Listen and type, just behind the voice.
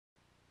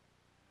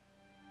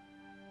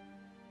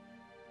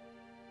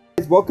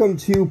Welcome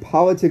to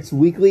Politics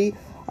Weekly.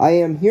 I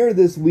am here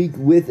this week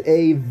with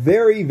a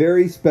very,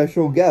 very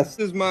special guest.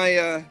 This is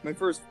my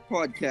first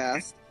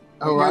podcast.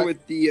 I'm here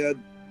with the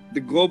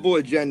Global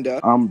Agenda.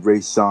 I'm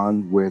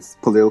Rayshawn with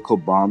Political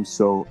Bomb.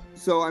 So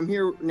I'm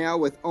here now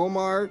with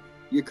Omar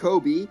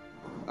Jacoby.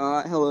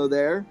 Hello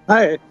there.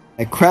 Hi.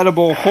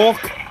 Incredible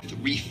Hulk. The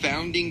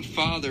refounding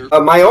father.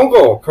 My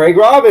uncle, Craig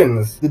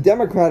Robbins. The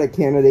Democratic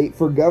candidate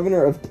for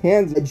governor of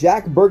Kansas,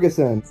 Jack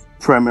Bergeson.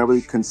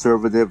 Primarily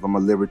conservative. I'm a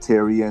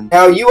libertarian.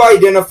 Now, you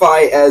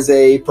identify as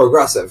a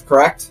progressive,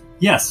 correct?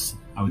 Yes,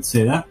 I would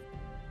say that.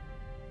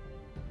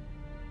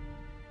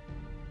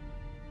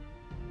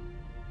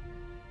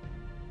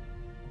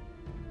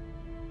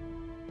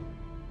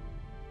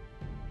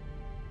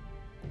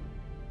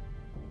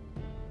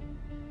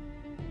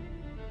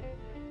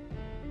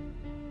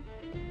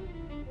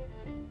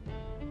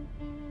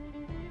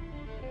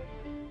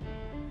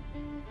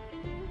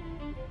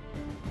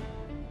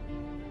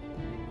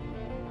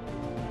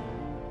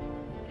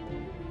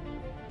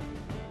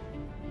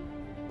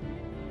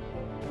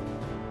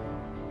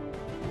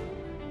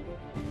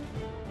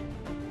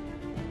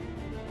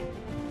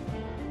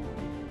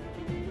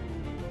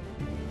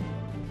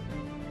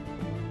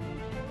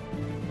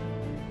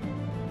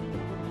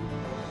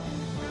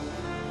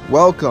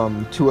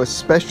 Welcome to a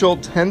special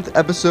 10th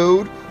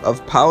episode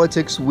of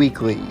Politics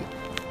Weekly.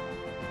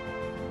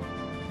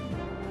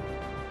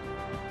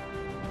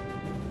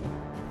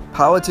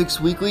 Politics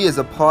Weekly is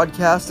a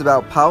podcast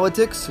about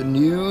politics,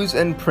 news,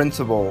 and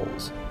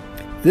principles.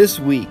 This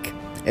week,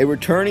 a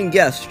returning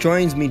guest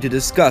joins me to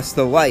discuss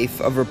the life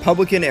of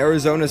Republican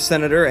Arizona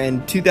Senator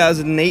and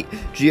 2008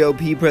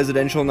 GOP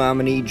presidential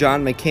nominee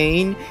John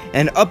McCain,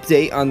 an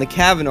update on the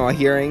Kavanaugh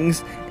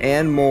hearings,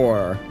 and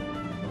more.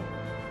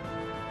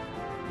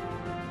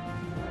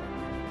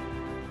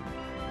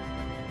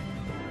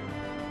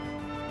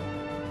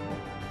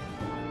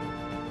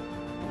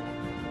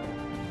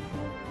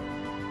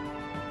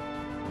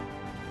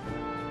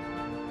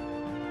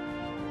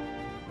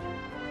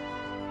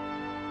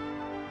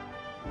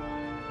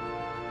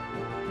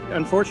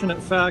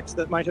 Unfortunate fact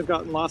that might have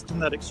gotten lost in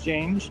that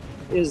exchange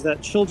is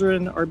that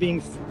children are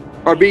being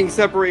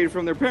separated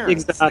from their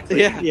parents.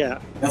 Exactly. Yeah.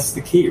 That's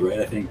the key, right?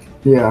 I think.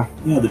 Yeah.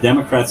 You know, the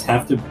Democrats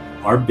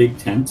are big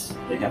tents.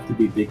 They have to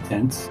be big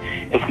tents.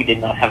 If we did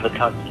not have the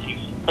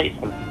Constitution in place,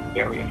 I would be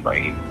very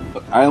afraid.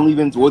 I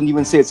wouldn't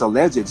even say it's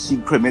alleged. She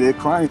committed a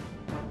crime.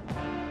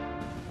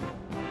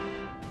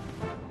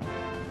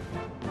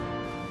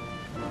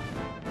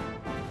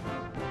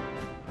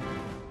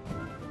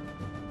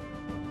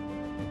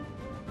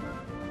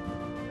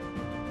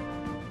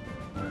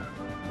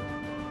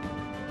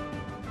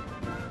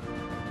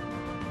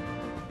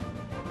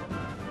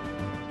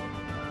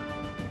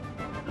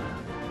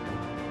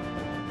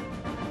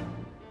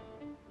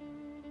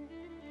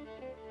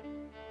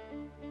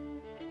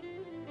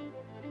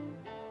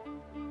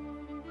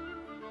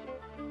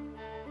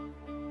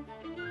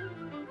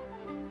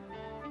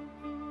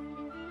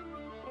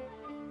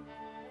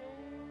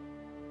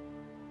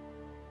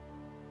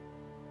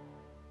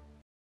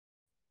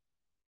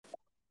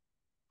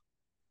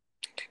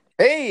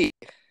 Hey!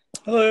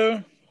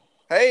 Hello.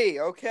 Hey,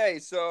 okay,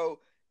 so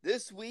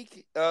this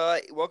week,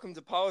 welcome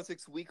to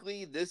Politics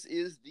Weekly. This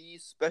is the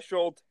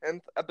special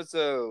 10th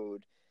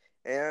episode,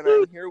 and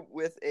I'm here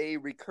with a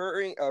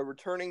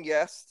returning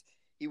guest.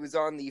 He was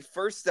on the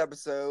first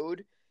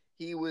episode.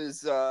 He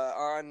was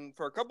on,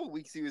 for a couple of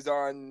weeks, he was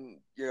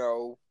on,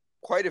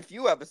 quite a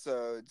few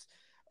episodes.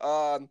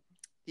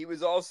 He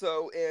was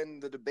also in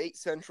the Debate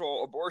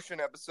Central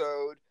abortion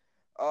episode.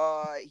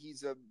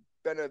 He's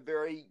been a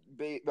very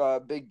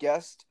big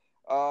guest,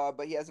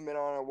 but he hasn't been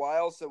on in a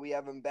while, so we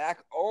have him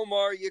back.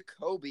 Omar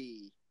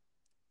Jacoby.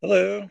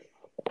 Hello.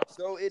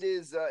 So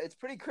it's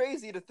pretty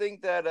crazy to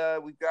think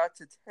that we've got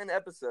to 10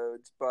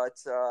 episodes, but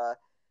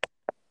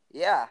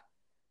yeah.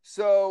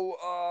 So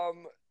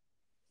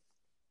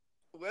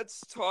let's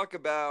talk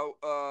about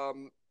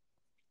some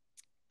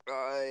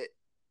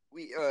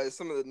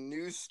of the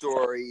news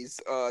stories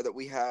that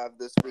we have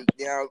this week.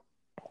 Now,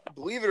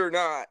 believe it or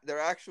not, there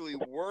actually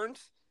weren't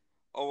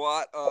a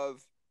lot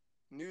of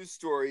news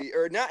stories,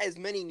 or not as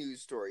many news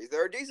stories.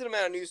 There are a decent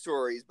amount of news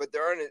stories, but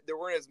there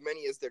weren't as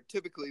many as there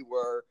typically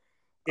were.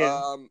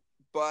 Yeah.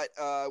 But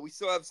we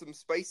still have some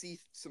spicy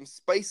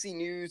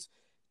news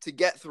to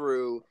get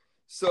through.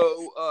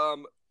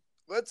 So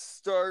let's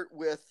start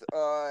with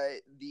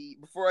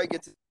before I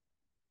get to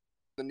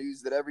the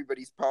news that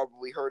everybody's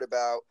probably heard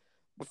about.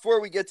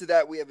 Before we get to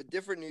that, we have a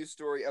different news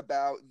story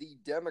about the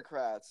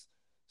Democrats.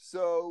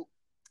 So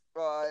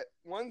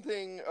one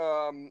thing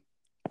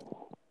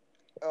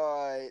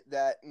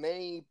that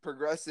many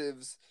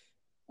progressives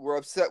were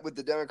upset with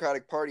the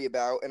Democratic Party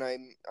about, and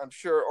I'm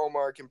sure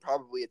Omar can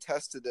probably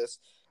attest to this,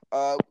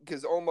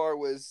 because Omar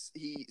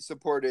he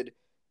supported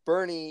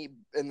Bernie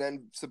and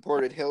then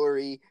supported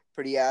Hillary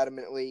pretty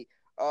adamantly,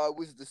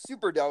 was the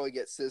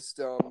superdelegate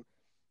system.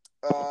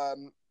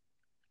 And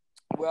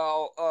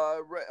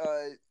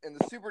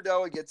the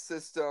superdelegate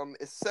system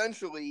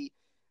essentially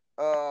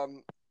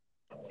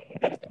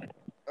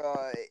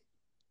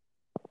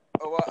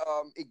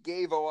it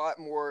gave a lot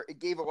more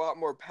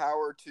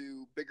power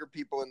to bigger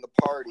people in the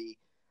party.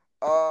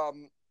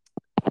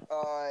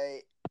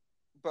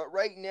 But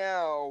right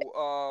now,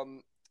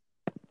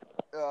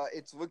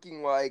 it's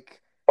looking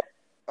like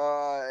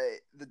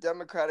the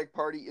Democratic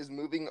Party is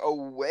moving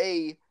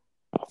away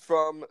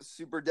from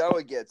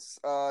superdelegates.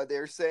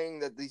 They're saying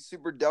that the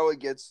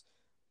superdelegates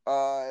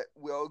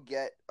will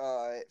get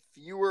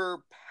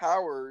fewer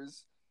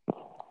powers,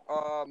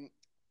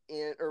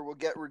 or will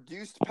get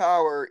reduced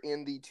power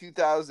in the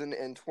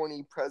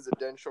 2020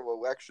 presidential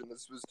election.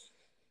 This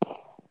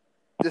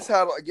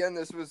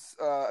was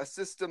a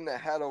system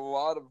that had a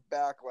lot of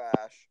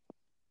backlash.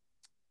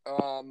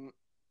 But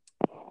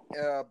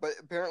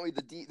apparently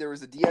there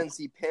was a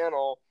DNC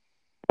panel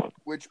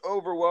which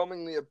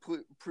overwhelmingly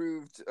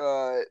approved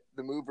the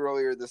move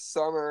earlier this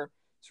summer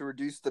to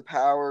reduce the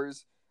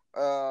powers.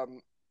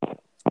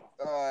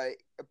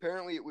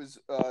 Apparently it was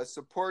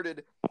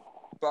supported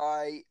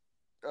by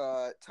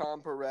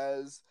Tom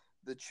Perez,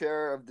 the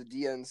chair of the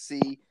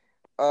DNC,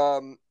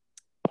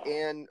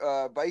 and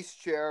Vice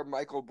Chair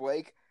Michael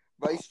Blake.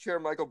 Vice Chair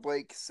Michael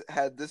Blake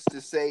had this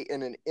to say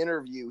in an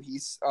interview.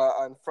 He's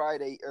on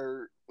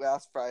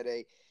last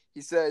Friday.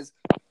 He says,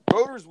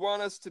 "Voters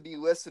want us to be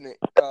listening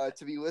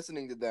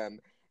to them,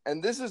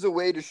 and this is a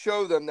way to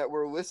show them that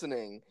we're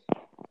listening,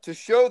 to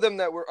show them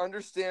that we're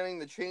understanding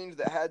the change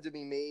that had to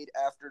be made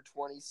after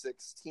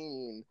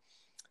 2016."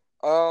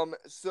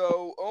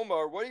 So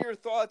Omar, what are your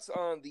thoughts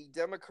on the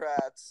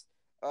Democrats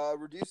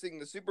reducing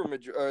the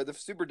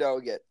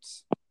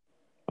superdelegates?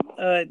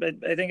 I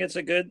think it's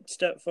a good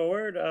step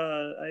forward.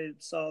 I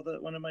saw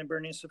that one of my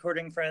Bernie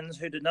supporting friends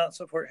who did not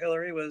support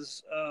Hillary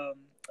was a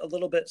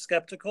little bit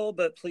skeptical,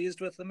 but pleased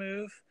with the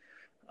move.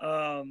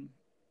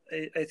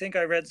 I think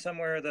I read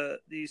somewhere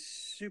that the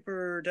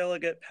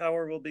superdelegate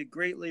power will be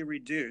greatly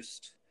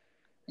reduced.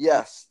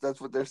 Yes,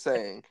 that's what they're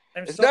saying.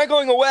 It's not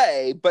going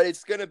away, but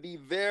it's going to be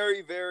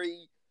very,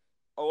 very,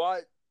 a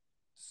lot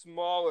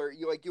smaller.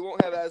 You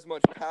won't have as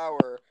much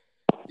power,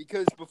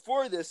 because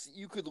before this,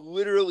 you could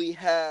literally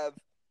have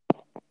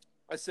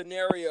a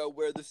scenario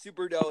where the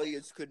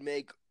superdelegates could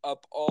make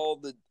up all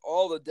the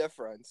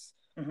difference.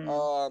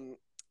 Mm-hmm.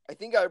 I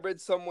think I read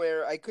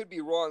somewhere, I could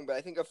be wrong, but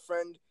I think a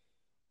friend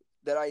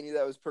that I knew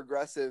that was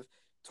progressive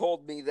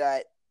told me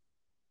that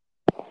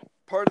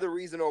part of the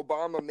reason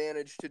Obama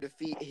managed to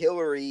defeat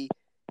Hillary,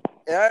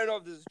 and I don't know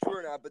if this is true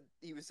or not, but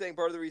he was saying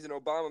part of the reason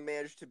Obama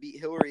managed to beat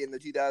Hillary in the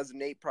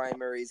 2008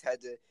 primaries had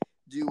to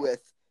do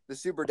with the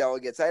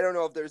superdelegates. I don't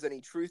know if there's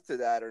any truth to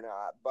that or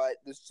not,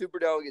 but the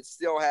superdelegates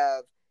still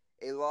have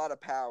a lot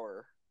of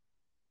power.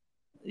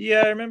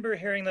 Yeah, I remember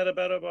hearing that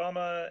about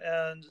Obama,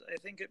 and I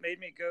think it made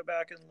me go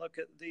back and look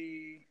at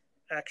the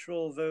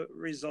actual vote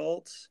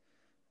results.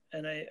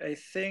 And I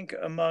think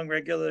among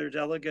regular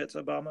delegates,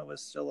 Obama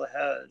was still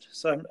ahead.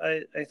 So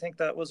I think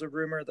that was a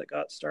rumor that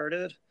got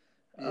started.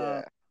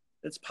 Yeah.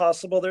 It's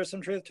possible there's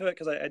some truth to it,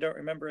 because I don't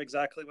remember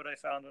exactly what I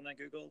found when I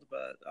Googled.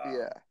 But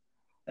yeah.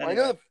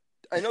 Anyway.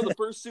 I know the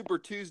first Super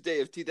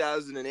Tuesday of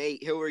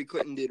 2008, Hillary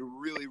Clinton did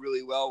really,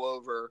 really well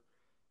over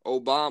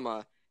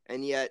Obama,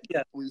 and yet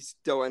we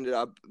still ended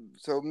up.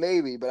 So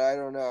maybe, but I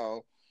don't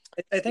know.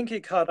 I think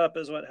he caught up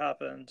is what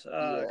happened,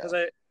 because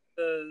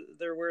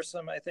there were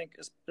some, I think,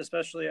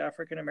 especially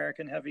African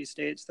American heavy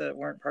states that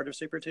weren't part of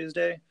Super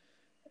Tuesday,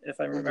 if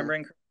I'm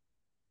remembering.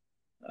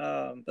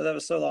 But that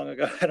was so long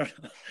ago, I don't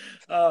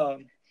know.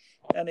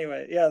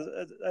 Anyway,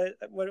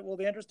 what will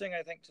be interesting,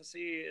 I think, to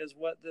see is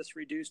what this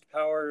reduced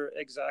power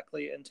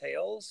exactly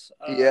entails.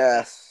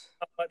 Yes.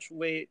 How much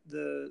weight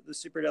the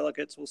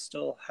superdelegates will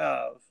still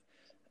have.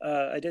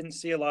 I didn't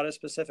see a lot of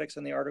specifics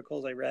in the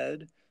articles I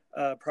read,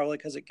 probably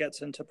because it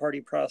gets into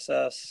party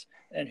process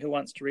and who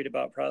wants to read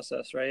about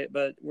process, right?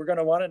 But we're going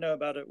to want to know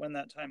about it when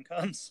that time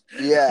comes.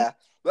 Yeah.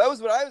 That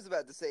was what I was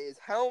about to say, is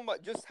how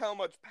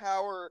much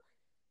power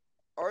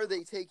are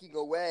they taking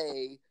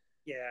away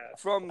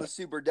from the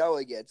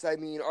superdelegates? I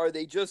mean, are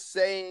they just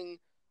saying,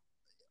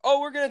 oh,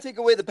 we're going to take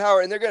away the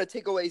power, and they're going to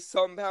take away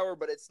some power,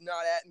 but it's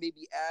not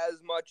maybe as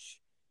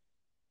much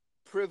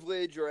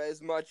privilege or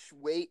as much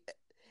weight,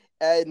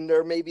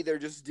 or maybe they're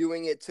just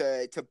doing it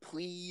to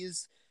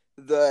please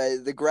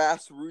the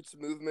grassroots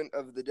movement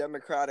of the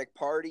Democratic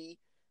Party?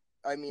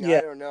 I mean,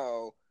 I don't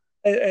know.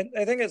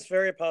 I think it's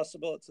very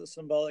possible it's a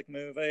symbolic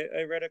move.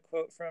 I read a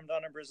quote from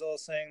Donna Brazil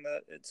saying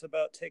that it's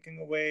about taking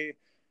away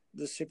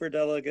the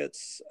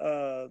superdelegates'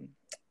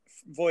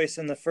 voice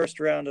in the first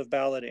round of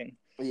balloting.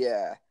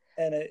 Yeah.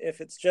 And if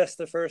it's just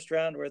the first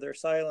round where they're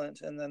silent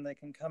and then they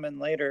can come in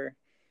later,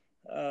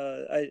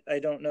 I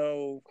don't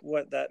know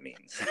what that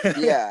means.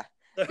 Yeah.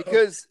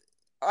 Because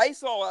I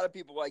saw a lot of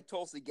people like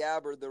Tulsi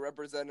Gabbard, the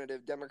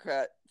representative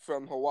Democrat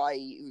from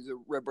Hawaii, who's a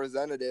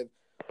representative,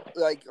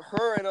 like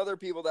her and other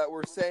people that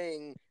were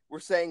saying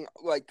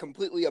like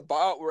completely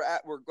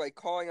we're like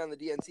calling on the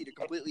DNC to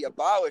completely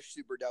abolish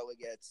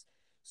superdelegates.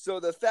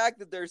 So the fact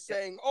that they're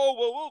saying, oh,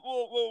 well,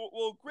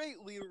 we'll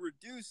greatly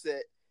reduce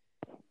it,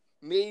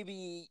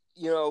 maybe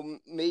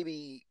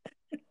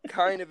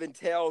kind of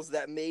entails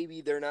that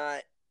maybe they're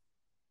not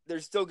they're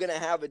still going to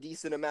have a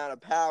decent amount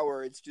of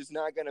power. It's just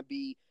not going to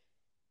be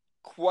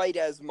quite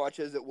as much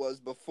as it was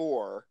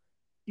before.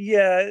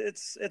 Yeah,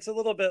 it's a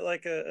little bit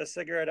like a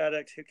cigarette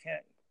addict who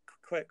can't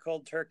quit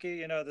cold turkey.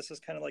 You know, this is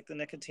kind of like the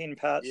nicotine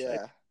patch.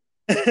 Yeah.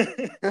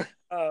 But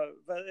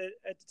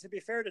to be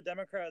fair to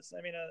Democrats,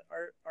 I mean,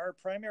 our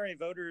primary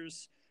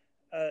voters,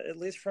 at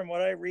least from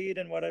what I read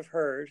and what I've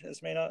heard,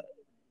 this may not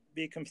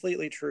be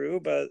completely true,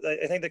 but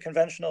I think the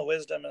conventional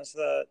wisdom is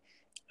that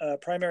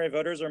primary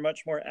voters are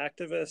much more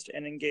activist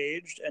and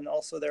engaged, and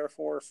also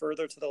therefore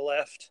further to the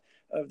left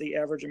of the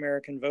average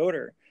American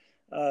voter.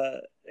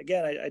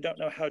 Again, I don't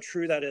know how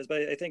true that is,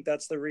 but I think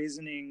that's the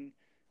reasoning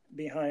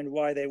behind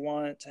why they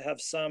want to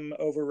have some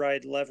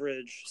override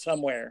leverage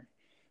somewhere.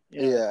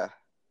 You know, yeah.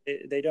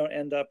 They don't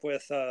end up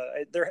with.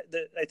 I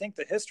think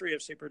the history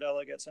of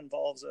superdelegates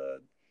involves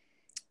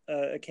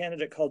a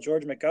candidate called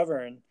George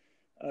McGovern,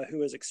 who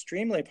was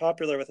extremely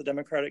popular with the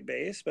Democratic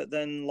base, but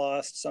then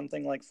lost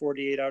something like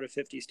 48 out of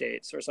 50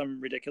 states or some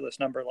ridiculous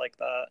number like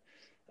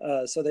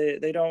that. So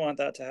they don't want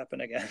that to happen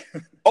again.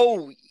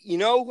 Oh, you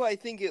know who I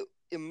think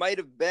it might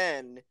have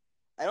been?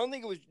 I don't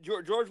think it was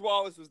George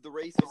Wallace was the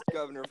racist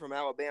governor from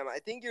Alabama. I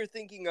think you're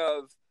thinking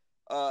of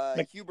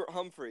Hubert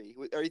Humphrey.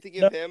 Are you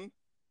thinking of him?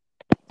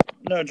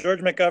 No, George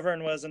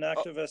McGovern was an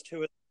activist who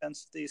was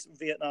against the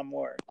Vietnam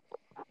War.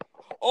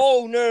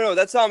 Oh, no,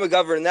 that's not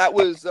McGovern. That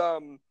was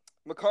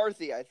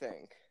McCarthy, I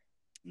think.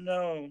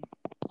 No.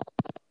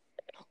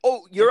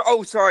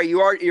 Oh, sorry.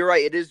 You're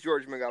right. It is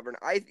George McGovern.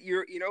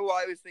 You know who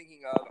I was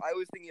thinking of? I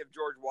was thinking of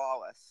George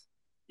Wallace.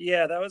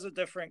 Yeah, that was a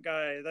different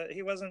guy. That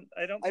he wasn't.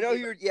 I know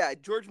you're. Yeah,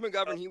 George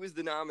McGovern. He was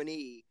the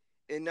nominee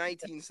in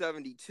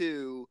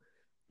 1972.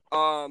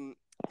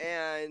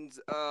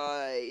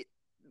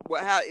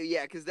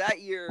 Because that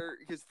year,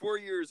 because 4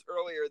 years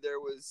earlier, there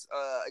was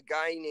a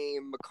guy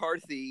named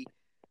McCarthy,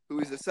 who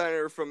was a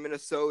senator from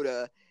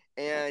Minnesota,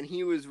 and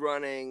he was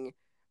running.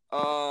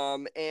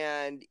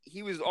 And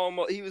he was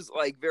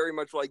like very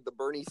much like the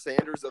Bernie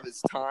Sanders of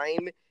his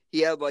time.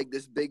 He had like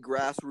this big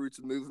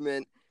grassroots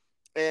movement.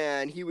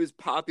 And he was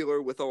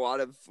popular with a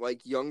lot of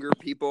like younger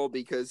people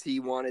because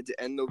he wanted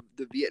to end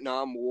the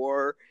Vietnam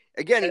War.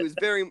 Again, he was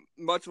very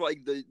much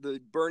like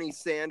the Bernie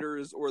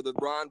Sanders or the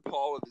Ron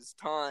Paul of his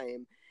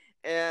time.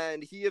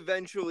 And he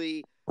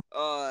eventually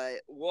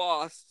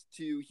lost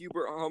to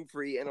Hubert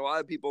Humphrey, and a lot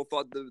of people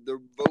thought the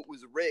vote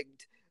was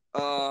rigged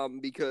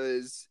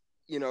because,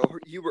 you know,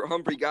 Hubert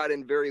Humphrey got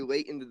in very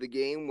late into the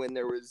game when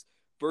there was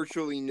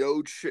virtually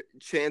no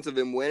chance of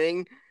him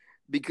winning.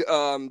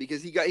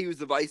 Because he was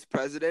the vice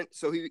president,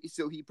 so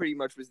he pretty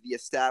much was the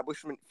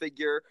establishment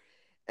figure,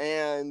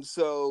 and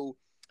so,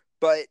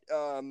 but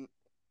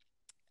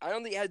I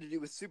don't think it had to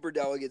do with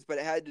superdelegates, but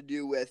it had to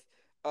do with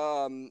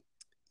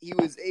he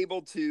was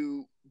able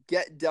to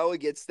get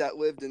delegates that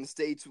lived in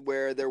states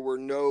where there were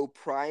no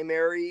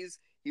primaries.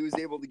 He was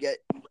able to get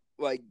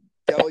like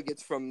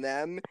delegates from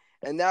them,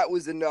 and that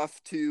was enough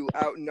to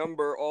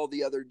outnumber all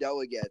the other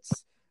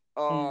delegates.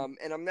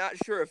 And I'm not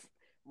sure if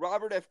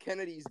Robert F.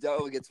 Kennedy's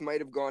delegates might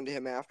have gone to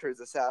him after his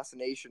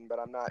assassination, but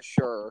I'm not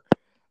sure.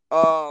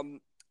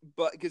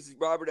 But because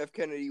Robert F.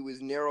 Kennedy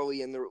was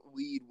narrowly in the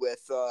lead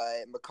with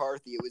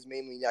McCarthy, it was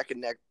mainly neck and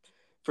neck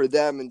for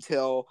them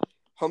until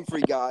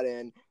Humphrey got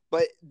in.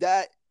 But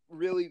that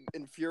really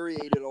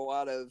infuriated a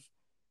lot of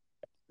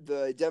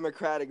the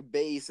Democratic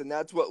base, and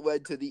that's what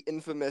led to the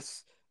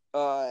infamous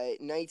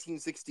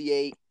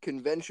 1968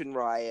 convention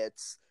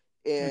riots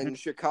in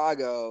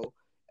Chicago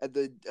at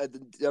the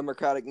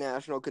Democratic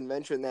National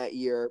Convention that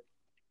year.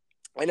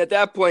 And at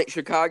that point,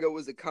 Chicago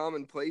was a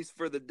common place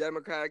for the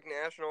Democratic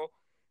National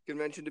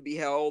Convention to be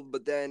held.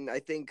 But then I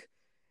think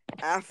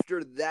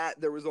after that,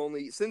 there was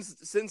only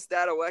since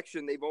that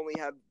election, they've only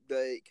had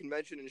the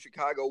convention in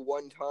Chicago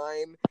one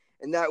time,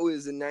 and that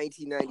was in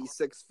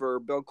 1996 for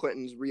Bill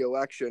Clinton's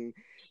reelection.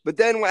 But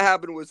then what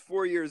happened was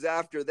 4 years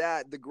after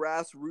that, the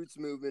grassroots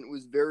movement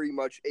was very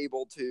much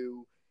able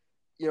to,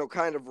 you know,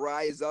 kind of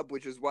rise up,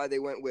 which is why they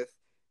went with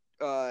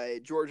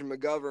George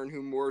McGovern,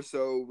 who more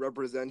so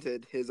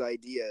represented his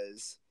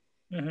ideas,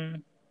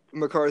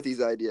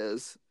 McCarthy's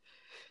ideas.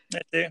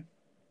 I see.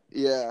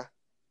 Yeah,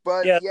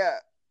 but yeah,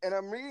 and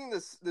I'm reading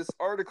this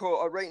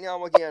article right now.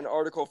 I'm looking at an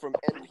article from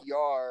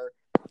NPR,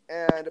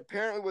 and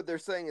apparently what they're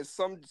saying is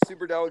some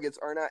superdelegates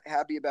are not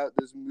happy about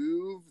this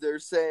move. They're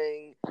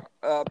saying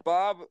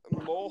Bob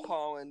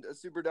Mulholland, a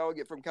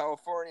superdelegate from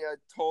California,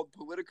 told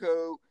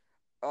Politico,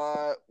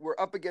 we're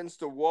up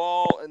against a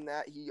wall, and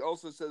that he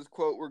also says,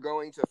 quote, we're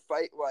going to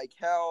fight like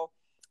hell.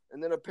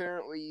 And then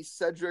apparently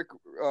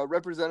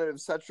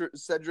Representative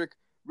Cedric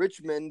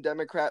Richmond,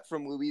 Democrat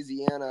from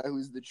Louisiana,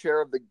 who's the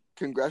chair of the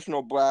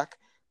Congressional Black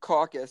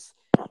Caucus,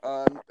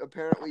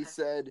 apparently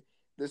said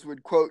this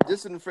would, quote,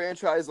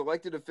 disenfranchise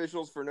elected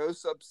officials for no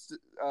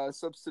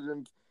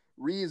substantive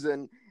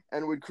reason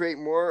and would create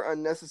more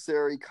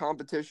unnecessary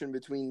competition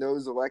between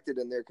those elected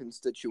and their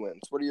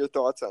constituents. What are your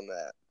thoughts on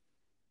that?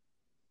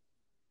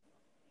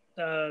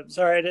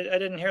 Sorry, I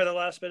didn't hear the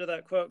last bit of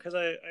that quote because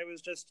I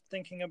was just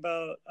thinking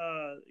about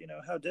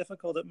how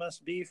difficult it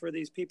must be for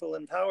these people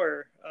in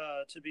power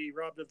to be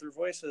robbed of their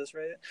voices,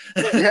 right?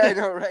 Yeah, I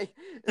know, right?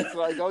 It's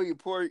like, oh, you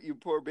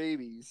poor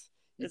babies,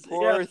 you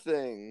poor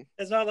thing.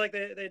 It's not like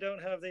they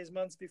don't have these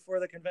months before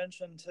the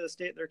convention to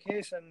state their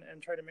case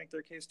and try to make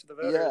their case to the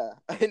voters. Yeah,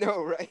 I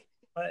know, right?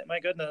 My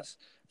goodness,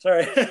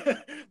 sorry,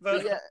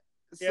 but yeah,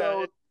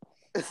 so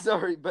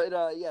sorry, but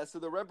yeah, so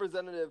the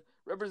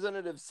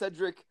Representative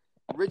Cedric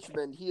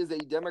Richmond, he is a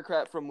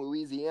Democrat from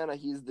Louisiana.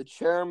 He's the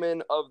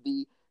chairman of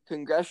the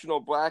Congressional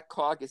Black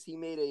Caucus. He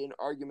made an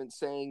argument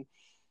saying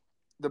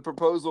the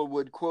proposal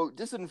would, quote,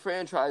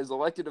 disenfranchise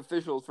elected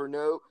officials for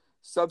no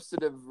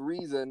substantive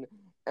reason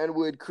and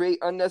would create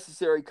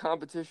unnecessary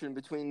competition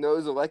between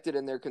those elected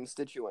and their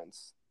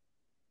constituents.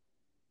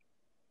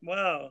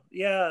 Wow.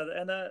 Yeah,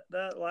 and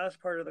that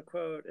last part of the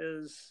quote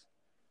is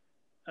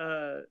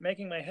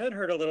making my head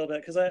hurt a little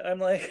bit because I'm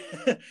like,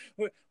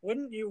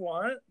 wouldn't you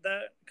want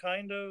that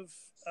kind of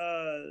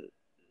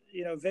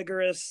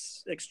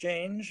vigorous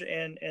exchange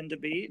and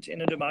debate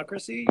in a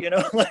democracy?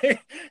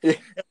 Like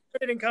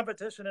eliminating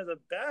competition is a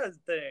bad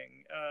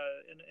thing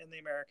in the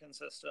American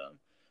system.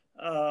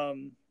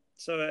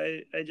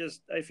 So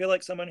I feel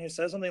like someone who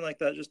says something like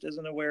that just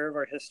isn't aware of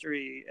our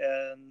history,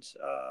 and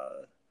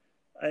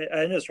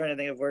I'm just trying to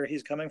think of where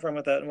he's coming from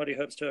with that and what he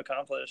hopes to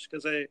accomplish.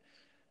 Because I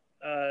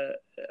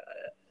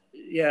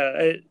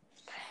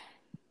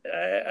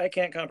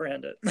can't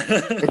comprehend it.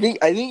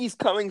 I think he's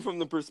coming from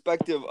the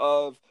perspective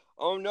of,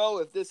 oh no,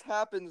 if this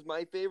happens,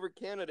 my favorite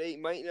candidate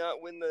might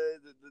not win the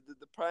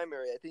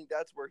primary. I think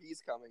that's where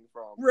he's coming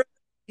from. Right.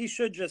 He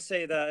should just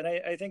say that, and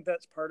I think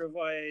that's part of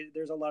why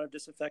there's a lot of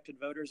disaffected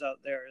voters out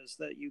there, is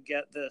that you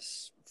get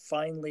this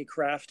finely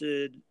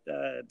crafted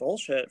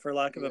bullshit, for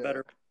lack of a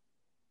better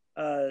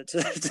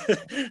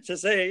to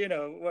say,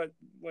 what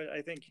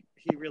I think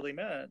he really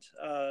meant.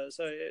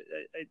 So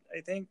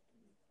I think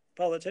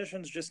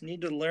politicians just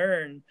need to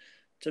learn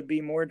to be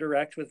more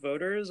direct with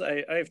voters.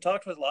 I've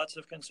talked with lots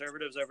of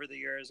conservatives over the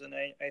years, and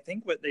I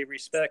think what they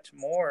respect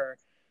more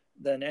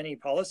than any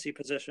policy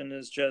position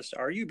is just,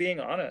 are you being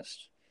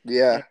honest?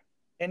 Yeah.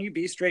 Can you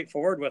be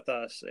straightforward with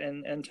us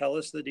and tell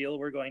us the deal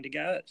we're going to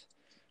get?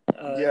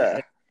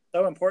 It's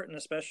so important,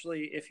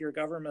 especially if your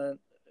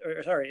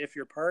if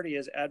your party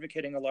is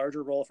advocating a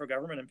larger role for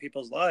government in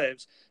people's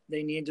lives.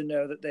 They need to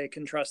know that they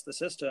can trust the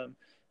system.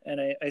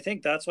 And I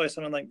think that's why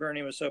someone like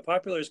Bernie was so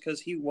popular, is because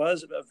he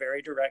was a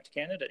very direct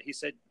candidate. He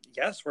said,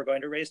 yes, we're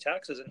going to raise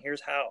taxes, and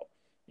here's how,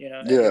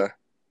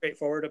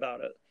 straightforward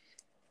about it.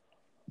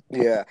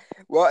 Yeah.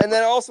 Well, and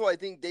then also I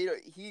think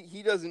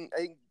he doesn't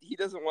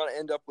want to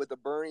end up with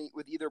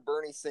either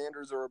Bernie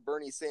Sanders or a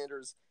Bernie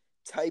Sanders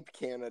type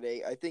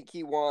candidate. I think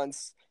he's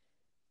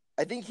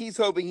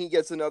hoping he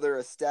gets another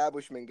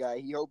establishment guy.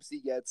 He hopes he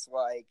gets,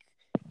 like,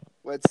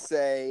 let's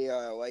say,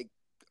 like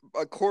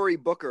a Cory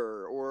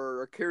Booker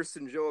or a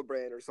Kirsten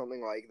Gillibrand or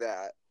something like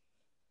that.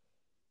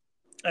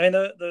 I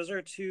mean, those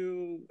are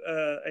two,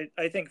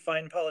 I think,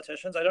 fine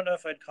politicians. I don't know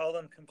if I'd call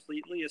them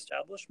completely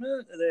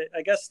establishment.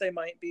 I guess they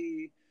might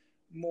be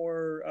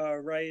more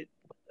right.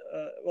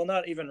 Well,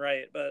 not even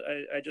right, but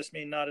I just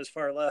mean not as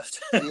far left.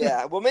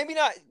 Yeah, well, maybe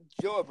not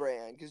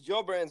Gillibrand, because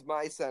Gillibrand's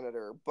my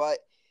senator, but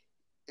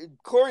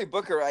Cory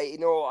Booker, I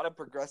know a lot of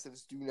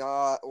progressives do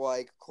not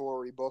like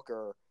Cory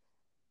Booker.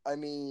 I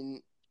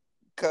mean,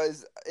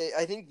 because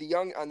I think the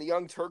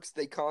Young Turks,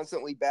 they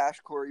constantly bash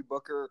Cory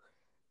Booker.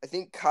 I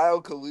think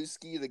Kyle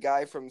Kaluski, the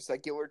guy from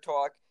Secular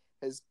Talk,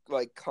 has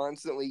like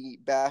constantly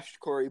bashed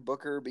Cory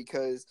Booker,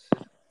 because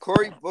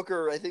Cory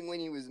Booker, I think when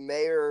he was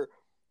mayor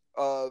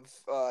of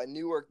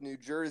Newark, New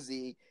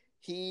Jersey,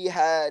 he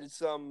had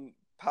some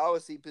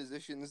policy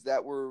positions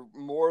that were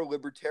more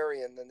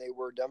libertarian than they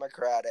were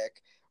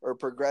democratic or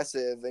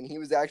progressive, and he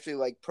was actually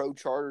like pro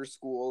charter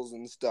schools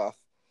and stuff.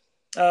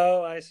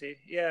 Oh, I see.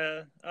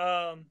 Yeah.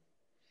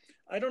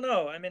 I don't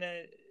know. I mean,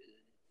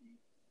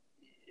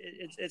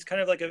 it's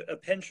kind of like a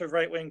pinch of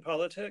right-wing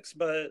politics,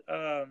 but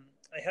I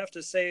have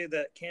to say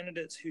that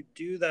candidates who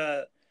do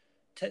that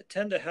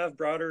tend to have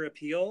broader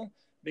appeal,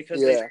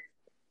 because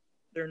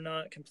they're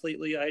not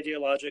completely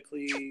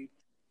ideologically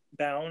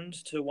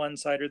bound to one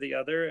side or the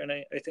other, and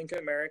I think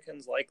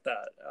Americans like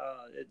that.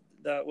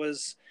 That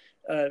was,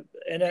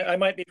 and I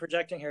might be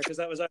projecting here, because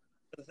that was one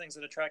of the things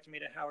that attracted me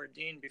to Howard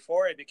Dean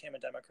before I became a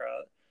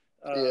Democrat.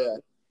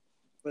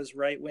 Was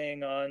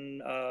right-wing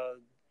on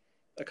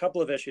a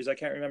couple of issues. I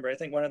can't remember. I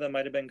think one of them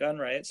might have been gun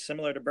rights,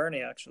 similar to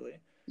Bernie, actually.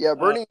 Yeah,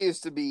 Bernie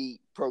used to be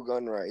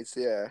pro-gun rights,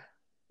 yeah.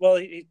 Well,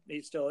 he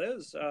still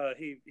is.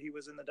 He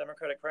was in the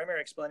Democratic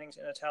primary explaining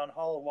in a town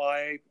hall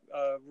why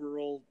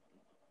rural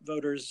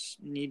voters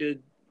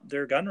needed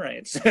their gun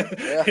rights.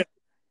 Yeah.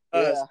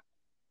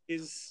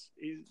 He's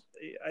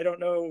I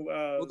don't know.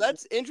 Well,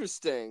 that's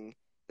interesting.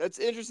 That's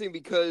interesting,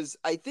 because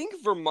I think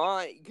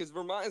Vermont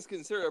is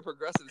considered a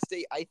progressive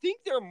state, I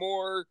think they're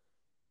more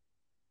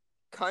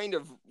kind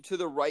of to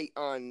the right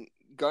on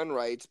gun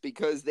rights,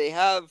 because they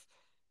have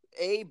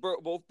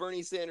both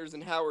Bernie Sanders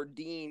and Howard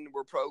Dean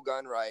were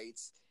pro-gun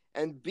rights,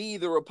 and B,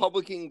 the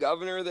Republican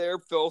governor there,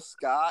 Phil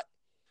Scott,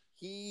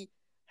 he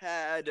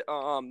had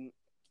a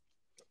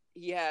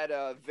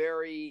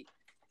very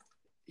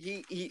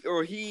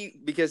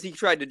because he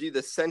tried to do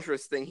the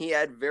centrist thing, he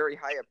had very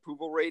high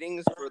approval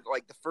ratings for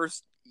like the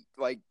first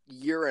like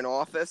year in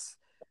office,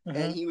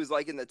 and he was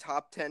like in the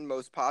top 10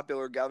 most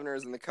popular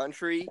governors in the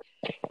country,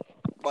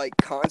 like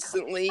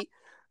constantly.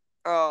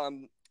 But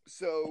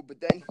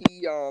then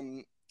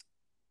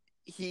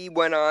he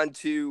went on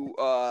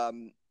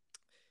to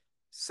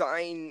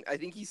signed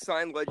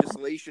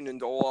legislation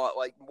into law,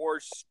 like more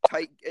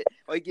tight.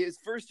 Like his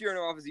first year in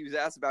office, he was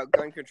asked about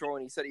gun control,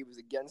 and he said he was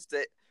against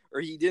it,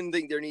 or he didn't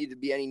think there needed to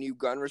be any new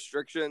gun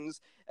restrictions.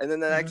 And then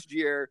the next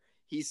year,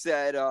 he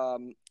said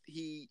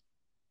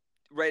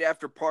right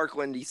after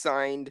Parkland, he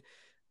signed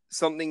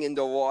something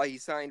into law. He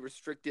signed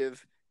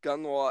restrictive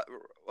gun law,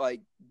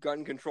 like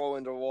gun control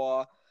into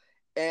law,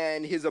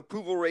 and his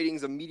approval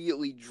ratings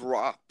immediately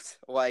dropped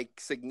like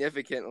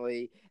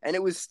significantly, and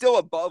it was still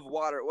above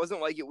water. It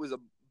wasn't like it was a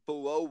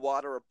below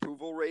water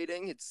approval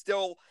rating. It's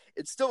still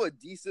a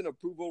decent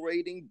approval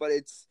rating, but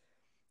it's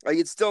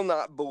still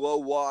not below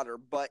water,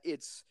 but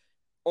it's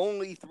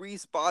only 3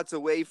 spots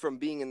away from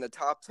being in the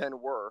top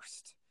 10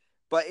 worst.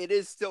 But it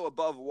is still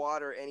above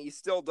water, and he is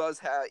still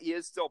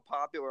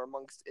popular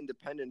amongst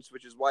independents,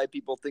 which is why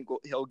people think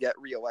he'll get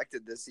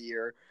reelected this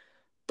year.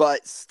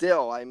 But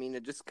still, I mean,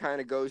 it just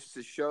kind of goes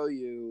to show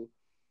you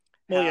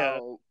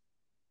how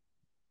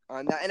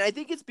on that. And I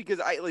think it's because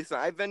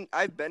I've been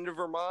to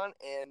Vermont,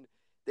 and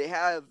they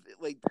have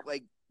like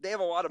they have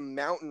a lot of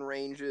mountain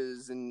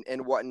ranges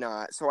and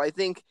whatnot. So I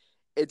think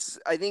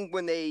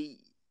when they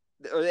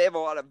have a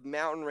lot of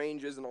mountain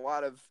ranges and a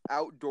lot of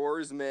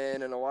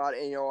outdoorsmen and a lot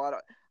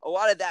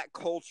of that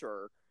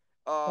culture.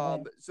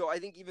 So I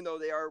think even though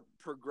they are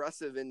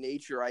progressive in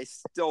nature, I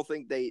still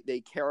think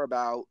they care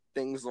about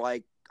things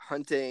like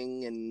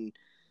hunting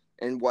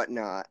and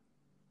whatnot.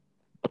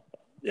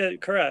 Yeah,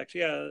 correct.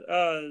 Yeah.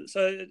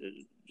 So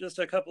just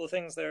a couple of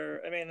things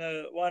there. I mean,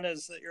 one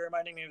is that you're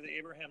reminding me of the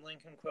Abraham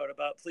Lincoln quote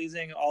about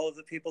pleasing all of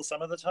the people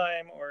some of the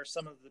time, or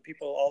some of the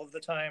people all of the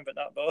time, but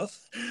not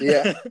both.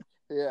 Yeah.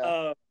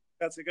 Yeah.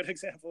 That's a good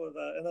example of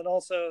that. And then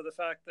also the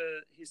fact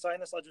that he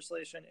signed this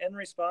legislation in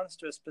response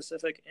to a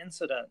specific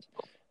incident,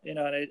 and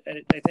I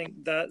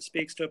think that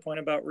speaks to a point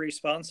about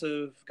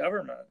responsive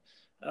government.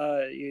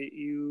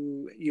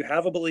 You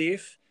have a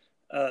belief,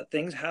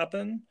 things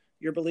happen,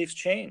 your beliefs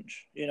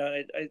change.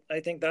 I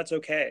think that's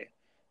okay.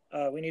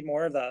 We need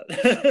more of that.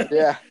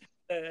 Yeah.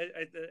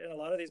 In a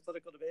lot of these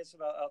political debates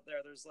out there,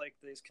 there's like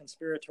these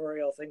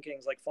conspiratorial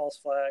thinkings, like false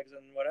flags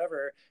and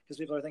whatever, because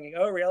people are thinking,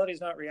 oh, reality is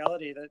not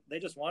reality, that they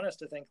just want us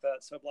to think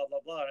that, so blah blah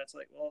blah. And it's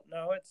like, well,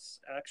 no, it's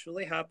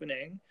actually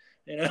happening.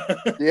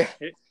 Yeah.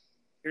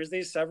 Here's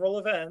these several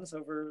events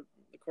over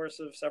the course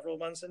of several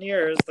months and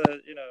years that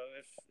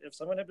if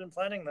someone had been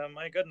planning them,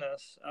 my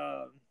goodness.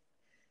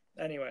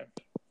 Anyway,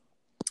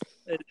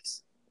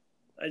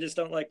 I just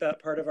don't like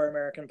that part of our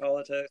American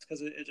politics,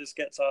 because it just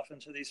gets off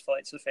into these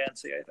flights of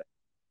fancy, I think.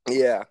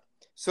 Yeah.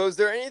 So is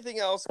there anything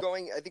else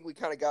going? I think we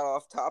kind of got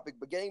off topic,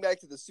 but getting back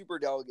to the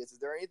superdelegates, is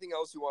there anything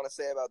else you want to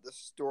say about this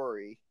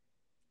story?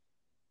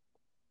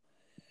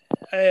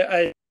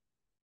 Hey.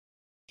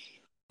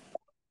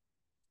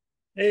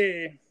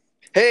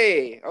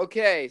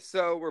 Okay.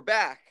 So we're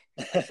back.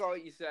 I saw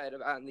what you said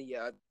on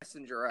the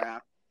Messenger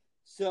app.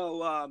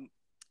 So,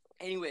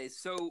 anyways,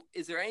 so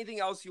is there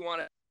anything else you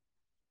want to?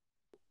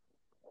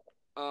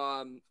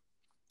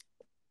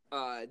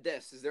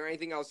 Is there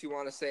anything else you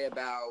want to say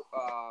about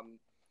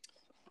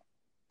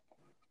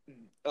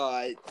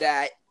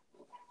that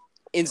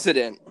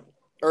incident,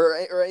 or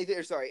anything?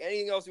 Or sorry,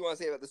 anything else you want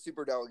to say about the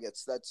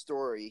superdelegates? That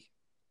story.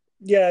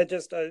 Yeah,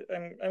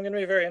 I'm going to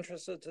be very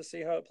interested to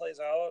see how it plays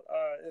out.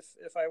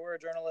 If I were a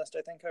journalist,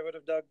 I think I would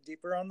have dug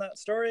deeper on that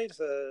story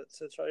to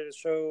try to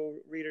show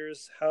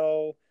readers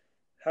how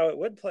it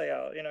would play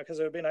out. Because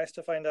it would be nice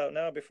to find out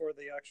now before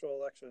the actual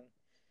election.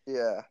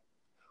 Yeah.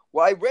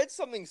 Well, I read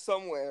something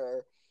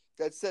somewhere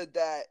that said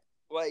that,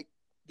 like,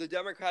 the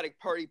Democratic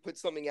Party put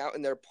something out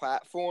in their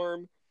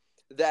platform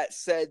that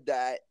said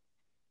that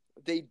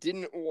they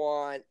didn't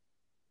want,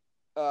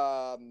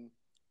 or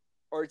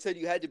it said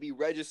you had to be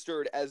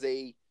registered or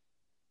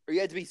you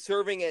had to be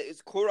serving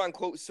as, quote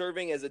unquote,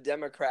 serving as a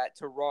Democrat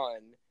to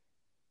run,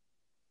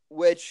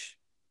 which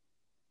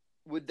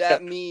would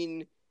that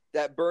mean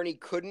that Bernie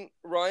couldn't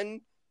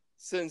run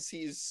since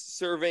he's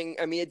serving?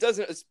 I mean, it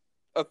doesn't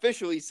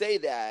officially say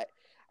that.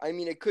 I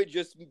mean, it could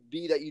just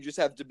be that you just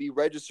have to be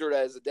registered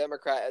as a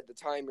Democrat at the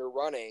time you're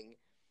running.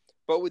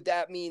 But would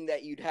that mean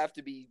that you'd have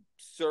to be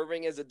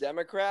serving as a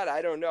Democrat?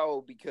 I don't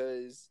know,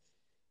 because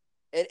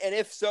and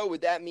if so,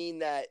 would that mean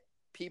that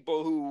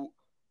people who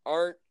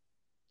aren't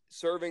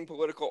serving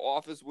political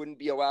office wouldn't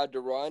be allowed to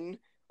run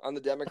on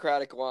the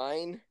Democratic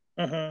line?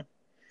 Mm-hmm.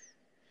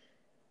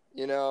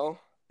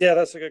 Yeah,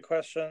 that's a good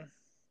question.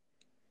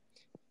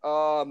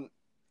 But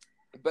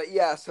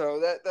yeah,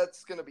 so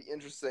that's going to be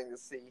interesting to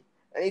see.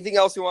 Anything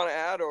else you want to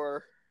add,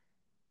 or?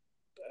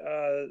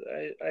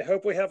 I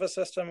hope we have a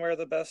system where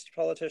the best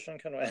politician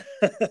can win.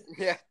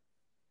 Yeah.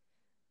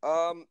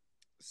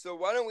 So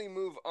why don't we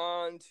move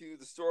on to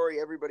the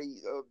story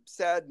everybody,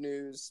 sad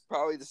news,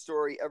 probably the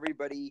story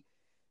everybody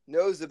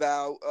knows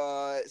about.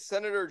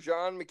 Senator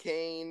John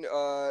McCain,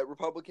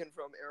 Republican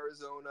from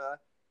Arizona,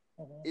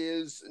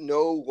 is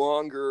no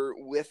longer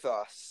with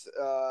us.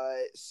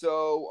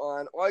 So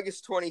on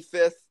August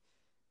 25th,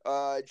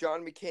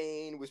 John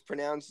McCain was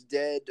pronounced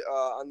dead.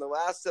 On the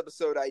last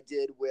episode I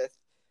did with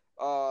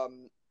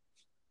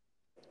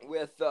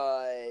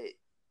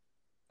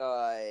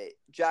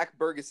Jack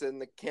Bergeson,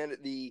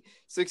 the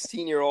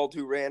 16-year-old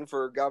who ran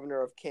for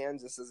governor of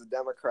Kansas as a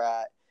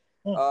Democrat.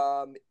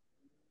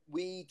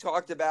 We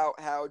talked about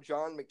how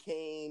John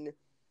McCain,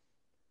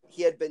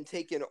 he had been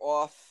taken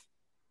off,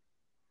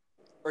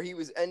 or he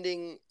was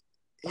ending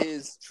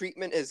his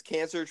treatment, his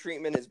cancer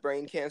treatment, his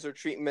brain cancer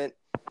treatment,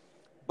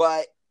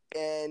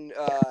 and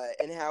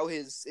how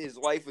his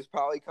life was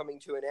probably coming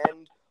to an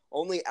end.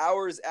 Only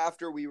hours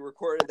after we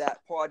recorded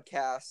that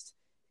podcast,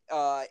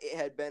 it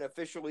had been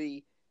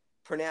officially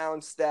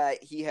pronounced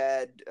that he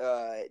had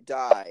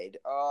died.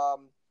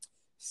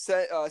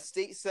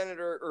 State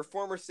Senator, or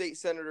former State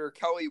Senator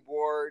Kelly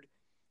Ward,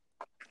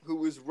 who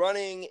was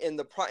running in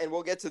and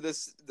we'll get to the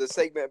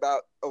segment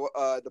about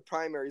the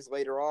primaries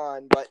later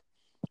on, but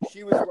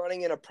she was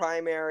running in a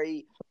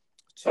primary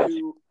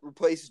to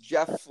replace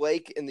Jeff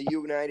Flake in the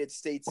United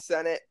States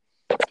Senate.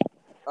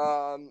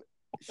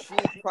 She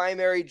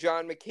primaried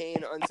John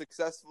McCain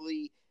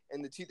unsuccessfully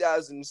in the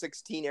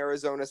 2016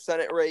 Arizona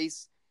Senate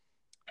race,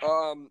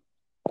 the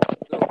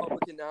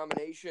Republican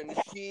nomination.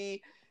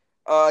 She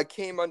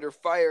came under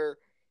fire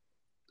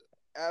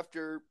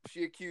after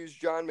she accused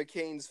John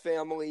McCain's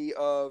family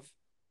of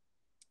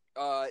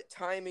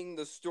timing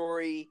the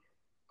story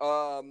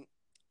or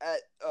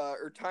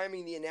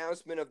timing the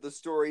announcement of the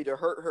story to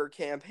hurt her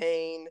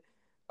campaign.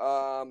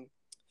 I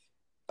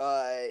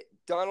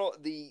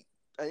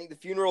think the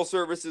funeral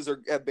services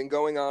have been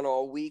going on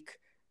all week.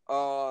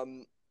 Both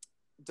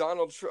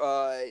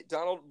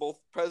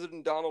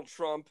President Donald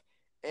Trump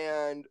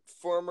and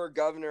former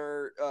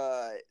Governor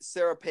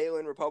Sarah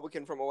Palin,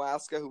 Republican from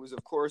Alaska, who was,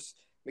 of course,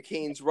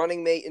 McCain's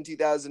running mate in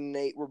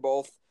 2008, were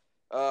both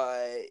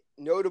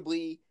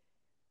notably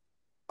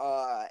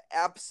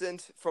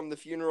absent from the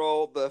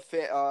funeral.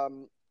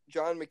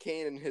 John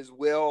McCain in his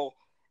will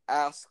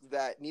asked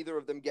that neither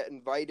of them get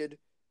invited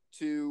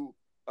to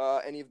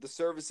any of the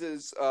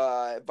services.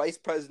 Vice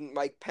President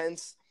Mike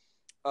Pence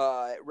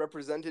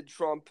represented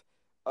Trump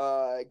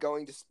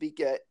going to speak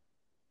at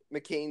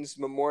McCain's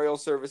memorial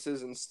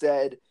services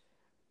instead.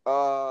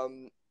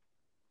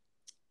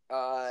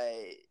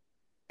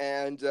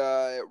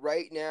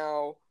 Right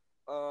now,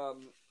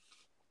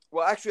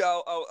 well, actually,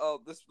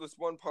 I'll this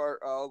one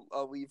part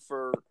I'll leave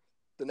for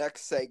the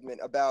next segment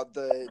about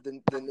the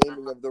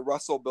naming of the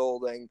Russell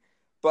Building.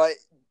 But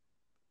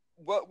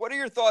what are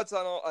your thoughts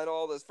on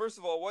all this? First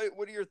of all,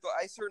 what are your thoughts?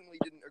 I certainly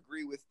didn't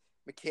agree with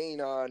McCain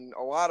on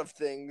a lot of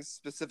things,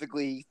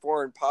 specifically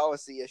foreign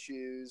policy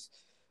issues.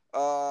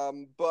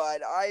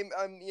 But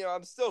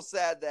I'm still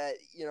sad that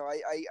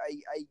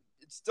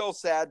it's still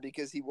sad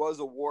because he was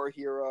a war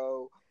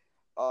hero.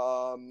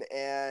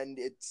 And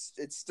it's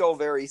still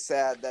very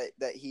sad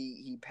that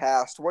he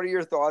passed. What are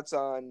your thoughts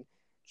on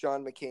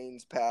John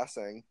McCain's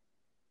passing?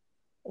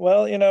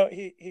 Well,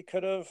 he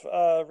could have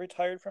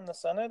retired from the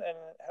Senate and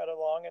had a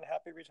long and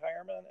happy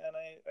retirement, and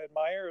I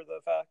admire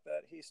the fact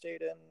that he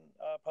stayed in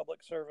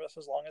public service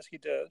as long as he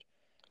did.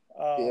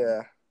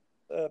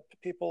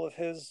 People of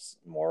his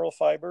moral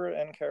fiber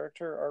and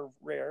character are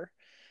rare.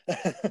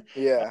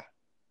 Yeah.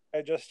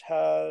 I just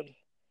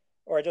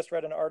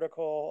read an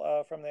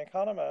article from The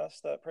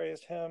Economist that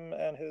praised him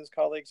and his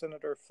colleague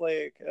Senator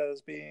Flake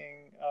as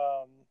being,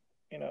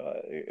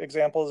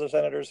 examples of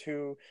senators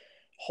who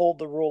hold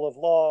the rule of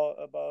law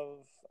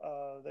above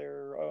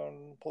their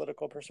own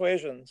political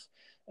persuasions.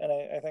 And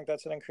I think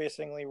that's an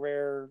increasingly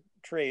rare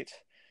trait.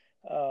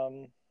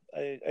 I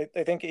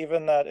think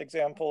even that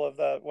example of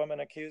that woman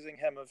accusing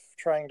him of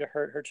trying to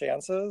hurt her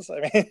chances,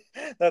 I mean,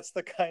 that's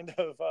the kind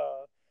of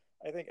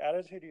I think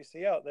attitude you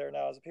see out there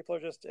now is that people are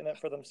just in it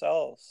for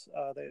themselves.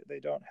 They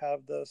don't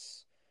have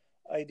this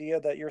idea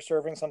that you're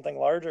serving something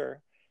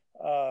larger,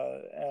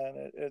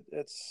 and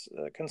it's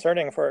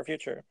concerning for our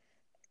future.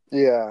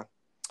 Yeah,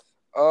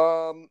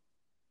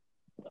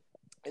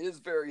 it is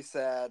very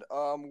sad.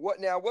 What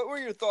were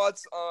your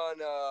thoughts on?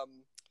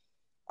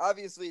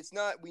 Obviously, it's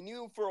not. We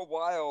knew for a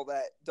while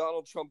that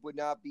Donald Trump would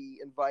not be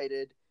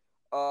invited,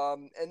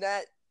 and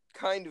that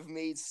kind of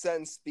made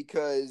sense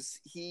because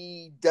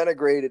he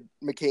denigrated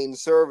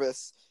McCain's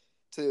service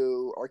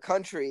to our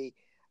country.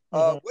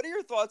 What are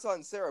your thoughts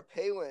on Sarah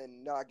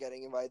Palin not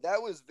getting invited?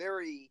 That was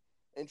very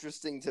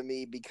interesting to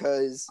me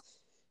because,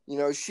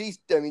 she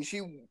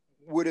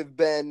would have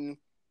been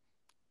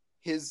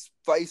his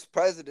vice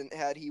president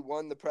had he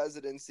won the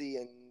presidency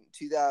in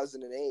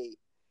 2008.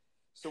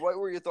 So what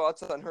were your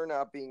thoughts on her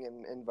not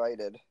being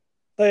invited?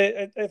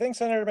 I think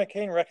Senator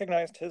McCain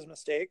recognized his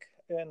mistake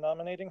in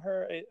nominating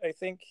her. I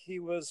think he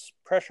was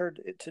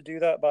pressured to do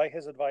that by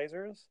his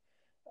advisors.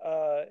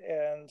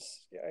 And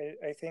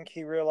I think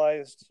he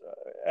realized,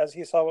 as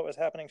he saw what was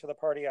happening to the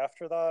party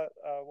after that,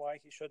 why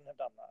he shouldn't have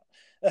done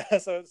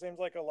that. So it seems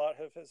like a lot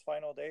of his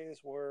final days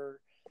were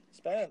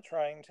spent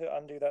trying to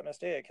undo that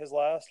mistake. His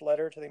last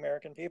letter to the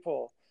American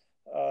people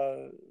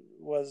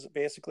was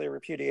basically a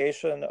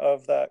repudiation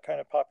of that kind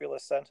of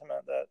populist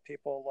sentiment that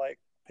people like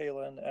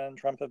Palin and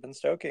Trump have been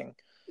stoking.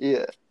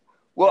 Yeah.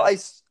 Well, I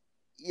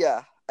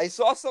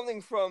saw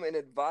something from an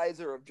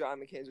advisor of John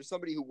McCain's, or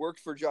somebody who worked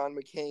for John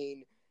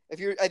McCain.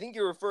 I think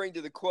you're referring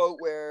to the quote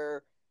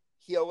where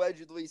he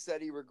allegedly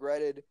said he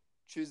regretted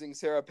choosing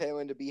Sarah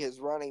Palin to be his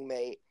running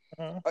mate.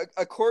 Mm-hmm.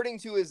 According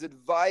to his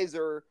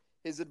advisor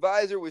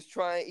was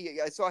trying.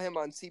 I saw him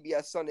on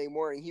CBS Sunday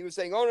Morning. He was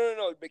saying, "Oh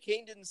no,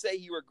 McCain didn't say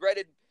he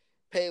regretted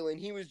Palin.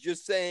 He was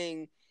just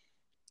saying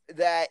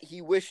that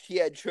he wished he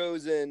had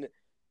chosen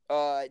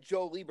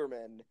Joe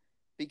Lieberman,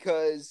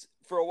 because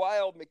for a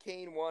while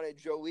McCain wanted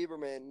Joe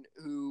Lieberman,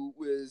 who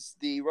was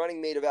the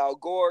running mate of Al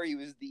Gore. He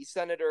was the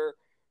senator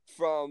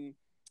from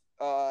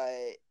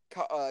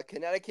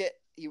Connecticut.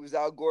 He was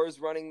Al Gore's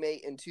running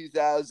mate in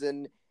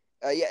 2000.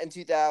 In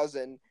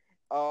 2000,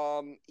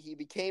 he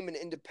became an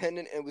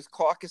independent and was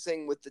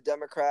caucusing with the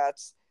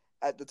Democrats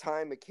at the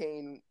time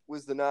McCain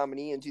was the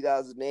nominee in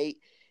 2008.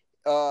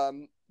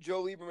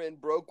 Joe Lieberman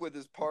broke with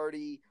his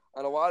party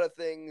on a lot of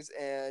things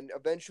and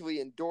eventually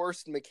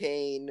endorsed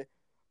McCain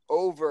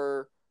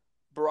over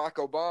Barack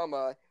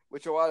Obama,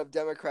 which a lot of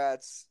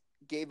Democrats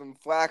gave him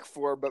flack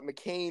for, but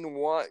McCain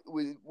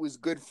was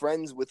good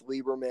friends with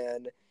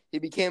Lieberman. He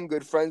became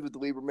good friends with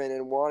Lieberman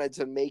and wanted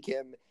to make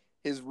him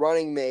his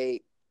running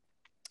mate,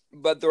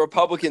 but the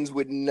Republicans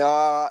would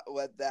not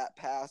let that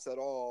pass at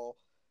all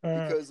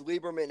because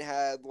Lieberman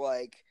had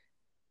like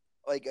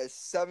a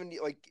 70,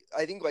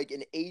 I think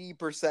an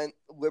 80%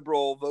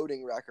 liberal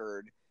voting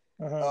record.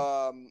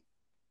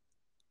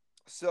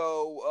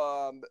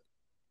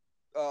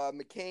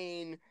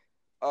 McCain.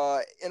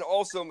 And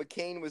also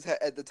McCain was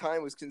at the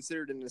time was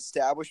considered an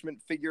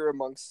establishment figure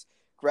amongst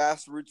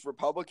grassroots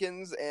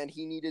Republicans, and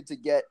he needed to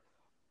get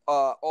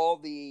all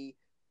the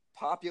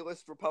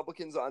populist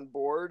Republicans on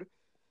board.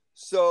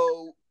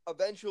 So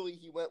eventually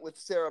he went with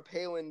Sarah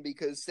Palin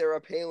because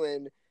Sarah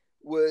Palin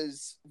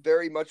was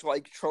very much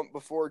like Trump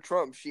before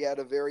Trump. She had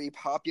a very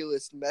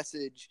populist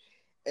message,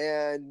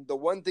 and the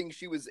one thing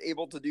she was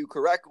able to do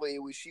correctly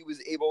was she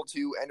was able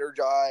to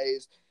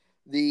energize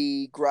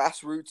the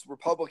grassroots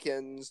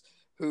Republicans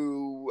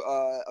who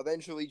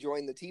eventually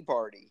joined the Tea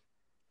Party.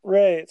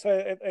 Right.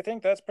 So I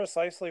think that's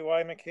precisely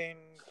why McCain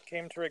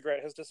came to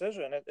regret his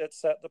decision. It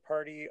set the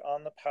party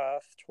on the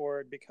path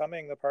toward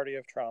becoming the party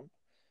of Trump.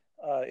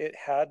 It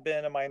had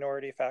been a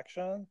minority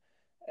faction,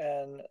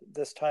 and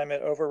this time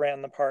it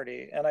overran the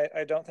party. And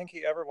I don't think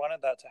he ever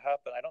wanted that to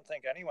happen. I don't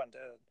think anyone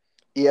did.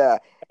 Yeah.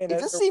 I mean, it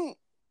just seemed...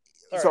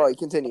 Sorry,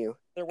 continue.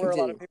 There were a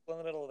lot of people in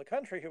the middle of the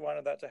country who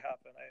wanted that to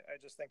happen. I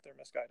just think they're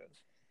misguided.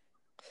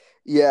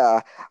 Yeah,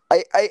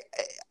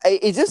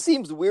 it just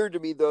seems weird to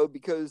me though,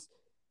 because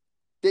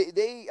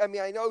I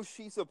mean, I know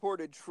she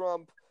supported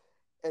Trump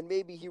and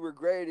maybe he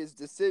regretted his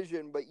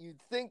decision, but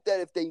you'd think that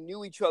if they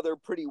knew each other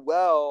pretty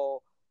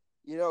well,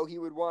 he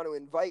would want to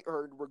invite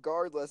her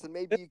regardless. And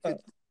maybe you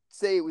could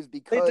say it was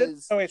because they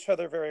did know each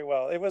other very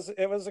well. It was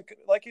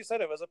like you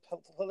said, it was a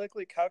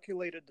politically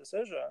calculated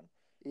decision.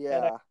 Yeah.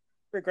 And I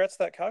regrets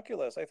that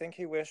calculus. I think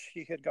he wished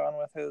he had gone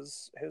with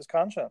his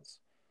conscience.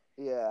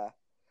 Yeah.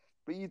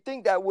 But you'd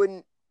think that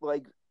wouldn't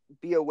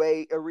be a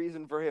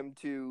reason for him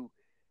to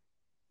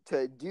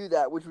do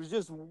that, which was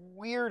just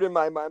weird in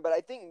my mind. But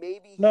I think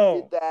maybe he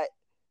did that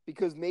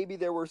because maybe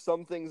there were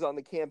some things on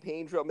the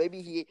campaign trail.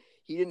 Maybe he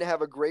didn't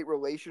have a great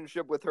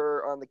relationship with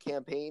her on the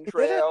campaign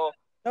trail.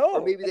 No.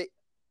 Or maybe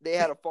they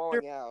had a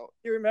falling out.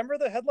 You remember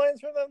the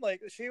headlines from them?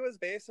 Like, she was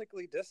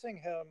basically dissing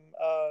him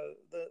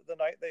the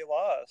night they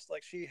lost.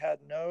 Like, she had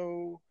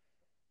no...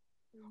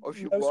 Oh,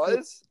 she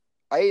was?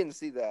 I didn't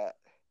see that.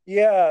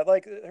 Yeah,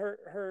 like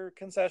her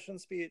concession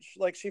speech,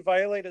 like she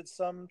violated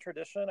some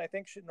tradition. I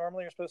think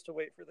normally you're supposed to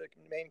wait for the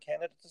main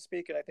candidate to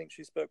speak, and I think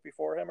she spoke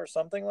before him or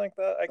something like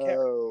that. I can't.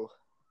 Oh.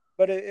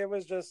 But it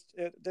was just,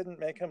 it didn't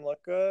make him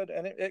look good.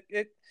 And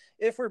it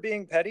if we're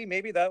being petty,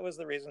 maybe that was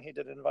the reason he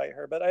didn't invite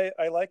her. But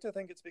I like to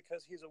think it's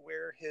because he's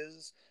aware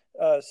his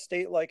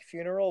state-like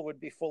funeral would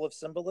be full of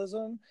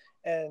symbolism,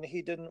 and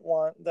he didn't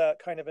want that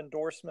kind of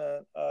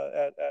endorsement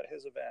at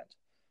his event.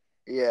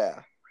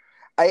 Yeah.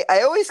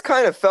 I always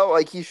kind of felt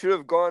like he should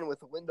have gone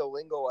with Linda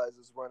Lingle as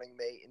his running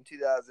mate in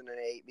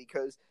 2008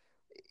 because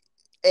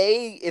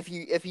A, if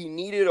he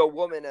needed a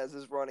woman as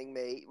his running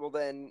mate, well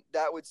then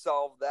that would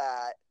solve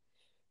that.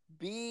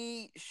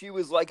 B, she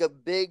was like a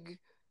big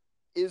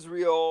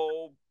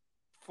Israel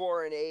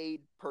foreign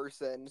aid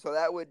person, so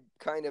that would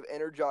kind of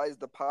energize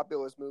the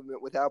populist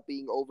movement without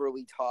being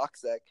overly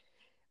toxic.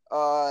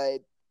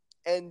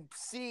 And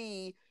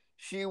C,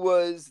 she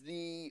was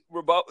the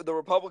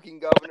Republican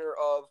governor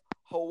of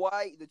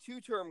Hawaii, the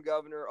two-term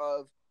governor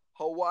of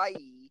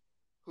Hawaii,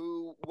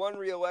 who won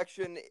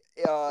re-election.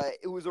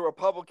 It was a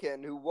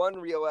Republican who won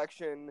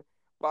re-election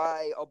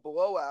by a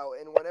blowout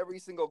and won every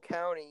single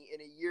county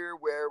in a year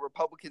where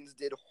Republicans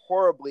did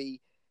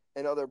horribly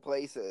in other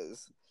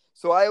places.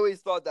 So I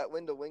always thought that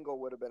Linda Lingle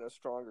would have been a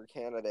stronger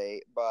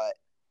candidate, but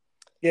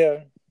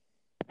yeah.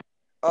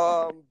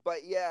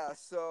 But yeah,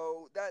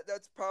 so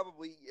that's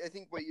probably, I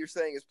think what you're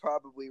saying is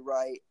probably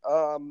right.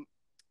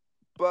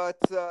 But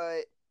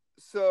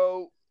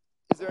so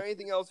is there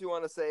anything else you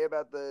want to say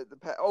about the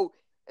oh,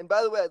 and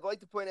by the way, I'd like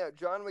to point out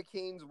John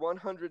McCain's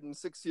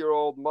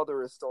 106-year-old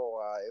mother is still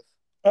alive.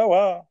 Oh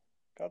wow,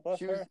 God bless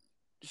her.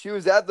 She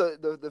was at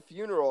the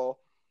funeral,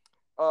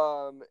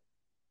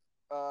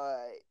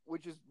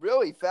 which is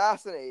really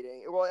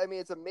fascinating. Well, I mean,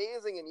 it's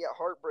amazing and yet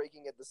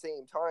heartbreaking at the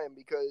same time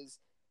because,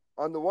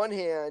 on the one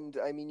hand,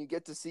 I mean, you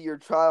get to see your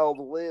child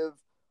live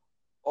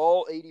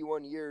all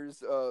 81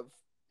 years of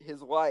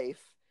his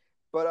life,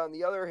 but on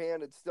the other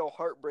hand, it's still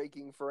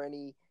heartbreaking for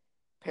any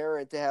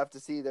parent to have to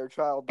see their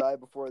child die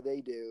before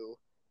they do.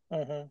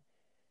 Mm-hmm.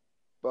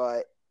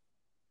 But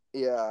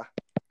yeah.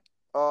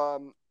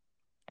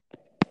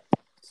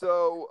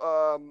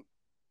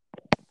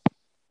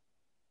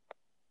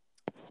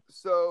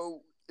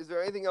 So is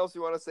there anything else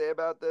you want to say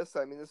about this?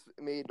 I mean, this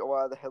made a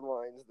lot of the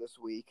headlines this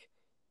week.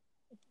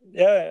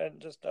 Yeah, and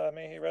just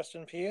may he rest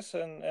in peace,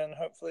 and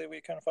hopefully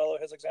we can follow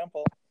his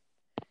example.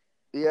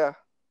 Yeah.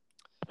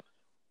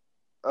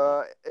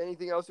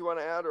 Anything else you want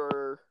to add,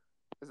 or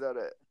is that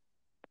it?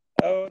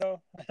 Oh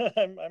no,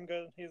 I'm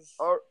good. He's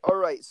all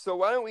right. So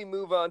why don't we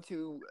move on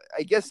to,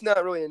 I guess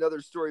not really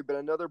another story, but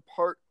another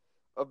part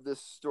of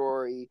this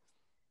story,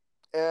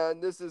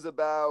 and this is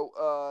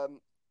about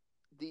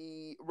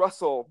the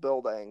Russell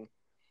Building.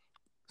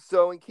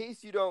 So in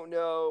case you don't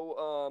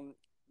know,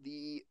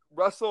 the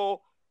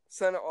Russell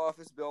Senate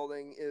Office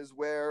Building is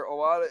where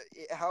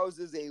it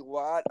houses a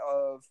lot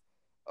of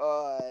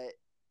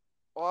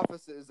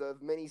offices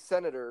of many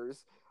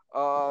senators.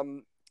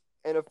 An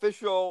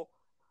official,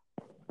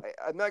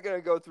 I'm not going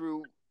to go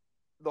through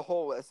the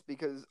whole list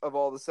because of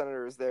all the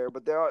senators there,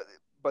 but there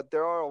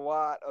are a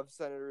lot of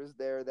senators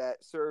there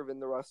that serve in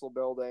the Russell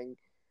Building.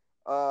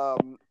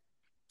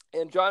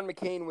 And John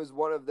McCain was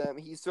one of them.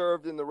 He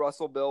served in the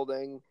Russell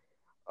Building.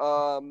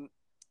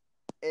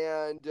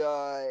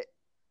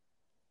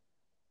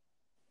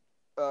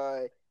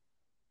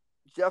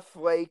 Jeff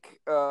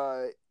Flake,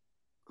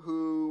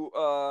 who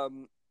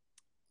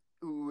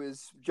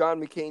is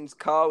John McCain's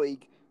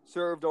colleague,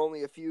 served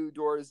only a few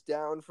doors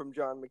down from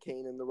John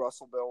McCain in the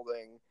Russell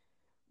Building.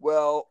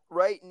 Well,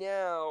 right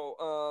now,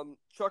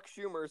 Chuck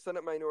Schumer,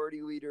 Senate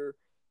Minority Leader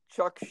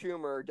Chuck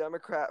Schumer,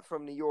 Democrat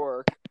from New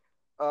York,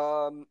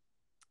 the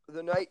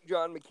night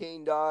John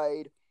McCain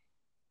died,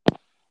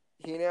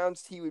 he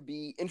announced he would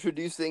be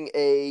introducing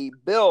a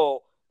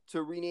bill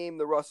to rename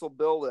the Russell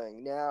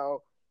Building.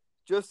 Now,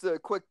 just a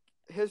quick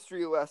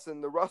history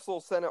lesson, the Russell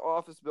Senate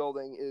Office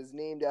Building is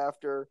named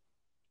after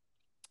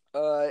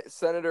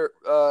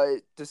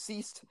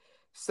deceased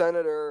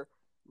Senator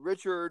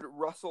Richard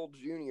Russell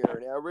Jr.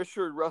 Now,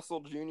 Richard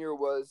Russell Jr.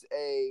 was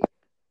a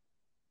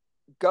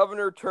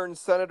governor turned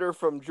senator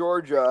from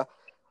Georgia,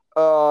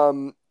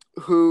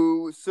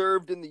 who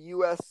served in the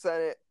U.S.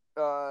 Senate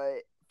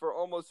for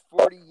almost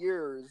 40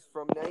 years,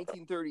 from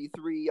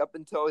 1933 up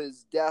until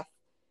his death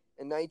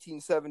in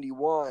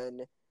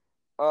 1971.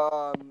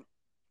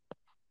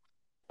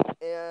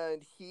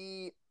 And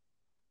he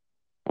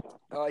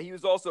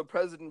was also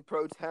president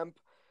pro temp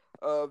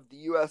of the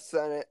U.S.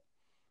 Senate.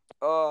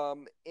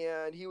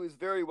 And he was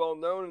very well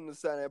known in the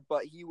Senate,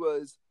 but he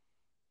was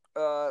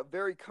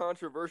very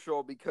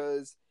controversial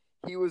because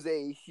he was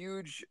a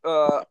huge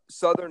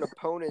Southern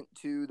opponent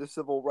to the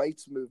civil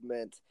rights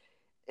movement.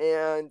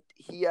 And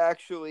he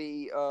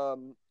actually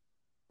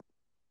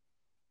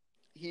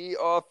he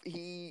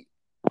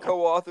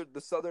co-authored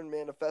the Southern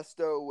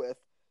Manifesto with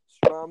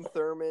Strom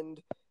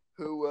Thurmond,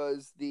 who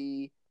was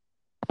the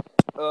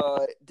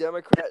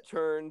Democrat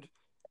turned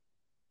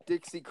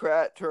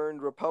Dixiecrat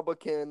turned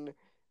Republican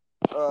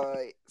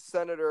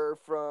senator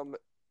from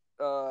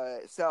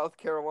South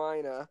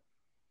Carolina.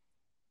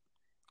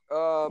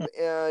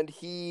 And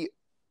he,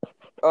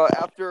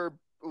 after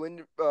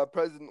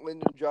President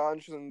Lyndon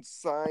Johnson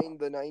signed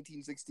the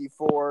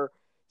 1964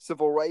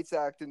 Civil Rights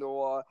Act into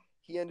law,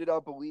 he ended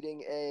up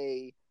leading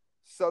a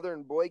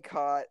Southern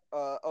boycott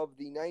of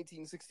the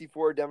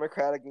 1964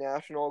 Democratic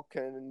National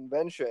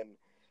Convention.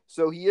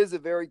 So he is a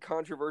very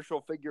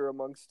controversial figure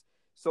amongst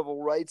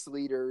civil rights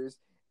leaders.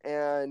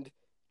 And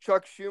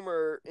Chuck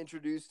Schumer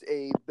introduced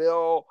a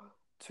bill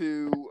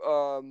to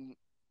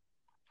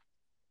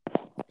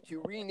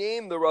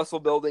rename the Russell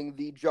Building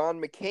the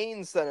John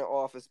McCain Senate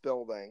Office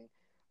Building,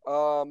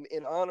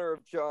 in honor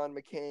of John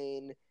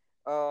McCain.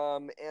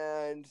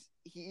 And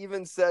he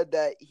even said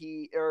that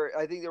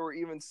I think there were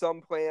even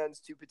some plans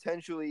to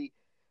potentially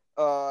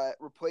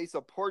replace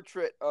a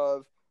portrait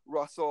of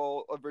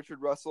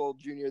Richard Russell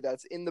Jr.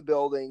 that's in the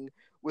building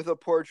with a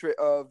portrait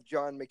of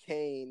John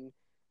McCain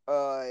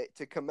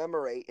to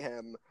commemorate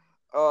him.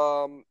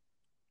 Some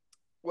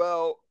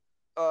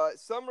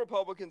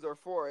Republicans are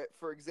for it.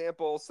 For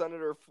example,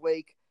 Senator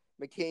Flake,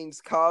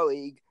 McCain's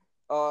colleague,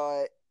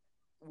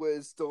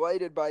 was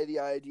delighted by the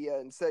idea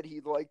and said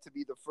he'd like to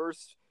be the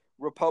first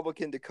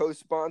Republican to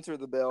co-sponsor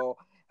the bill.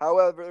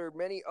 However,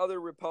 many other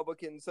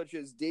Republicans, such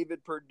as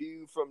David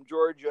Perdue from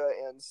Georgia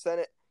and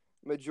Senate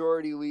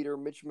Majority Leader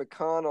Mitch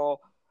McConnell,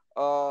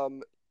 are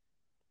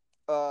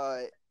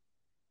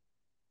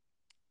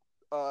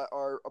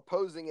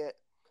opposing it,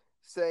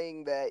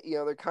 saying that,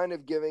 they're kind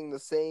of giving the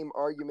same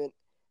argument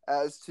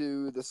as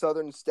to the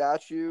Southern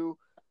Statue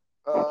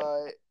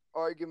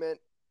argument,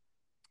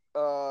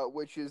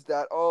 which is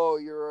that,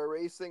 you're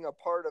erasing a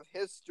part of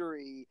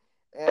history.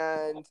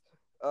 And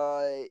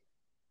I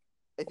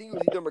think it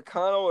was either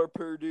McConnell or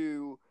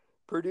Perdue.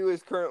 Perdue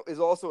is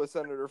also a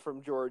senator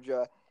from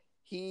Georgia.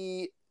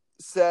 He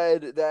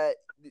said that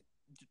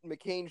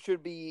McCain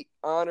should be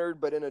honored,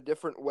 but in a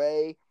different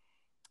way.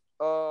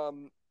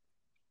 So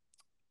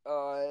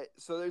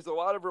there's a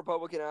lot of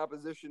Republican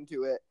opposition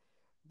to it.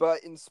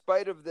 But in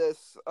spite of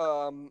this,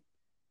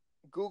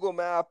 Google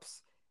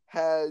Maps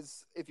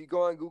has, if you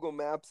go on Google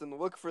Maps and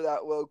look for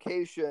that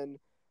location,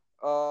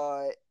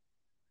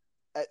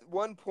 at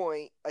one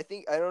point, I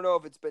don't know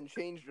if it's been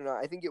changed or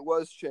not. I think it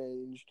was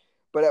changed.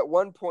 But at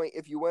one point,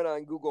 if you went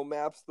on Google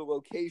Maps, the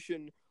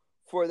location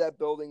for that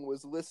building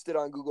was listed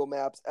on Google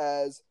Maps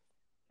as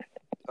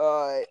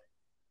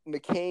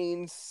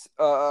McCain's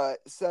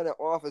Senate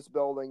office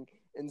building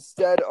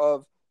instead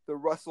of the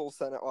Russell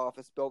Senate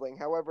office building.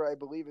 However, I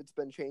believe it's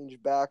been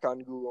changed back on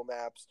Google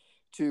Maps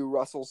to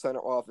Russell Senate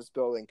office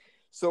building.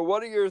 So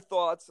what are your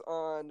thoughts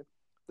on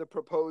the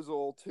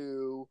proposal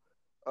to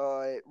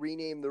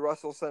rename the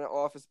Russell Senate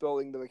office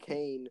building the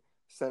McCain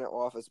Senate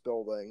office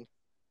building?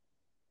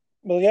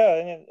 Well,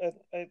 yeah,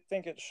 I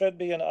think it should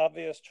be an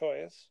obvious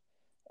choice.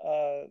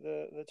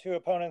 The two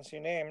opponents you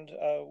named,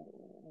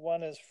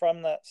 one is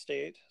from that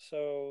state,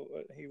 so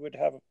he would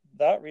have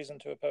that reason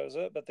to oppose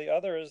it, but the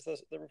other is the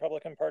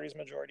Republican Party's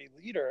majority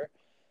leader.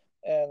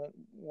 And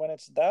when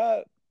it's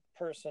that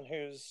person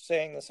who's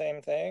saying the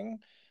same thing,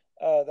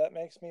 that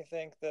makes me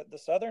think that the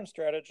Southern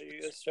strategy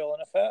is still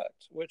in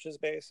effect, which is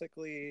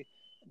basically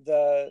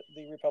that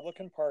the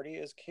Republican Party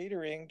is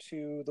catering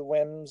to the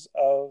whims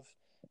of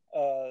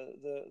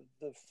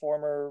the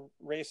former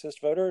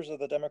racist voters of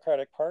the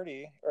Democratic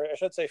Party, or I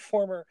should say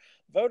former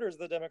voters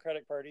of the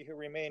Democratic Party who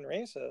remain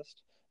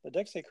racist, the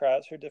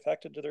Dixiecrats who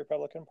defected to the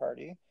Republican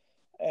Party.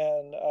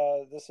 And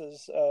this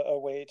is a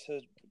way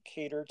to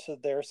cater to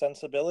their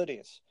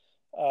sensibilities.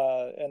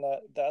 And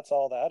that's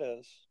all that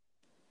is.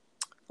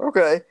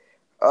 Okay.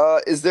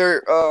 Is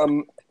there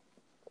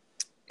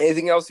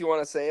anything else you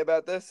want to say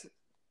about this?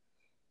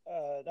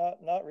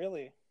 Not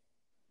really.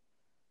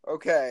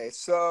 Okay,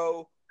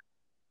 so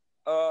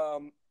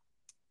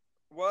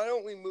why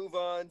don't we move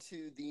on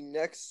to the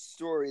next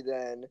story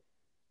then?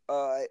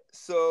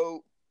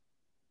 So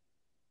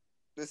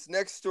this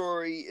next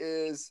story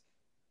is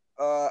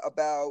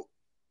about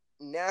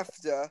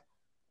NAFTA.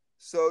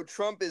 So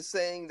Trump is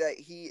saying that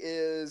he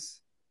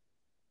is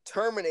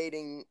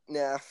terminating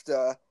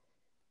NAFTA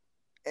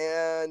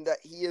and that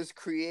he is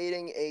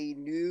creating a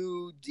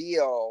new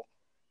deal,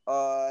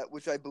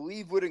 which I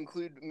believe would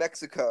include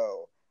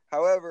Mexico.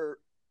 However,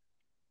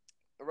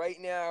 right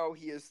now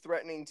he is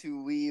threatening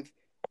to leave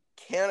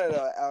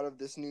Canada out of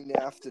this new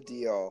NAFTA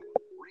deal.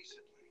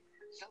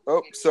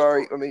 Oh,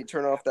 sorry. Let me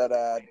turn off that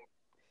ad.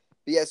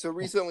 But yeah, so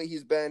recently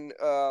he's been,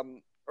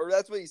 or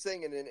that's what he's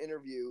saying in an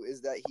interview,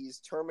 is that he's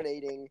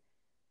terminating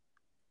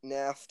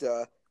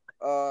NAFTA.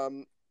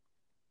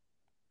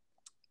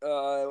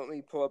 Let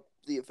me pull up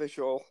the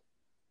official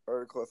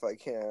article if I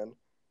can.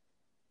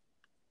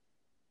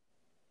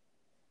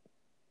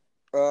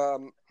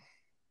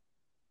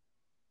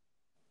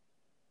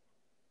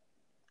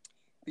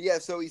 Yeah,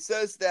 so he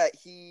says that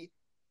he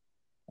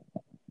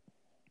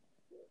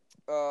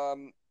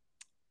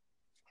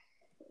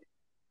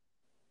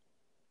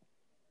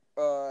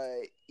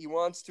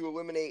wants to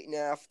eliminate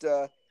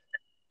NAFTA,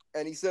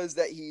 and he says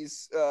that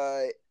he's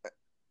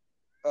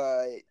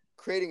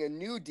creating a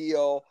new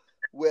deal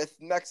with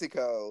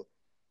Mexico.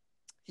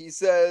 He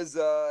says,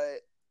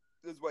 this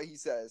is what he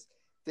says: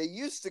 they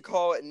used to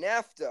call it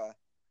NAFTA.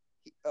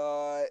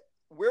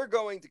 We're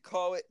going to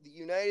call it the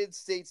United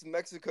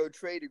States-Mexico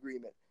Trade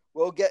Agreement.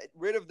 We'll get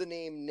rid of the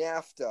name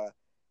NAFTA.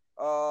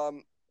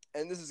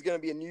 And this is going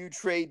to be a new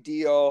trade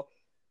deal.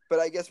 But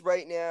I guess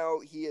right now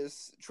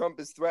Trump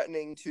is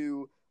threatening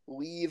to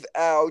leave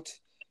out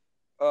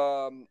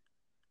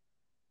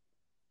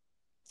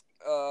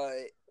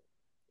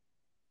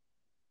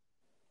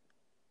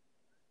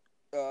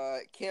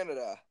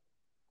Canada.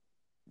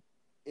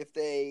 If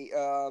they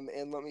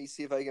and let me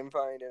see if I can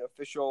find an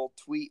official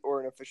tweet or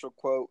an official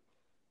quote.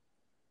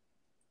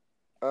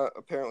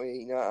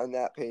 Apparently not on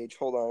that page.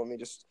 Hold on, let me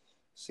just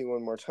see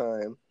one more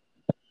time.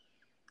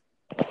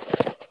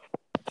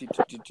 Okay,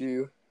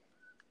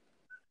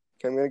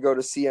 I'm going to go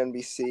to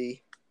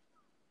CNBC.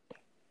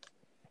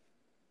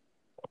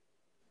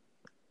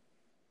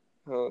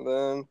 Hold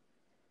on.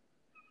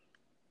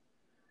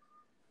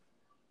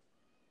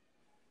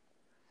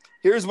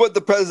 Here's what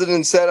the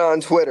president said on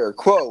Twitter.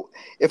 Quote,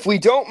 if we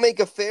don't make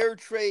a fair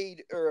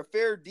trade or a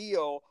fair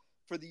deal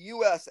for the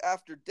U.S.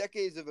 after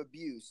decades of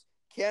abuse.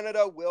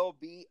 Canada will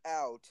be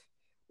out.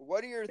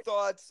 What are your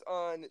thoughts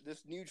on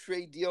this new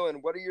trade deal,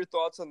 and what are your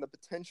thoughts on the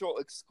potential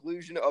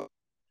exclusion of?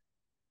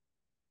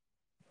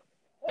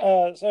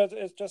 So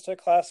it's just a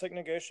classic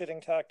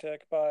negotiating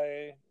tactic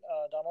by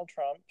Donald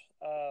Trump.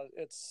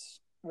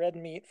 It's red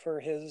meat for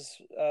his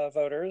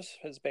voters,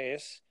 his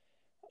base.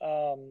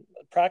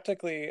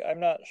 Practically, I'm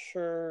not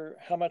sure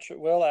how much it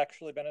will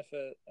actually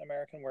benefit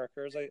American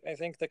workers. I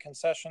think the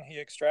concession he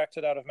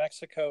extracted out of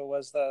Mexico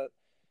was that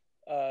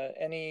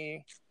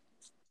any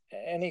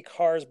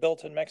cars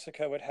built in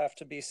Mexico would have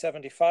to be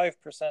 75%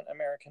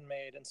 American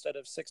made instead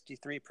of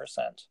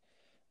 63%.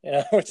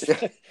 Which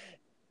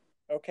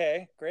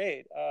okay,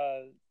 great.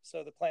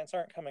 So the plants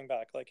aren't coming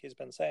back like he's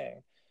been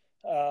saying.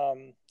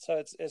 So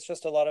it's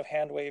just a lot of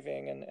hand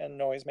waving and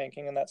noise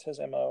making, and that's his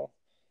MO.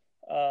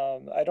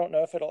 I don't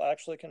know if it'll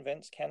actually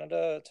convince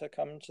Canada to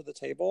come to the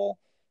table.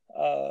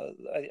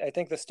 I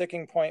think the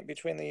sticking point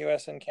between the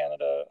U.S. and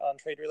Canada on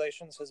trade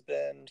relations has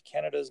been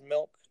Canada's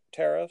milk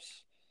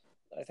tariffs.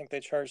 I think they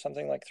charge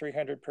something like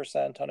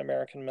 300% on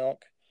American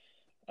milk.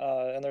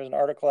 And there's an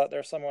article out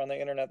there somewhere on the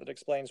internet that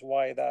explains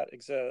why that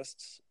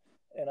exists.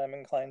 And I'm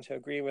inclined to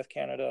agree with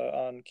Canada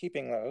on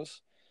keeping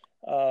those.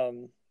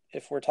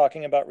 If we're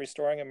talking about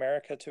restoring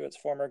America to its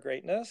former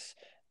greatness,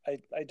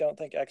 I don't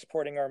think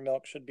exporting our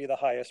milk should be the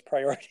highest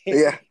priority.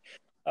 Yeah.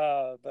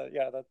 But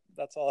yeah,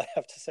 that's all I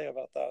have to say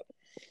about that.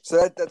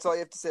 So that's all you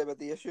have to say about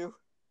the issue?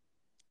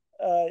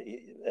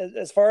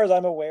 As far as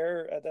I'm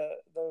aware,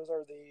 those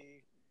are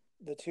the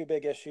two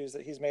big issues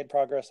that he's made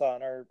progress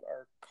on are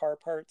car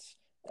parts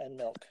and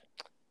milk.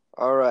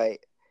 All right.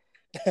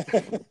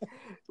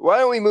 Why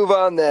don't we move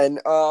on then?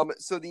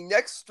 So the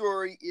next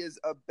story is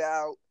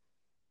about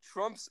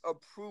Trump's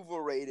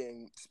approval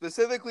rating,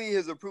 specifically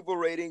his approval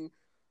rating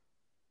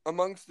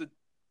amongst the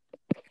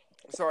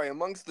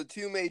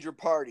two major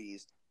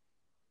parties.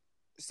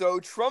 So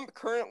Trump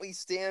currently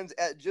stands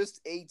at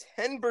just a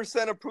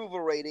 10%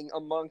 approval rating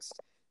amongst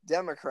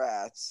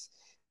Democrats.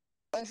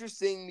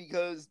 Interesting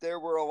because there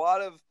were a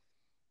lot of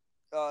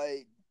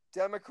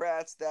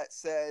Democrats that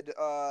said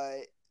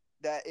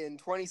that in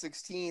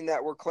 2016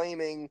 that were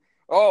claiming,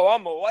 oh,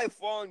 I'm a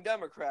lifelong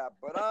Democrat,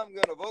 but I'm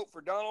going to vote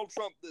for Donald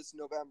Trump this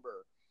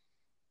November.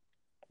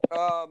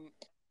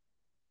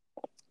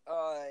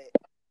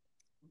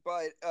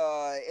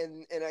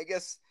 And I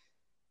guess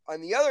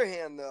on the other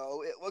hand,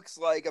 though, it looks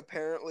like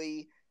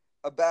apparently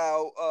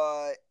about,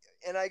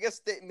 and I guess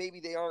that maybe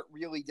they aren't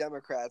really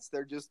Democrats.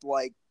 They're just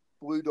like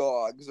blue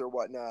dogs or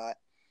whatnot.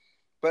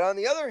 But on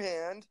the other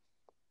hand,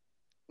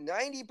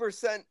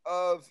 90%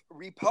 of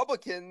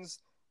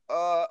Republicans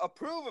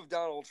approve of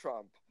Donald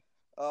Trump.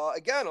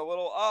 Again, a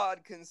little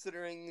odd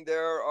considering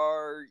there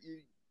are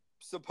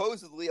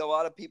supposedly a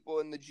lot of people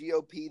in the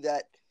GOP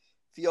that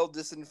feel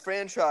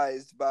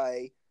disenfranchised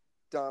by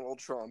Donald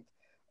Trump.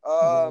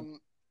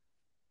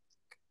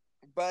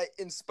 But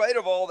in spite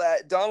of all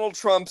that, Donald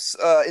Trump's,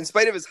 in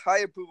spite of his high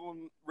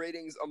approval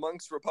ratings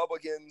amongst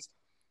Republicans,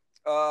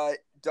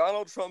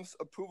 Donald Trump's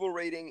approval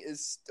rating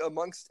is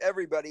amongst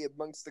everybody,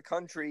 amongst the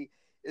country,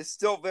 is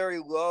still very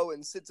low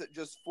and sits at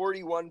just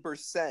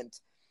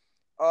 41%.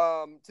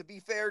 To be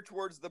fair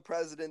towards the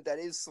president, that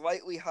is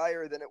slightly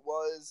higher than it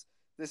was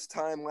this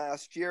time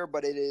last year,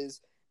 but it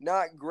is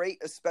not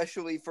great,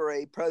 especially for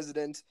a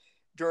president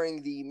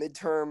during the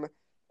midterm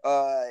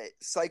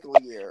cycle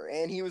year.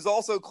 And he was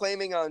also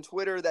claiming on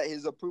Twitter that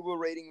his approval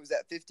rating was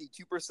at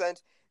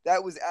 52%.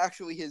 That was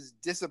actually his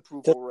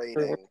disapproval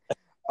rating.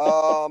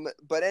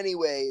 But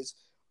anyways,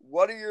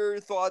 what are your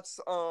thoughts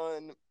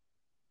on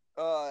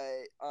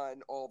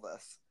all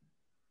this?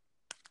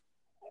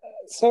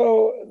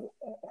 So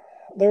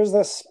there's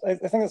this, I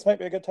think this might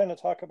be a good time to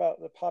talk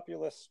about the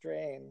populist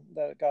strain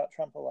that got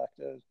Trump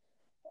elected.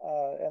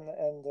 I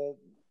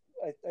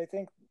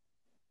think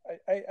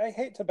I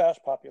hate to bash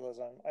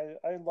populism.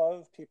 I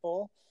love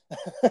people.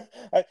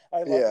 I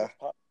love this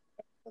all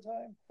the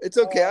time. It's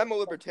okay. I'm a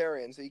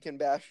libertarian, so you can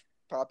bash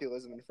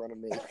populism in front of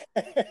me.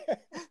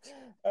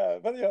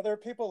 But there are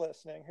people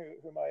listening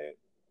who might,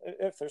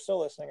 if they're still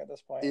listening at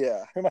this point,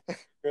 who might agree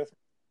with.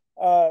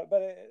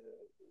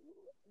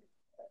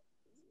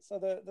 So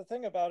the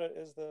thing about it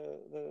is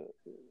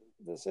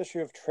this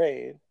issue of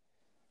trade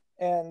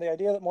and the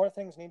idea that more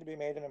things need to be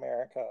made in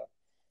America.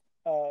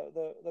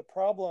 The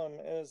problem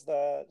is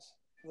that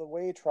the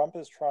way Trump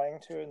is trying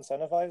to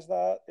incentivize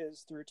that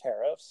is through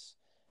tariffs.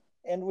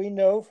 And we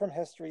know from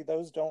history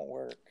those don't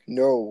work.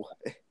 No.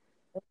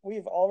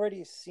 We've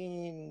already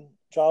seen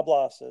job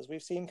losses.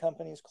 We've seen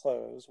companies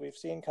close. We've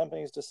seen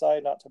companies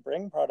decide not to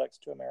bring products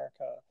to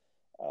America.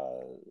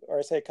 Or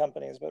I say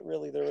companies, but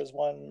really there is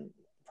one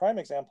prime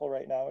example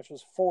right now, which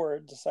was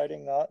Ford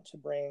deciding not to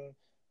bring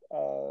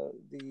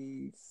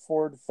the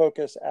Ford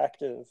Focus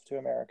Active to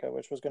America,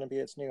 which was going to be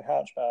its new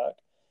hatchback.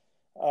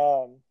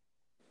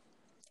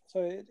 So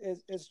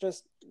it's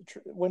just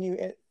when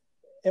you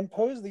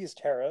impose these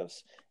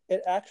tariffs,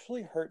 it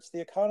actually hurts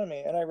the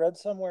economy. And I read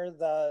somewhere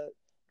that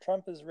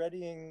Trump is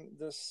readying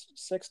this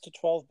 $6 to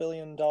 $12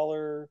 billion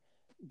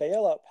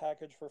bailout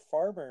package for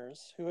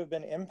farmers who have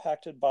been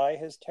impacted by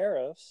his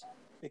tariffs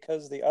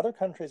because the other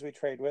countries we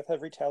trade with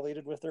have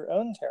retaliated with their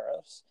own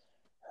tariffs,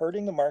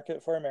 hurting the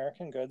market for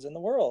American goods in the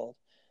world.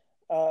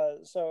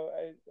 So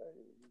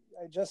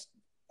I just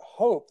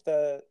hope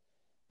that,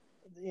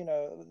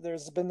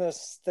 there's been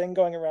this thing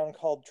going around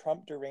called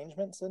Trump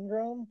derangement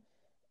syndrome.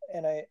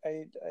 And I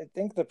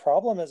think the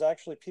problem is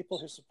actually people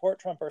who support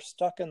Trump are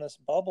stuck in this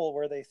bubble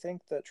where they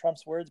think that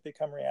Trump's words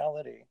become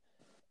reality.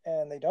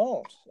 And they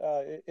don't.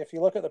 If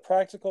you look at the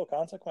practical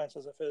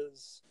consequences of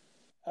his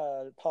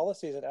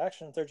policies and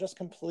actions, they're just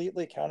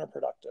completely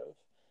counterproductive.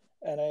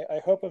 And I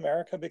hope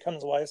America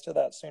becomes wise to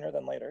that sooner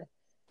than later.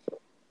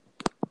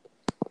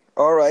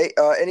 All right.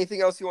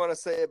 Anything else you want to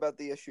say about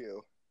the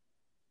issue?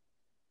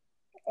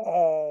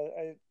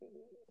 I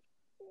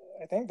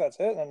think that's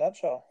it in a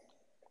nutshell.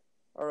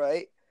 All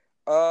right.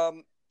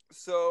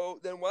 So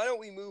then why don't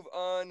we move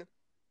on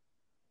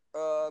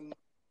to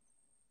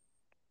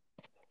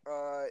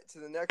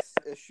the next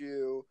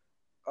issue.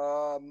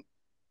 The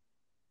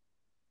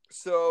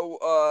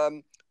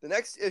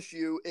next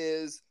issue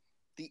is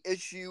the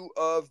issue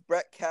of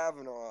Brett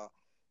Kavanaugh.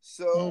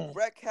 So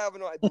Brett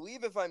Kavanaugh, I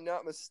believe, if I'm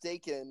not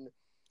mistaken,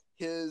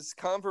 his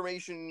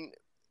confirmation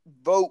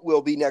vote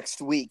will be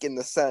next week in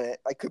the Senate.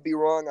 I could be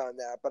wrong on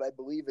that, but I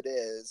believe it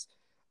is.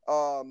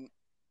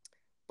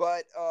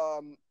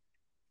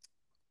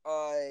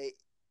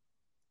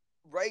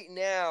 Right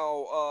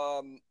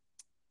now,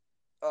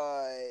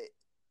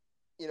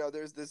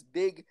 there's this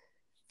big.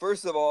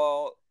 First of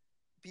all,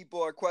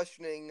 people are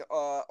questioning: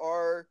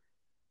 are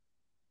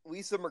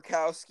Lisa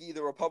Murkowski,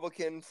 the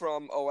Republican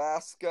from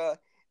Alaska,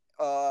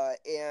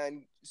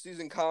 and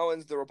Susan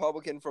Collins, the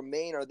Republican from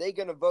Maine, are they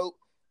going to vote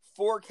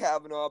for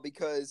Kavanaugh?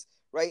 Because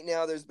right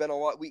now there's been a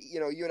lot.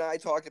 You and I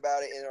talked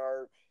about it in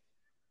our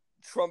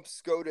Trump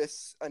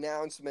SCOTUS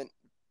announcement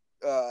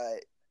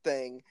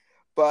thing.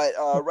 But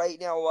right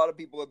now, a lot of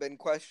people have been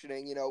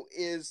questioning,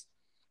 is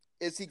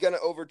he going to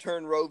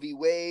overturn Roe v.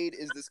 Wade?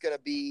 Is this going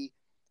to be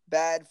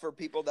bad for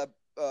people that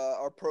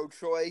are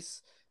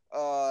pro-choice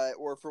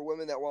or for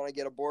women that want to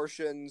get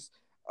abortions?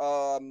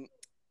 And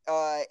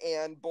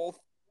both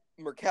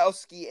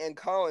Murkowski and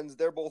Collins,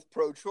 they're both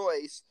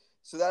pro-choice.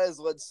 So that has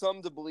led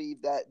some to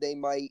believe that they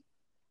might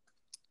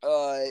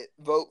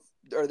vote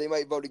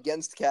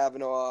against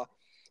Kavanaugh.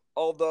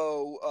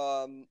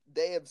 Although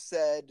they have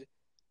said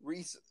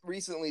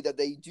recently that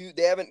they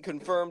haven't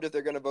confirmed if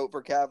they're going to vote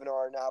for Kavanaugh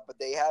or not, but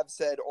they have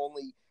said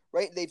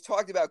they've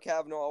talked about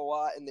Kavanaugh a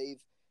lot, and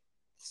they've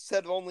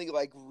said only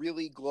like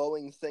really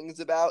glowing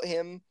things about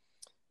him,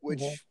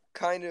 which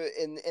kind of,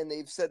 and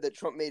they've said that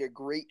Trump made a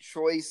great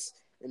choice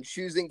in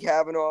choosing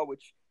Kavanaugh,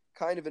 which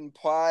kind of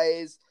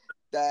implies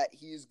that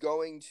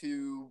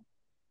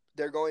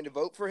they're going to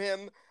vote for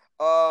him.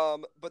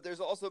 But there's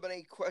also been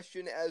a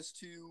question as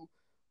to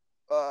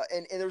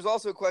and there's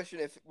also a question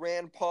if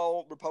Rand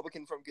Paul,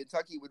 Republican from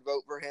Kentucky, would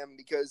vote for him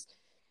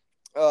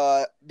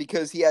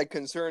because he had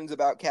concerns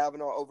about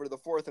Kavanaugh over the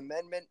Fourth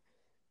Amendment.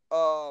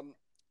 But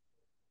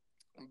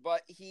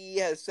he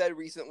has said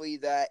recently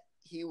that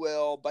he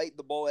will bite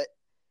the bullet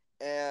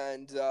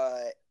and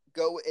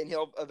go, and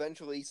he'll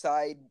eventually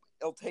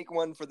he'll take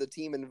one for the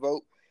team and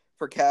vote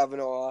for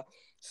Kavanaugh.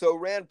 So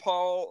Rand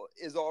Paul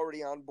is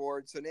already on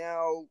board. So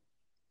now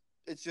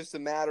it's just a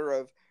matter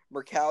of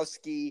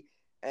Murkowski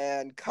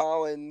and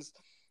Collins.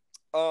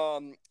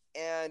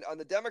 And on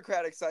the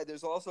Democratic side,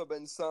 there's also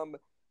been some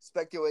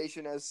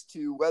speculation as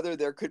to whether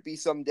there could be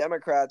some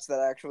Democrats that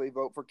actually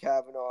vote for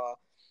Kavanaugh.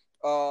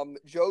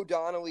 Joe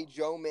Donnelly,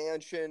 Joe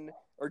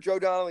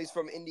Donnelly's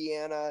from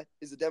Indiana,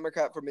 is a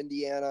Democrat from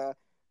Indiana.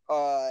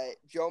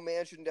 Joe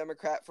Manchin,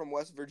 Democrat from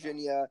West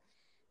Virginia.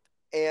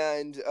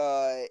 And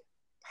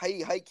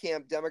Heidi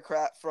Heitkamp,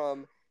 Democrat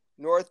from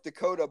North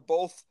Dakota,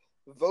 both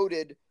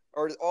voted,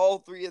 or all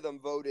three of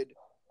them voted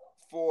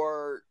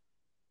for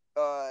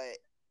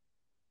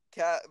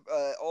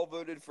all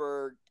voted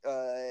for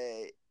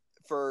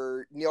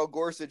Neil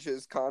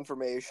Gorsuch's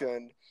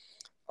confirmation.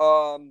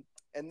 And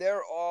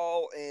they're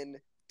all in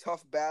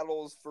tough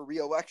battles for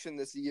re-election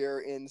this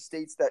year in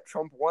states that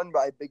Trump won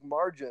by big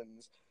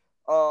margins.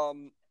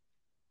 So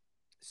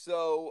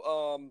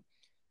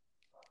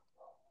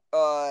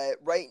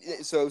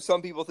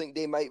some people think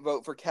they might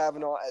vote for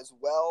Kavanaugh as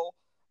well.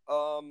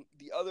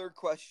 The other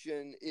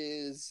question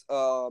is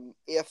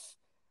if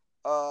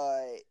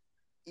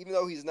even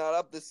though he's not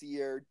up this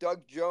year,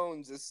 Doug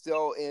Jones is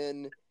still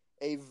in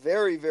a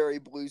very, very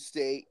blue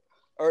state,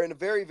 or in a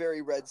very,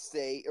 very red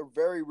state, or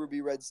very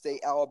ruby red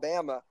state,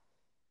 Alabama.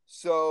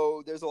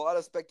 So there's a lot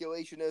of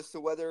speculation as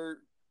to whether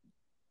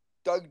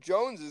Doug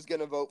Jones is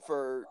going to vote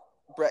for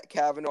Brett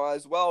Kavanaugh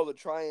as well to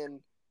try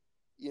and,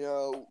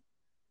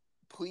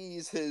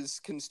 please his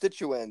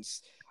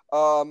constituents.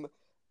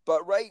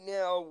 But right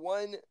now,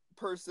 one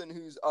person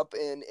who's up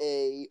in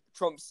a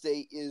Trump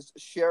state is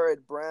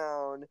Sherrod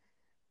Brown.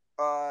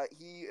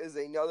 He's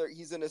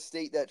in a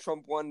state that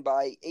Trump won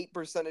by 8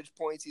 percentage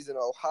points. He's in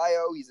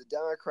Ohio. He's a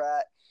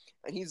Democrat,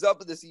 and he's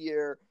up this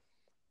year.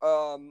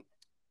 And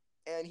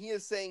he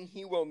is saying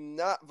he will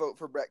not vote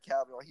for Brett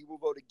Kavanaugh. He will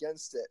vote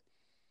against it.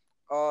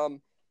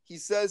 He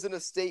says in a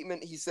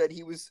statement, he said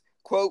he was,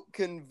 quote,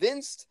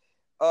 convinced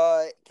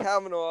Judge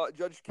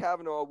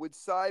Kavanaugh would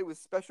side with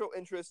special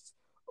interests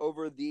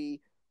over the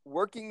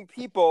working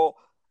people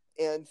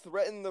and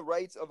threaten the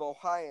rights of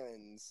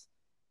Ohioans.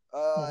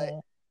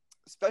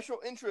 Special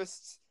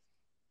interests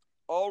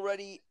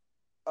already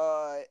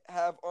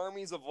have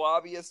armies of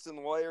lobbyists and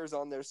lawyers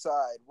on their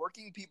side.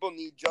 Working people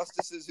need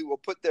justices who will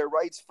put their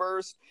rights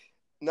first,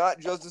 not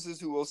justices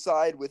who will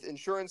side with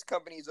insurance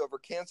companies over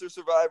cancer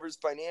survivors,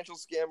 financial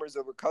scammers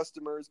over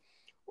customers,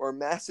 or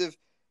massive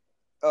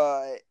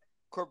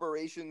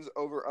corporations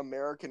over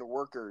American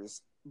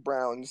workers,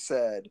 Brown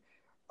said.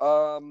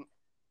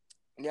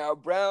 Now,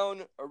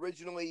 Brown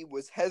originally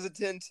was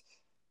hesitant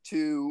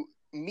to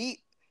meet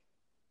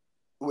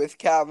with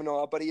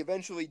Kavanaugh, but he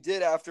eventually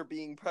did after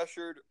being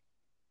pressured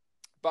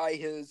by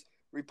his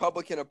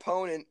Republican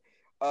opponent,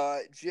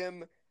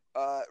 Jim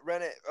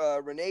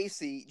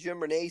Renacci,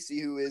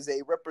 who is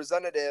a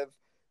representative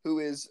who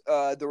is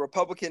the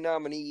Republican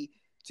nominee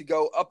to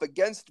go up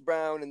against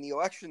Brown in the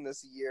election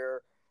this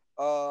year.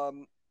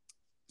 So,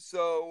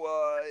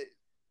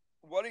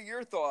 what are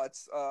your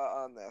thoughts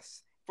on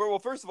this?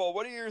 First of all,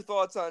 what are your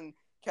thoughts on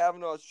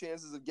Kavanaugh's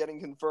chances of getting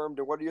confirmed,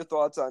 and what are your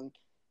thoughts on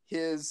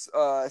his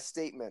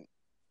statement?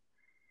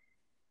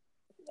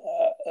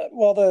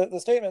 Well, the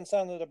statement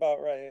sounded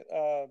about right,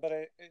 but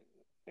I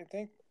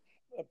think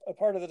a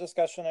part of the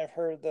discussion I've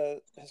heard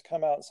that has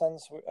come out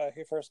since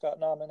he first got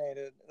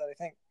nominated that I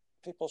think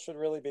people should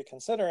really be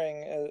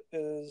considering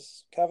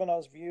is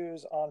Kavanaugh's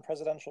views on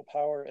presidential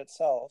power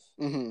itself.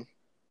 Mm-hmm.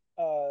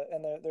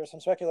 And there's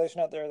some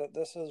speculation out there that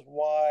this is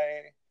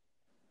why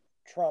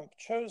Trump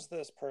chose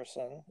this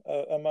person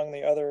among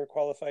the other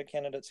qualified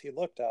candidates he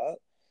looked at,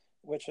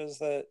 which is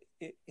that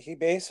he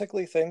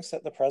basically thinks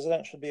that the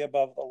president should be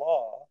above the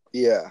law.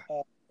 Yeah.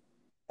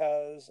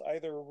 Has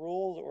either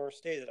ruled or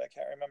stated, I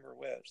can't remember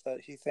which,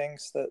 that he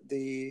thinks that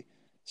the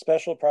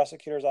special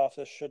prosecutor's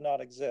office should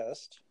not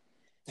exist.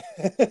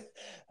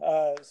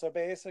 So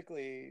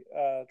basically,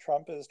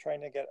 Trump is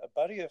trying to get a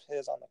buddy of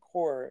his on the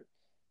court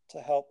to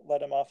help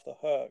let him off the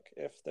hook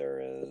if there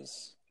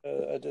is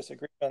a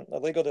disagreement, a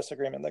legal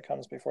disagreement that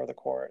comes before the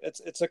court.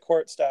 It's a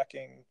court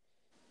stacking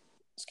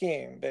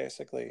scheme,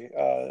 basically,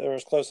 or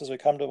as close as we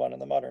come to one in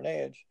the modern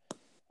age.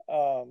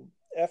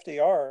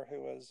 FDR, who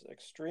was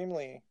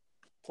extremely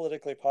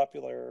politically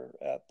popular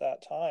at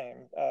that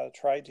time,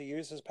 tried to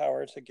use his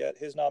power to get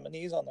his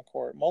nominees on the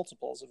court,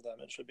 multiples of them,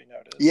 it should be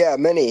noted. Yeah,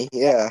 many,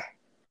 yeah.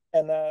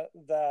 And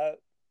that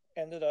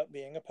ended up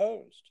being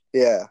opposed.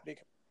 Yeah.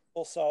 Because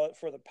people saw it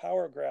for the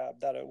power grab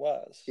that it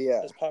was.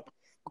 Yeah.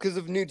 Because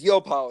of New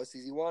Deal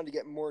policies. He wanted to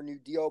get more New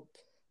Deal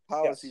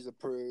policies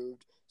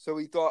approved. So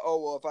he thought,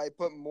 oh, well, if I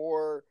put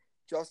more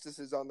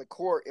justices on the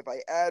court, if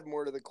I add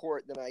more to the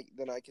court, then I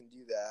can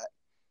do that.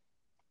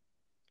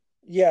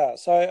 Yeah,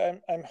 so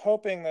I'm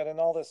hoping that in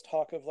all this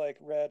talk of like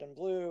red and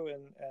blue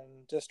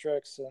and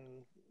districts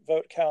and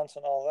vote counts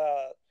and all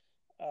that,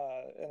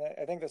 and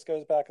I think this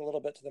goes back a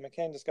little bit to the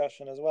McCain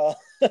discussion as well,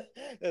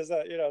 is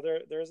that, you know,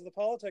 there's the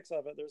politics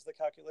of it, there's the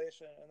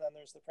calculation, and then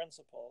there's the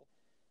principle.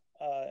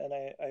 And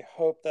I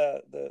hope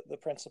that the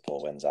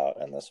principle wins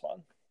out in this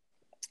one.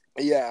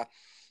 Yeah.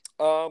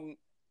 Yeah,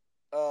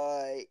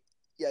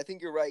 I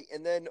think you're right.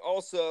 And then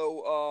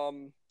also, what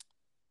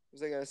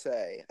was I going to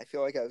say? I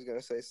feel like I was going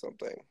to say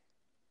something.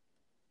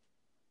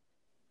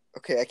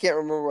 Okay, I can't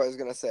remember what I was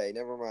going to say.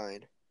 Never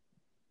mind.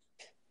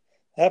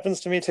 Happens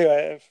to me too.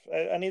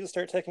 I need to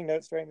start taking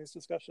notes during these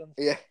discussions.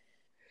 Yeah.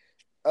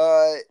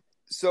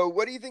 So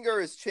what do you think are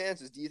his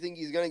chances? Do you think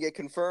he's going to get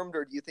confirmed,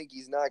 or do you think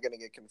he's not going to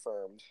get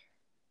confirmed?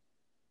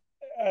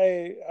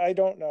 I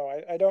don't know.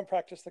 I don't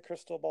practice the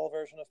crystal ball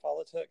version of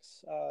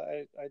politics.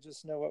 I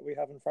just know what we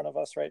have in front of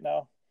us right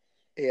now.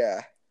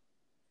 Yeah.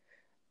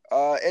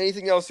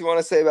 Anything else you want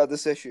to say about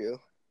this issue?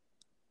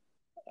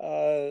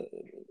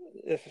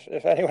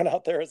 If anyone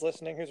out there is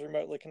listening who's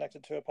remotely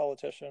connected to a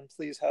politician,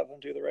 please have them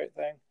do the right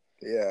thing.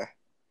 Yeah.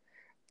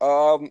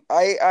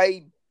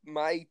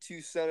 My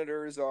two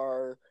senators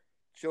are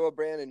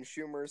Gillibrand and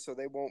Schumer, so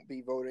they won't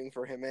be voting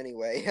for him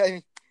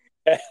anyway.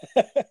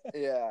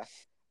 Yeah.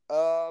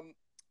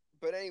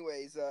 But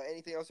anyways,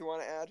 anything else you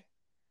want to add?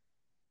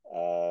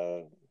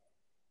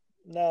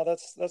 No,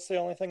 that's the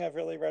only thing I've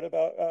really read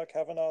about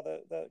Kavanaugh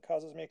that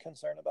causes me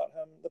concern about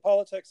him. The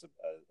politics,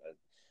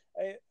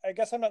 I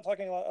guess I'm not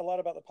talking a lot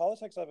about the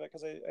politics of it,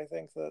 because I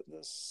think that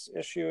this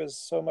issue is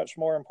so much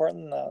more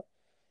important than that.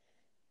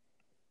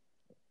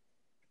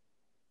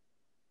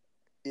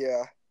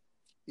 Yeah.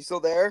 You still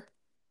there?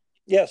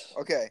 Yes.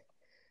 Okay.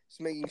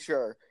 Just making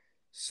sure.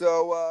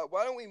 So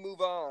why don't we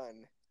move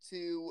on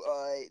to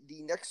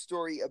the next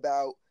story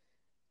about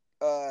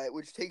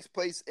which takes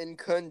place in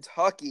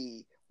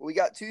Kentucky. We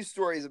got two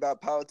stories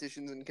about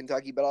politicians in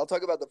Kentucky, but I'll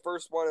talk about the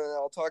first one and then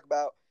I'll talk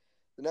about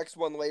the next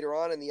one later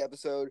on in the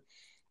episode.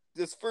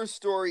 This first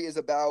story is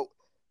about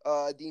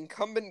the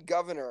incumbent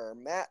governor,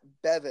 Matt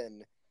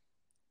Bevin.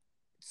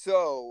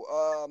 So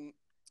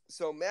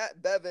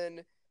Matt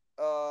Bevin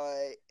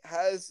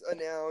has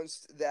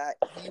announced that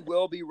he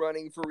will be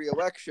running for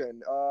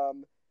re-election.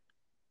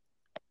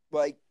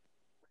 like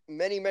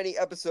many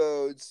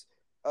episodes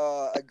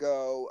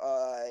ago,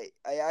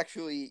 I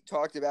actually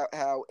talked about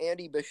how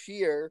Andy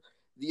Beshear,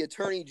 the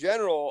Attorney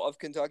General of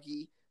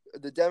Kentucky,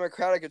 the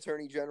Democratic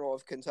Attorney General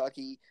of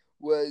Kentucky,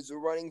 was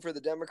running for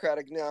the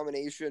Democratic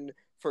nomination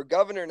for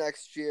governor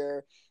next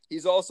year.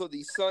 He's also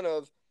the son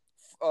of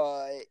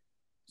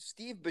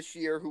Steve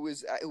Beshear, who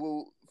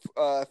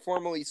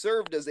formerly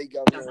served as a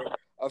governor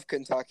of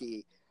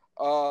Kentucky,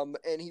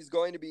 and he's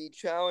going to be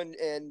challenged.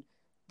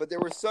 But there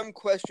was some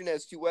question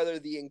as to whether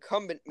the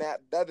incumbent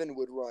Matt Bevin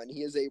would run.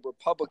 He is a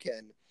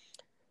Republican.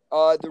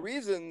 The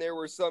reason there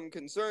were some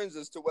concerns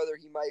as to whether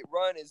he might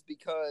run is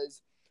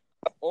because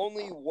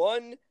only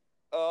one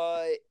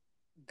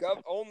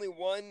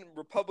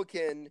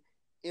Republican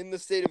in the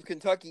state of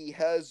Kentucky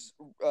has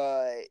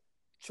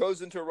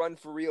chosen to run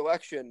for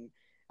re-election.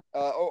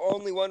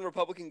 Only one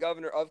Republican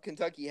governor of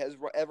Kentucky has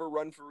ever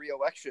run for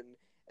re-election,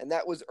 and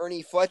that was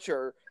Ernie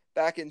Fletcher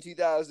back in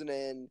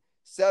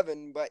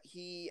 2007, but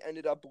he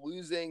ended up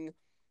losing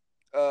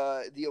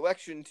the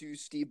election to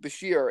Steve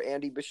Beshear,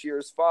 Andy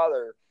Beshear's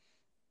father.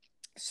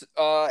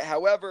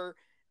 However,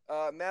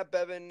 Matt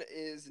Bevin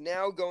is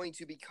now going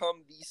to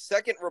become the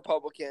second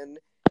Republican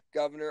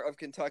governor of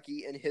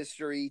Kentucky in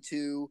history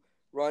to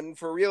run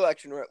for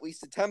re-election, or at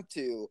least attempt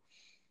to.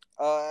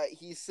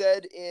 He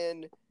said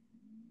in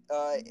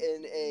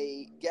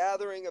a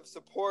gathering of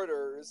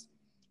supporters,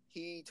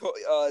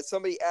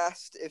 somebody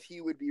asked if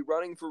he would be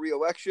running for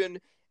re-election,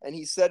 and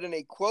he said in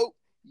a quote,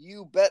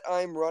 "You bet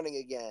I'm running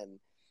again."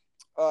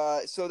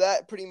 So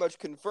that pretty much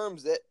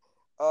confirms it.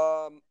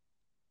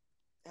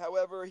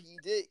 However,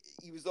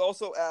 he was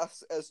also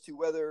asked as to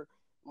whether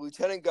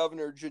Lieutenant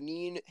Governor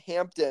Janine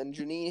Hampton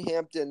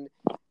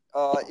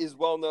is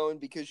well known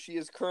because she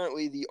is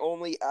currently the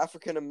only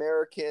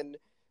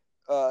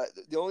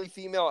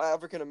female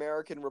African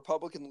American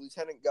Republican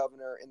lieutenant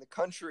governor in the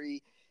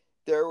country.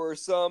 There were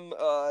some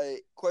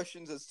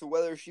questions as to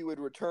whether she would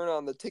return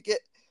on the ticket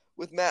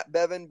with Matt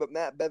Bevin, but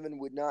Matt Bevin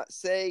would not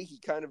say. He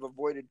kind of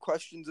avoided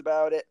questions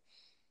about it.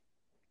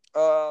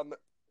 But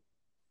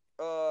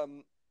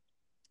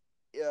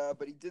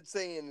he did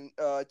say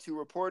to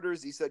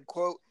reporters, he said,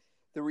 quote,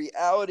 "The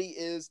reality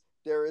is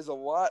there is a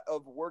lot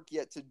of work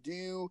yet to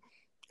do,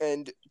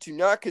 and to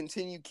not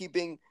continue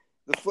keeping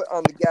the foot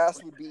on the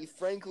gas would be,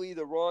 frankly,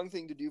 the wrong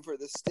thing to do for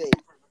the state.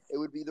 It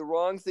would be the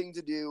wrong thing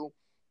to do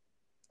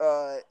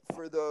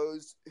for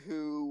those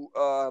who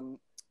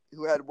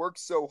had worked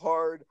so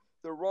hard,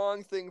 the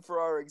wrong thing for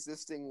our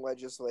existing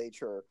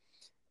legislature."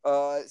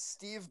 Matt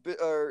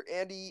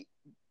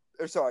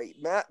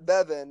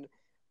Bevin,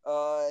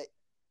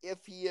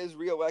 if he is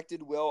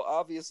reelected, will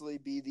obviously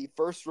be the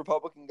first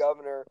Republican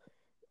governor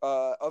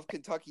of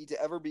Kentucky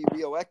to ever be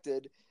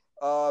reelected.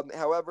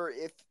 However,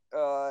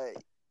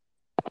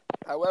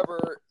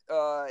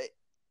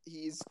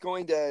 he's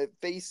going to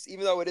face,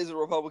 even though it is a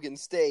Republican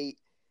state,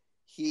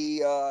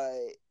 he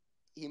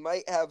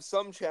might have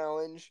some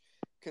challenge,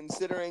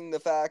 considering the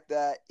fact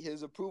that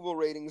his approval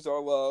ratings are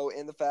low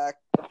and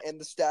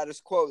the status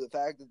quo, the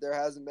fact that there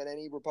hasn't been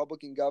any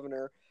Republican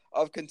governor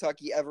of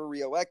Kentucky ever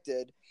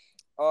reelected.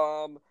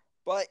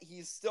 But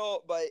he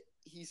still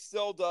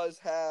does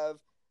have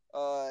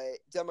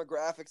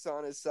demographics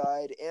on his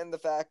side, and the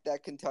fact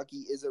that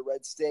Kentucky is a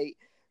red state,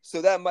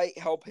 so that might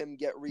help him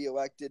get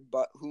reelected.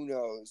 But who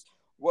knows?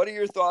 What are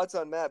your thoughts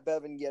on Matt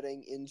Bevin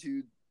getting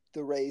into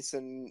the race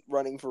and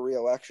running for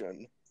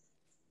reelection?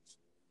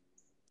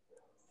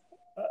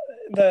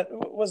 That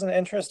was an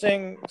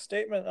interesting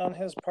statement on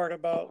his part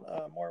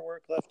about more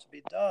work left to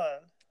be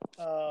done.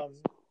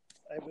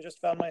 I just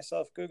found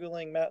myself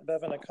Googling Matt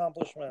Bevin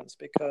accomplishments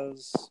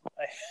because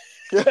I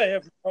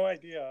have no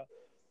idea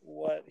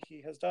what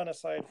he has done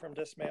aside from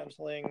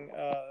dismantling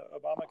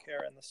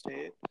Obamacare in the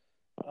state.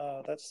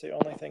 That's the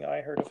only thing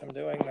I heard of him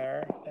doing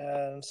there.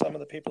 And some of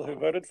the people who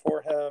voted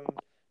for him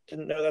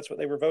didn't know that's what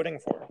they were voting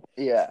for.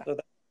 Yeah. So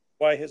that's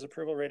why his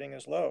approval rating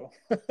is low.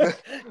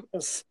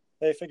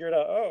 They figured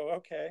out,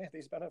 okay,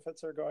 these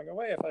benefits are going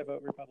away if I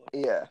vote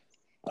Republican. Yeah.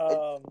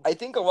 I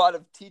think a lot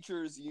of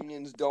teachers'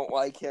 unions don't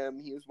like him.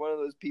 He was one of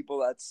those people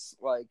that's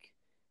like,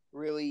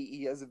 really,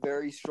 he has a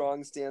very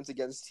strong stance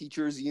against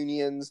teachers'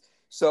 unions.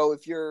 So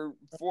if you're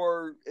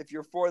for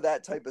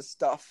that type of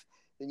stuff,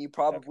 then you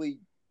probably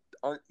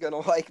aren't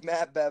gonna like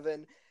Matt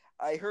Bevin.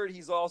 I heard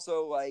he's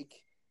also like,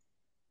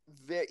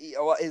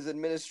 his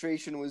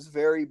administration was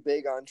very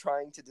big on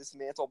trying to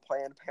dismantle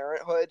Planned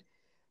Parenthood.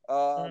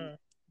 I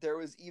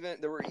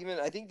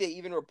think they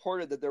even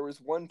reported that there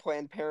was one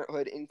Planned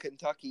Parenthood in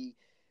Kentucky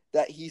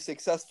that he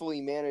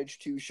successfully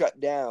managed to shut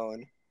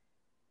down.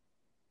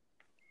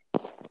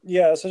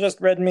 Yeah, so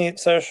just red meat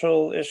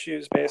social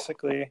issues,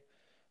 basically.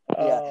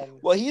 Yeah.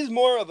 Well, he's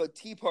more of a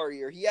Tea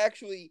Partier.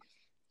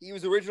 He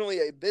was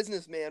originally a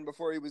businessman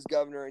before he was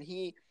governor, and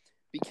he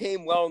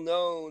became well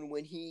known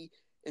when he,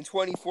 in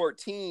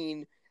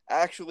 2014,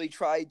 actually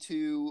tried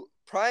to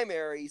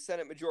primary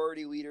Senate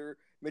Majority Leader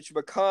Mitch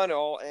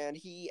McConnell, and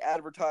he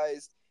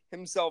advertised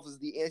himself as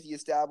the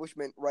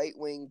anti-establishment,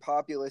 right-wing,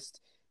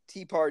 populist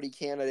Tea Party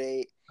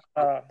candidate,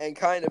 and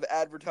kind of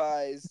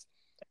advertised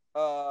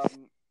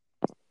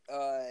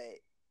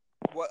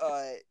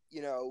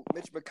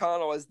Mitch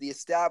McConnell as the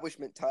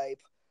establishment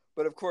type,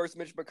 but of course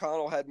Mitch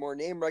McConnell had more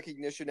name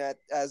recognition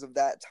as of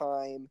that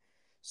time,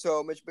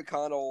 so Mitch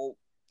McConnell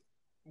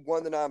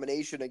won the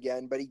nomination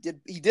again. But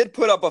he did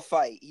put up a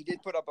fight. He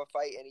did put up a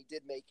fight, and he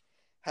did make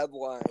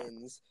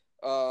headlines.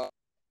 That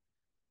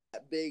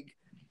big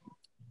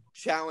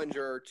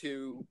challenger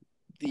to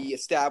the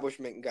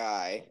establishment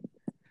guy.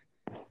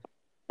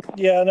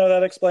 Yeah, no,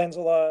 that explains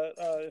a lot.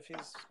 If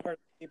he's part of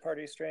the Tea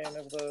Party strain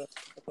of the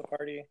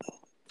party.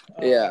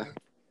 Yeah.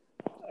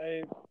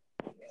 I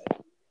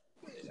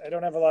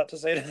don't have a lot to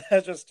say to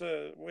that, just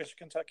to wish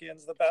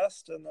Kentuckians the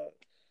best, and that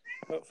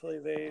hopefully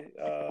they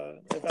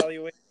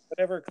evaluate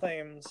whatever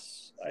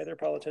claims either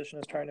politician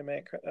is trying to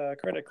make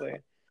critically.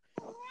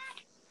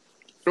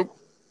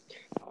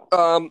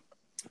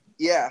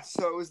 Yeah,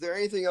 so is there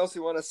anything else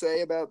you want to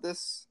say about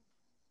this?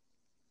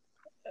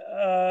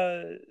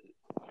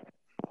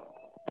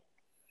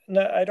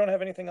 No, I don't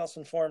have anything else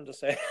informed to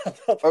say.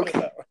 I'll put it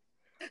that way.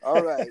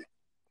 All right.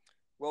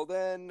 Well,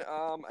 then,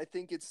 I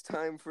think it's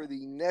time for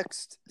the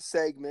next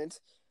segment,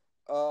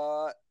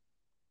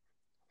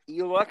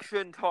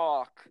 election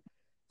talk.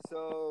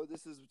 So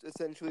this is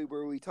essentially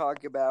where we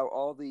talk about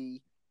all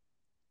the,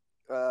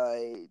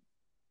 a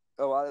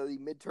lot of the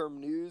midterm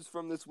news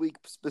from this week,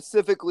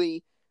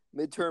 specifically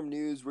midterm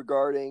news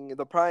regarding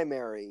the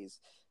primaries.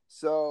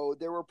 So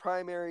there were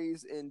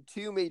primaries in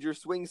two major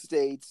swing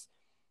states,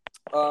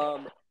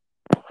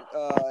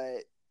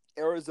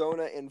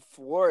 Arizona and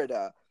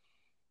Florida.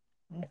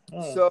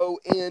 So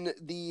in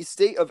the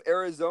state of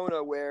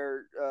Arizona,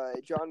 where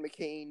John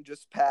McCain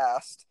just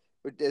passed,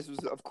 but this was,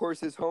 of course,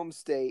 his home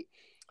state,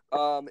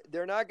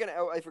 they're not going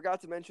to – I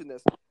forgot to mention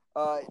this.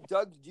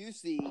 Doug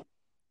Ducey,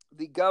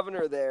 the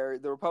governor there,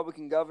 the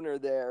Republican governor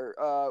there,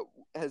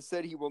 has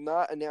said he will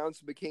not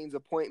announce McCain's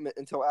appointment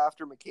until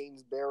after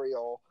McCain's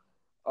burial.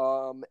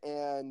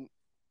 And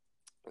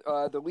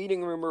the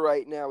leading rumor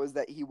right now is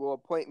that he will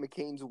appoint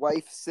McCain's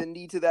wife,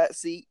 Cindy, to that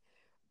seat.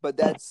 But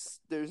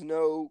there's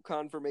no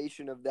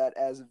confirmation of that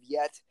as of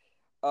yet.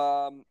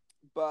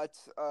 But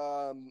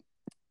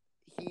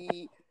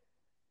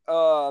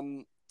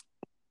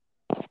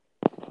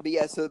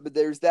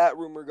there's that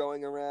rumor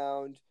going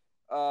around.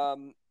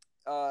 And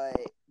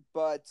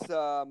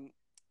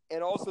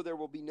also there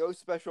will be no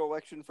special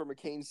election for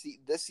McCain's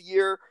seat this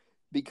year,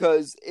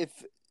 because if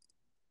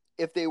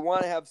they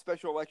want to have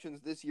special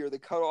elections this year, the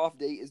cutoff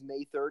date is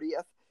May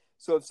 30th.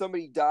 So if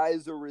somebody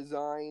dies or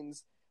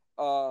resigns,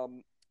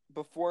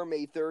 before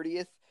May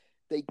 30th,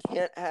 they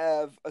can't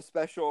have a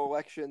special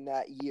election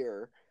that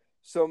year.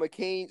 So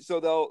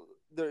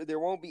there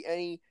won't be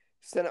any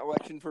Senate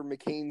election for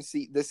McCain's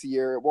seat this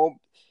year. It won't.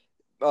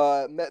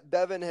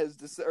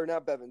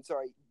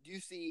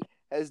 Ducey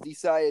has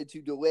decided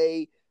to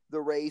delay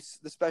the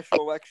special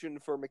election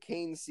for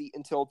McCain's seat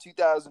until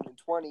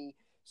 2020,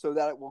 so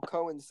that it will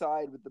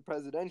coincide with the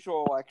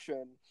presidential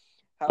election.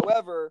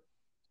 However,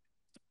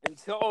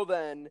 until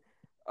then,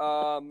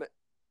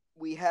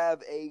 we do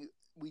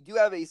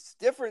have a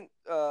different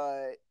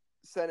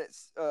Senate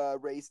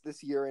race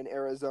this year in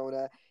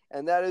Arizona,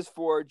 and that is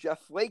for Jeff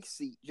Flake's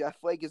seat. Jeff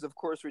Flake is, of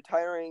course,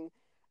 retiring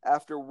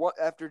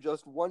after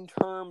just one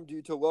term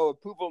due to low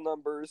approval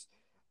numbers.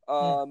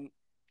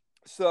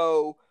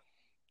 So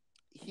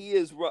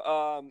he's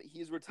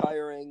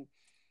retiring.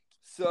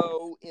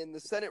 So in the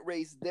Senate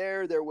race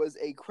there was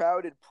a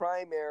crowded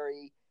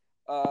primary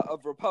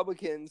of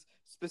Republicans.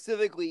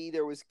 Specifically,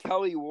 there was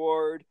Kelly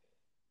Ward.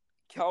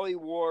 She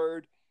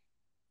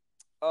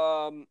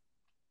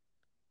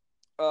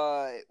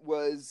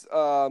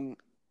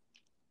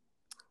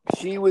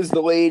was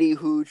the lady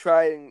who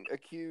tried and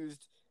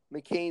accused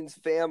McCain's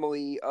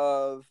family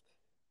of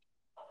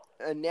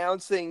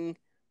announcing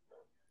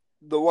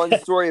the one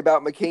story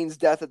about McCain's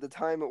death at the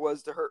time it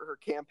was to hurt her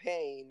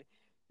campaign.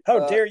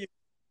 How dare you?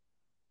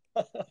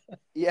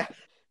 Yeah,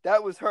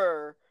 that was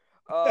her.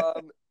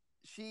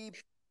 She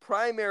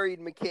primaried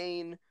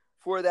McCain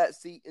for that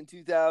seat in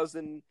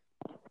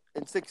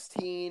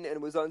 2016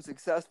 and was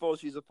unsuccessful.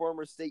 She's a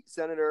former state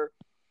senator.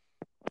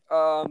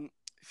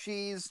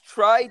 She's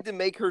tried to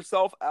make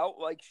herself out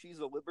like she's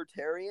a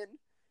libertarian.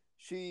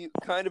 She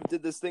kind of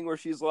did this thing where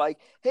she's like,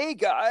 hey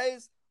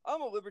guys,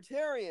 I'm a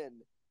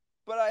libertarian,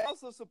 but I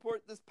also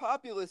support this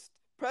populist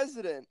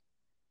president,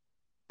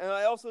 and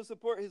I also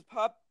support his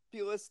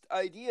populist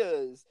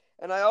ideas,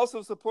 and I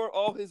also support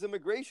all his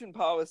immigration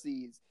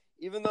policies,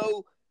 even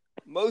though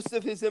most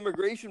of his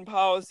immigration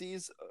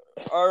policies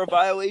are a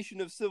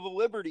violation of civil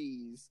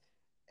liberties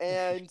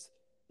and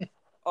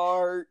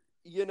are,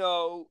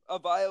 a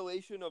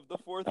violation of the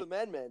Fourth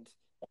Amendment.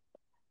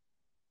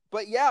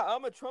 But yeah,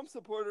 I'm a Trump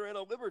supporter and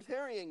a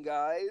libertarian,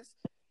 guys.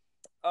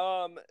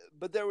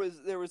 But there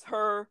was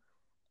her.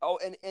 Oh,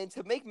 and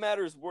to make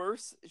matters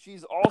worse, she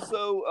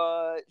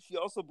also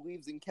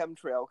believes in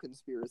chemtrail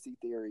conspiracy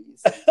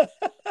theories.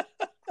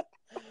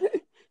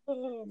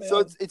 Oh, man. So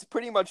it's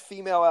pretty much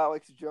female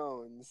Alex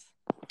Jones.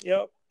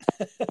 Yep.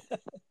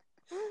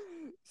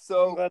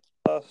 So that's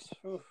tough.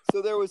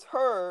 So there was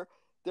her.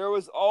 there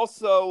was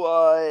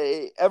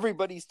also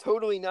everybody's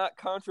totally not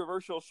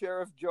controversial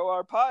Sheriff Joe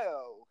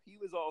Arpaio. He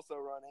was also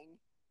running.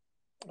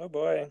 Oh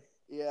boy.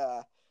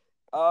 Yeah.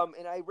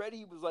 And I read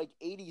he was like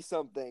 80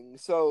 something.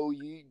 So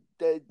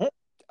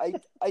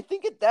I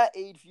think at that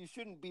age you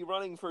shouldn't be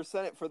running for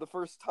Senate for the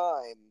first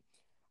time.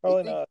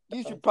 Probably not.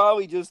 You should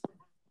probably just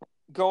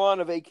go on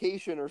a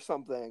vacation or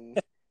something.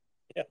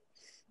 Yeah.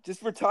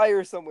 Just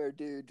retire somewhere,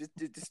 dude.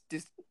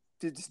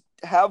 Just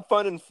have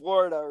fun in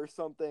Florida or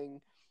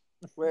something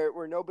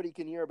where nobody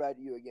can hear about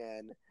you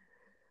again.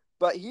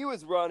 But he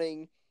was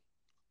running.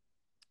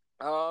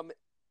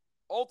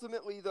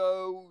 Ultimately,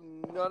 though,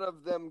 none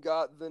of them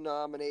got the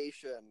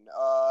nomination.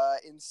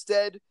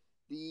 Instead,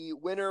 the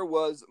winner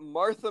was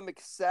Martha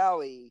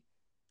McSally,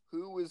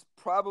 who was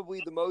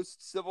probably the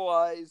most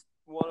civilized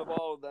one of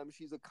all of them.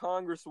 She's a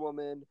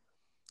congresswoman.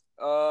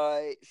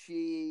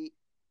 She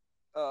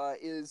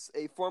is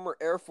a former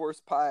Air Force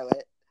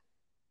pilot.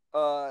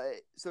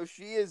 So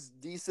she is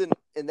decent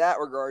in that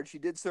regard. She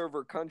did serve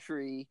her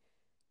country,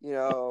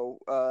 so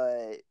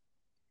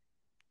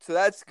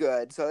that's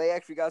good. So they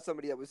actually got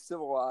somebody that was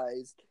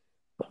civilized.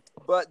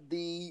 But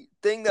the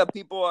thing that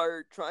people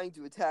are trying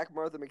to attack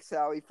Martha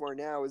McSally for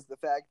now is the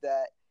fact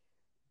that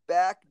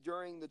back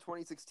during the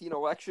 2016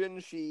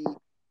 election, she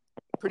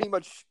pretty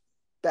much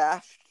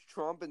bashed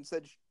Trump and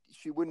said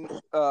she wouldn't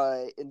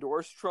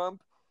endorse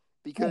Trump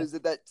because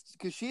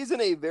she's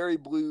in a very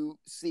blue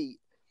seat.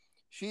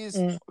 She's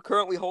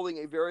currently holding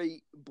a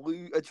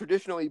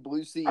traditionally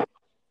blue seat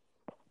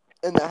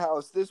in the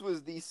House. This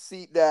was the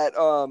seat that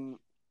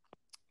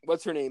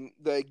what's her name?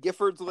 The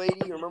Giffords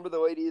lady. Remember the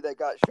lady that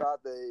got shot?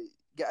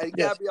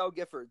 Gabrielle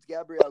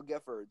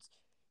Giffords.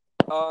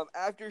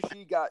 After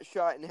she got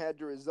shot and had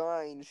to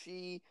resign,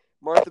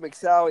 Martha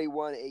McSally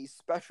won a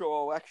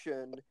special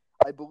election.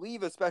 I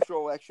believe a special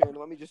election.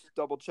 Let me just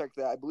double check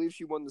that. I believe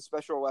she won the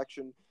special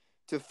election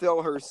to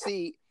fill her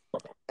seat,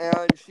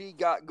 and she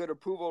got good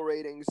approval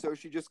ratings, so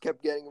she just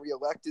kept getting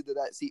reelected to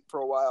that seat for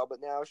a while.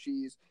 But now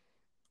she's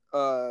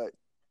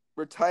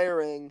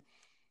retiring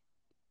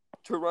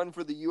to run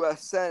for the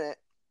U.S. Senate.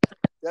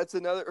 That's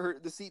the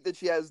seat that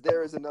she has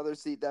there is another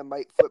seat that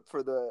might flip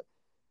for the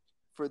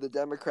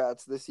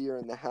Democrats this year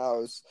in the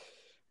House.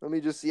 Let me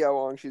just see how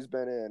long she's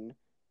been in.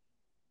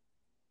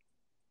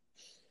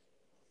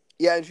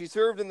 Yeah, and she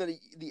served in the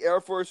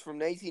Air Force from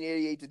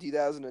 1988 to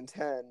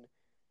 2010.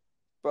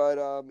 But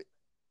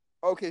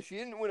okay, she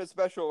didn't win a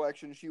special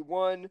election. She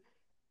won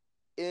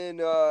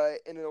in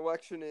an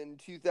election in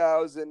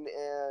 2000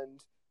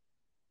 and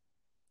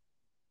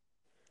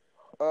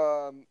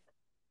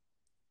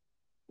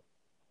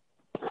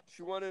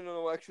she won in an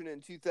election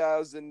in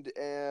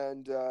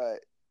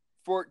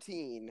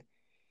 2014.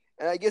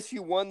 And I guess she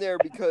won there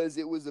because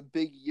it was a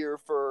big year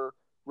for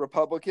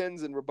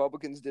Republicans, and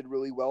Republicans did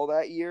really well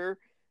that year.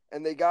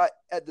 And they got,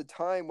 at the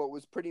time, what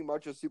was pretty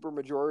much a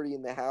supermajority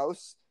in the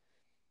House.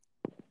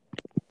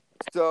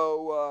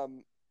 So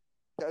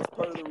that's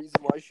part of the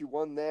reason why she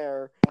won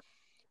there.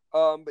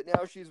 But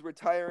now she's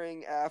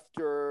retiring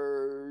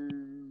after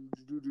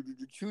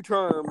 2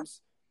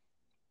 terms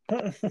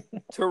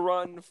to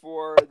run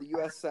for the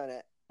U.S.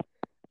 Senate.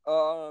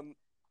 No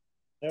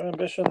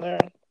ambition there.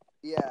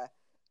 Yeah.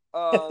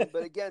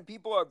 But again,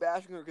 people are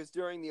bashing her because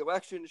during the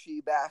election, she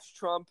bashed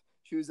Trump.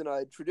 She was in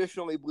a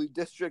traditionally blue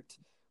district,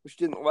 which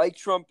didn't like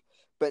Trump.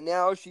 But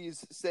now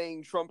she's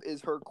saying Trump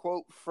is her,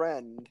 quote,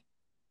 friend.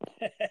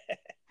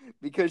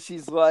 Because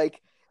she's like,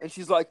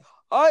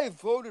 I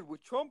voted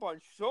with Trump on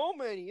so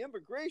many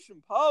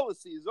immigration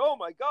policies. Oh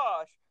my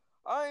gosh.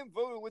 I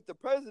voted with the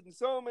president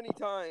so many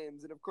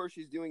times. And of course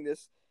she's doing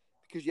this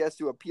because she has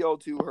to appeal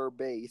to her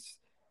base.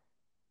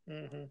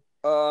 Mm-hmm.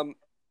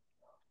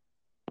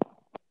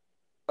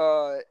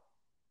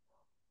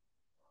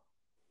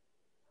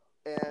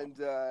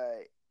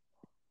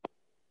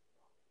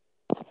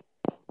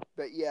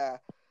 But yeah.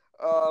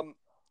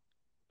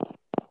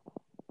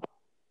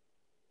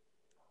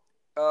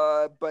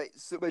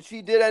 But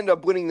she did end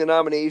up winning the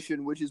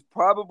nomination, which is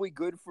probably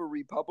good for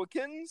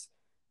Republicans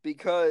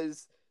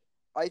because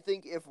I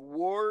think if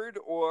Ward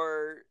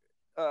or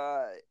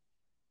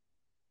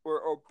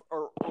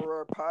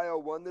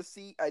Arpaio won the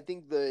seat, I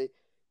think that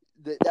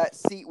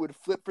seat would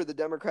flip for the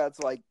Democrats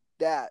like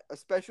that,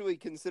 especially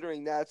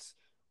considering that's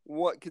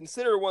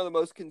considered one of the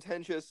most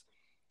contentious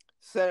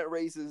Senate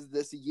races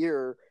this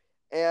year.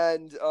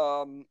 And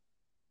a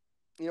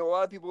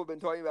lot of people have been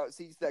talking about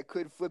seats that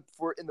could flip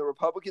in the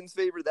Republicans'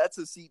 favor. That's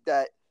a seat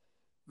that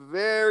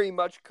very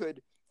much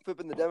could flip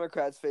in the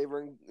Democrats'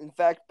 favor. In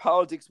fact,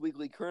 Politics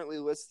Weekly currently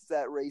lists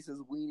that race as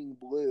leaning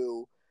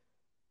blue.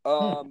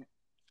 But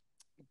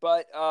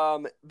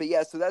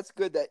yeah, so that's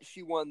good that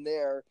she won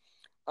there.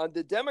 On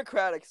the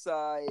Democratic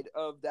side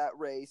of that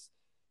race,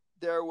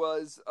 there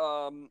was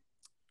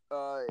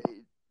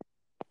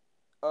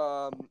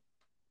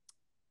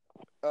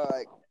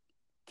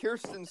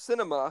Kirsten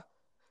Sinema,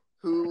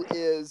 who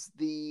is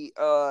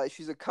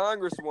she's a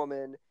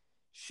congresswoman.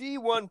 She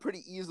won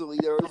pretty easily.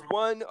 There was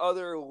one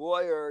other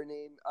lawyer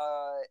named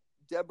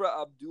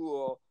Deborah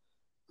Abdul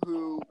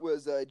who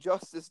was a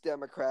Justice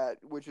Democrat,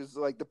 which is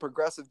like the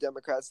progressive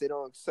Democrats. They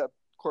don't accept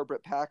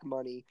corporate PAC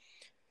money.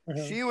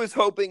 Mm-hmm. She was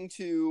hoping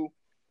to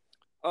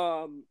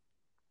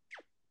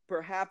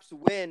perhaps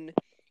win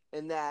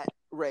in that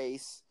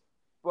race,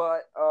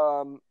 but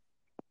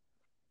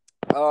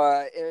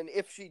and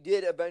if she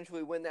did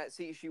eventually win that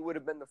seat, she would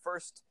have been the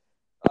first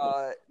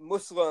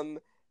Muslim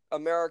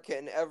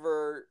American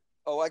ever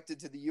elected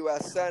to the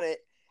U.S. Senate.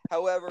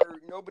 However,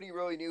 nobody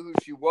really knew who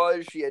she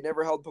was. She had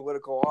never held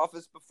political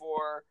office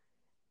before,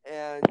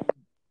 and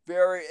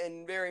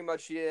very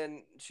much she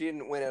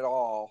didn't win at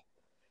all.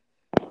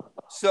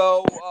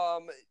 So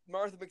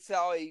Martha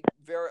McSally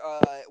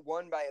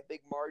won by a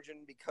big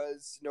margin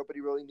because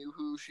nobody really knew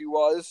who she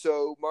was.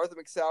 So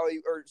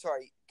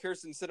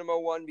Kyrsten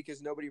Sinema won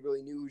because nobody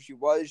really knew who she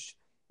was.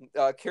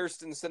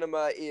 Kyrsten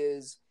Sinema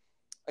is,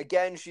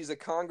 again, she's a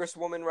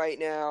congresswoman right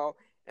now,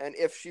 and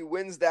if she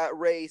wins that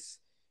race,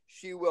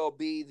 she will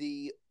be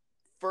the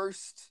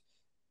first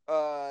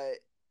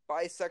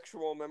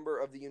bisexual member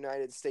of the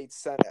United States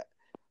Senate.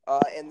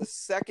 And the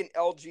second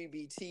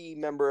LGBT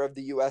member of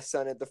the U.S.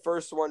 Senate, the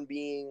first one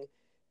being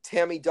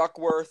Tammy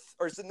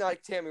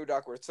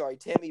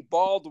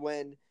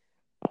Baldwin,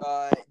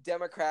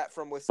 Democrat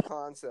from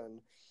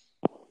Wisconsin.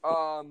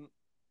 So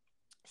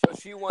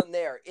she won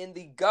there. In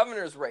the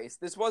governor's race,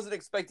 this wasn't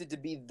expected to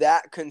be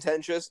that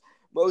contentious.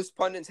 Most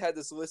pundits had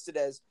this listed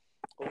as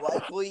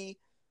likely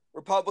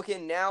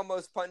Republican. Now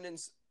most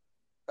pundits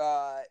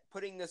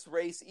putting this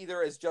race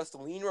either as just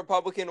lean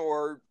Republican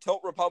or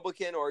tilt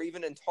Republican or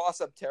even in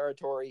toss-up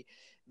territory.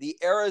 The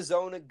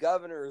Arizona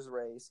governor's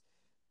race.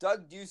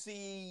 Doug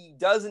Ducey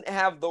doesn't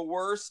have the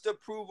worst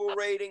approval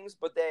ratings,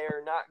 but they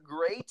are not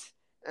great,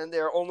 and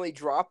they're only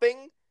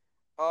dropping.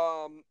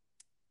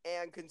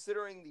 And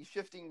considering the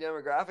shifting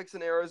demographics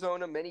in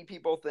Arizona, many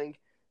people think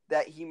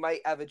that he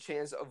might have a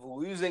chance of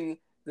losing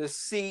the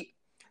seat.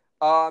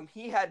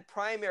 He's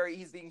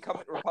the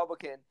incumbent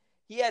Republican.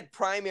 He had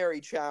primary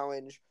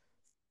challenge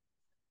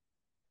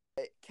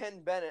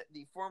Ken Bennett,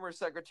 the former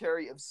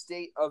Secretary of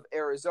State of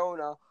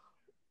Arizona.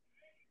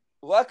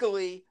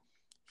 Luckily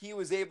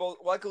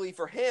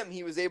for him,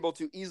 he was able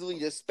to easily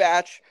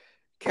dispatch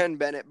Ken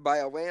Bennett by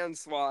a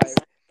landslide.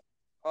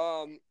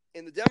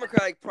 In the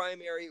Democratic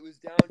primary, it was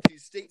down to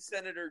State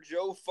Senator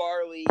Joe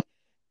Farley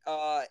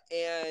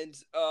and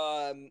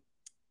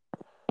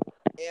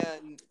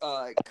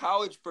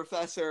college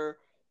professor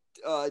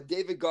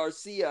David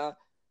Garcia,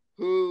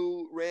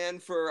 who ran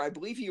for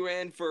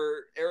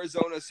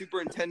Arizona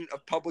Superintendent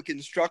of Public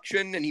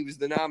Instruction, and he was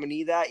the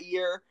nominee that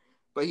year,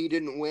 but he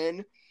didn't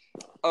win.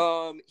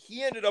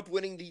 He ended up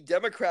winning the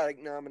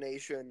Democratic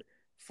nomination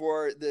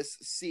for this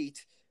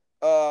seat.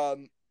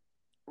 Right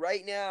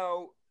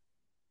now,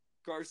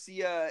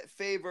 Ducey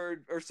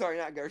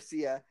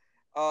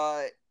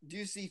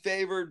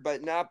favored,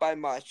 but not by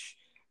much.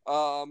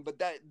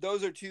 But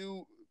those are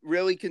two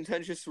really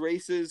contentious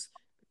races,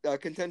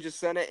 contentious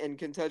Senate and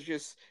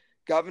contentious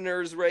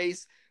governor's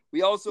race.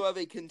 We also have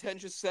a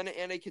contentious Senate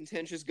and a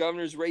contentious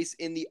governor's race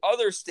in the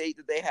other state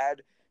that they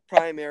had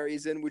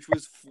primaries in, which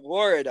was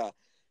Florida.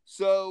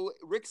 So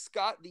Rick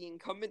Scott, the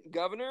incumbent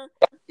governor,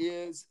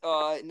 is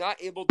not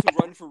able to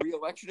run for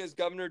re-election as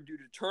governor due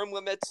to term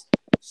limits.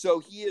 So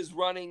he is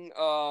running.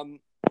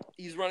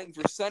 He's running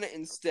for Senate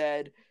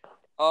instead.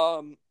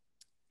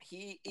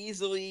 He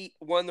easily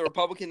won the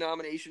Republican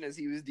nomination as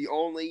he was the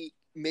only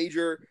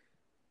major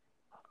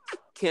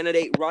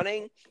candidate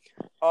running.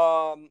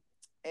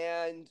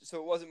 And so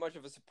it wasn't much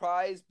of a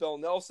surprise. Bill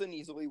Nelson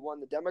easily won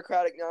the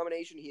Democratic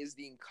nomination. He is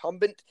the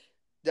incumbent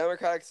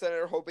Democratic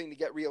senator hoping to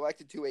get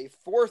reelected to a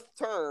fourth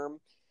term.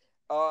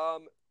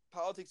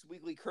 Politics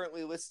Weekly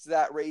currently lists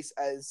that race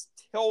as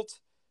tilt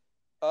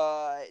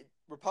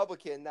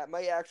Republican. That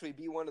might actually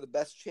be one of the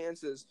best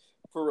chances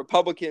for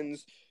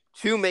Republicans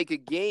to make a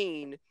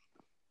gain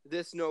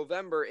this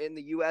November in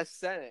the U.S.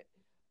 Senate.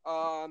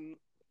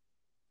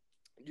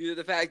 Due to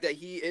the fact that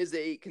he is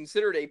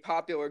considered a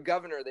popular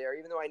governor there,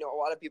 even though I know a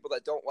lot of people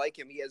that don't like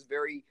him, he has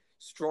very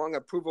strong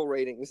approval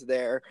ratings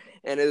there,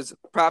 and his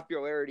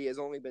popularity has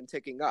only been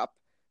ticking up.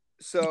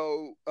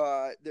 So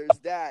there's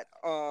that.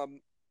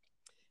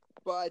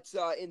 But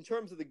in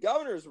terms of the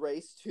governor's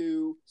race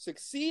to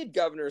succeed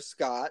Governor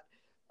Scott,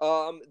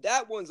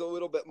 that one's a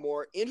little bit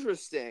more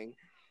interesting.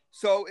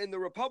 So in the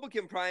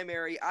Republican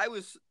primary, I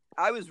was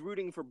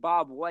rooting for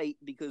Bob White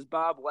because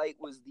Bob White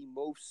was the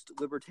most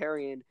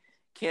libertarian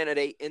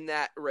candidate in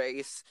that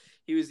race.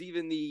 He was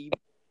even the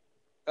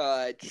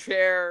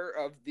chair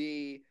of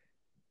the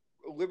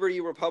Liberty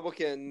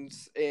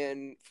Republicans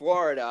in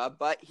Florida,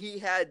 but he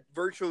had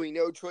virtually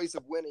no choice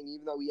of winning,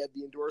 even though he had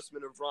the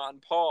endorsement of Ron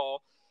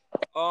Paul.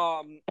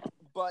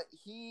 But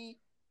he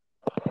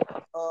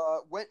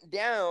went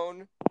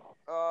down.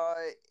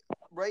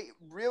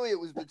 Really, it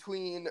was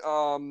between.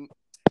 It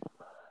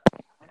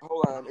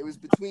was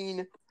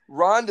between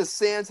Ron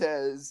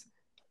DeSantis,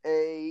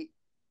 a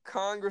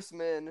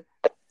congressman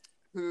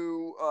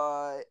who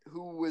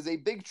was a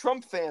big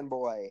Trump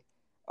fanboy,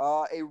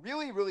 a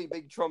really, really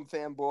big Trump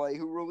fanboy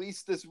who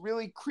released this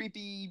really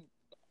creepy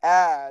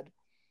ad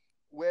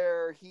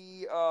where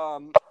he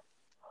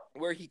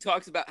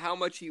talks about how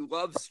much he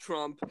loves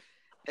Trump,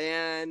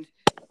 and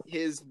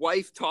his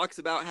wife talks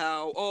about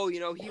how,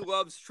 he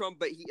loves Trump,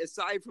 but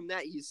aside from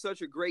that, he's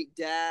such a great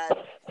dad.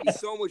 He's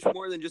so much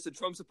more than just a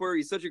Trump supporter.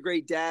 He's such a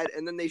great dad.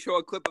 And then they show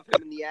a clip of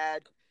him in the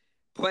ad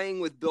playing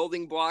with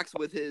building blocks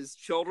with his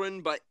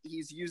children, but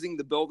he's using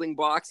the building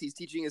blocks. He's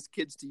teaching his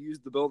kids to use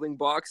the building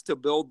blocks to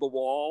build the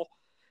wall.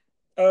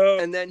 Oh,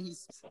 And then he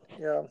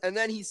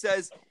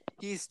says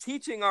he's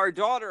teaching our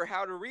daughter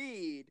how to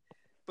read,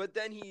 but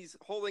then he's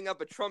holding up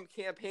a Trump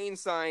campaign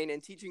sign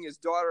and teaching his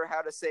daughter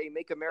how to say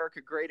 "Make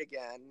America Great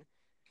Again."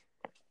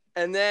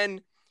 And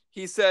then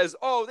he says,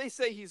 "Oh, they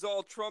say he's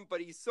all Trump, but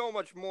he's so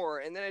much more."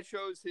 And then it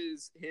shows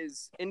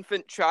his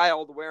infant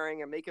child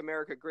wearing a "Make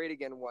America Great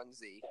Again"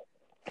 onesie.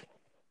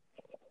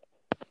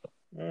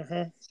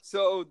 Mm-hmm.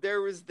 So there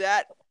was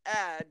that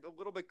ad, a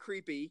little bit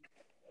creepy.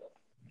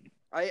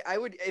 I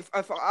would, if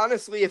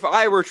honestly, if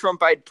I were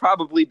Trump, I'd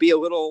probably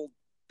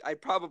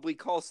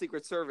call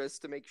Secret Service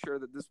to make sure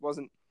that this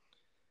wasn't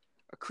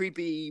a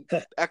creepy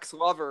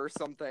ex-lover or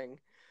something.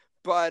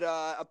 But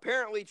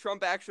apparently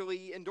Trump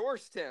actually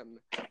endorsed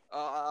him,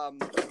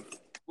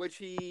 which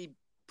he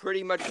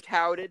pretty much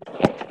touted.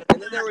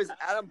 And then there was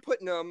Adam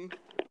Putnam,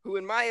 who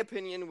in my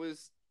opinion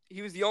was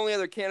the only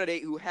other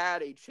candidate who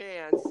had a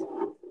chance.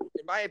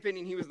 In my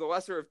opinion, he was the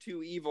lesser of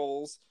two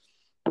evils.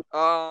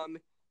 I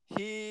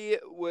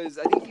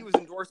think he was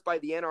endorsed by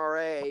the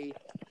NRA.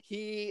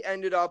 He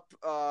ended up,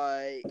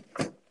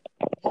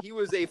 he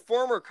was a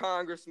former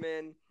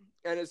congressman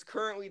and is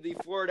currently the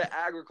Florida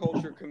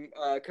Agriculture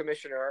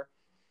Commissioner.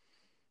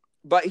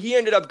 But he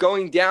ended up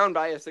going down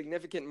by a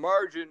significant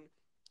margin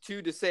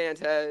to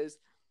DeSantis.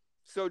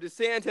 So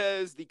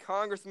DeSantis, the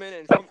congressman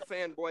and Trump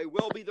fanboy,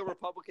 will be the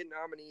Republican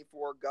nominee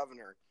for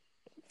governor.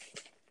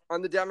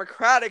 On the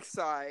Democratic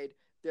side,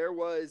 that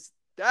was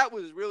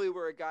really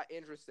where it got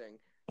interesting.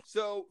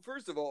 So,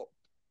 first of all,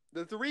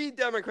 the three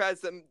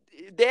Democrats,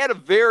 they had a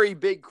very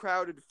big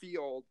crowded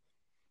field,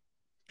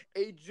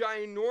 a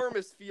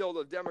ginormous field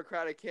of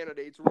Democratic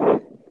candidates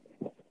running.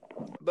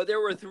 But there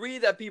were three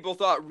that people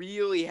thought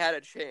really had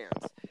a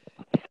chance.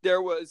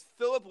 There was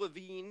Philip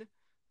Levine,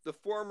 the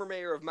former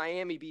mayor of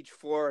Miami Beach,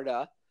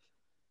 Florida.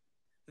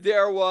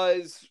 There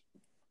was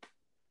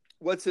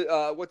what's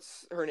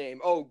her name?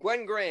 Oh,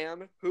 Gwen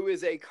Graham, who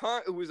is a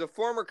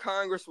former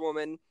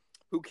congresswoman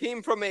who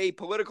came from a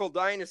political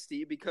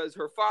dynasty because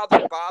her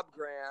father, Bob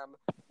Graham,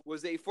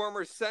 was a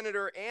former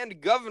senator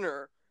and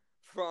governor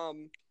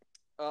from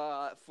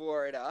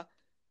Florida.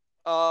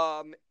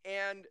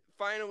 And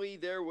finally,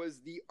 there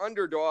was the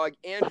underdog,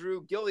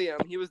 Andrew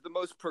Gilliam. He was the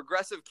most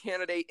progressive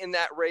candidate in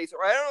that race.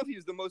 Or I don't know if he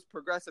was the most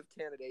progressive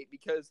candidate,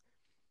 because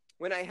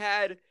when I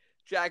had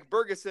Jack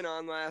Bergeson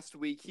on last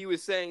week, he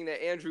was saying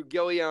that Andrew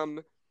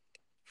Gilliam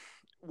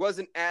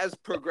wasn't as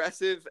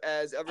progressive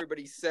as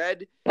everybody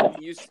said.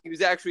 He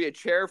was actually a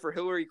chair for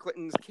Hillary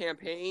Clinton's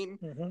campaign,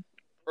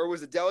 or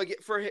was a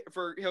delegate for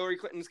Hillary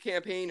Clinton's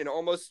campaign, and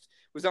almost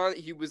was on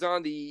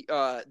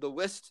the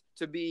list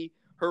to be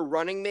her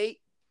running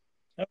mate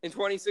in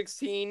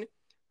 2016.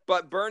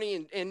 But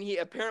Bernie and he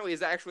apparently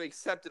has actually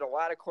accepted a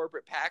lot of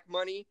corporate PAC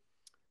money.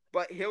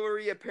 But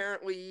Bernie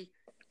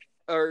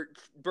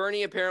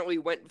apparently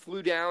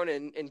flew down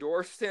and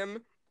endorsed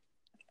him.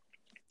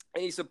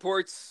 And he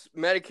supports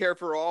Medicare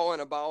for all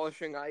and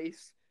abolishing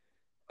ICE.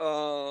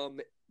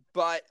 But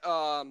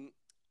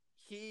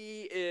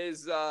he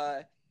is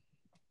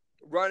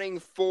running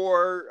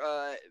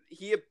for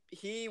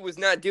he was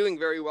not doing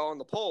very well in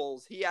the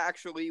polls. He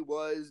actually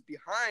was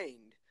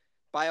behind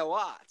by a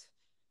lot.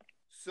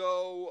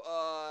 So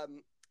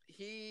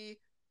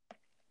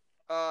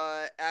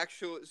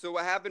so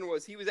what happened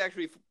was he was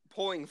actually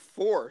polling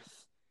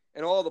fourth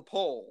in all the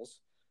polls.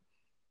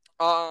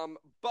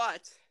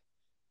 But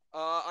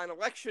on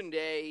election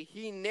day,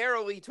 he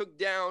narrowly took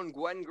down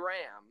Gwen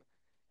Graham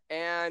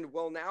and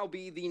will now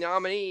be the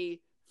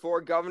nominee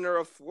for governor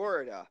of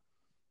Florida.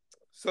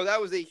 So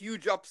that was a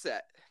huge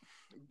upset.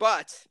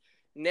 But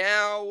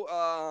now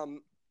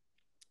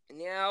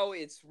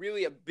it's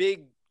really a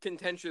big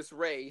contentious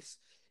race.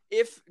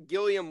 If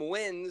Gilliam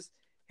wins,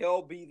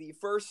 he'll be the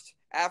first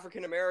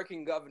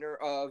African-American governor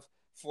of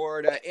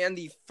Florida and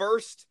the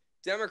first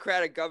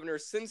Democratic governor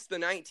since the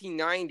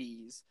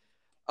 1990s.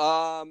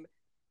 And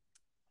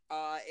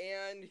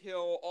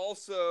he'll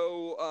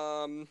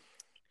also,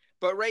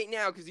 but right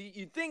now, because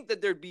you'd think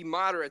that there'd be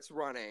moderates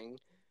running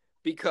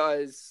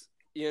because,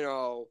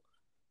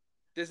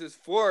 this is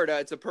Florida,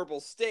 it's a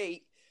purple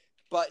state.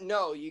 But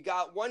no, you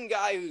got one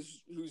guy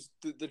who's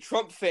the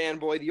Trump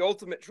fanboy, the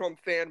ultimate Trump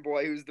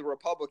fanboy, who's the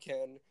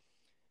Republican.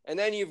 And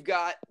then you've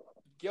got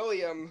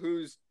Gilliam,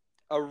 who's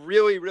a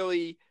really,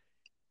 really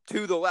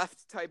to the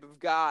left type of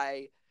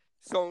guy.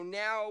 So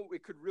now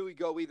it could really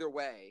go either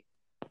way.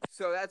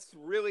 So it's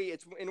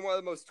in one of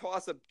the most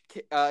toss-up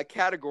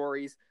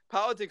categories.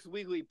 Politics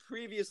Weekly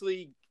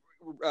previously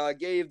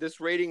gave this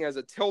rating as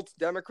a tilt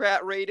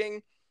Democrat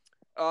rating.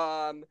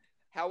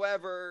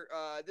 However,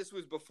 this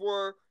was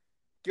before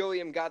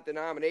Gilliam got the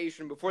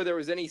nomination, before there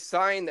was any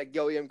sign that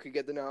Gilliam could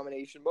get the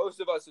nomination, most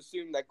of us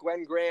assumed that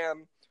Glenn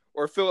Graham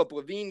or Philip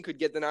Levine could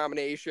get the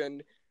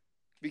nomination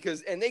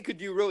and they could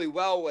do really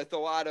well with a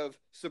lot of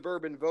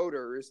suburban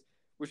voters,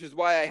 which is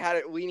why I had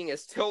it leaning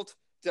as tilt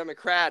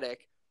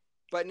Democratic.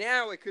 But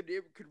now it could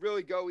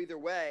really go either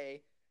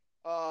way.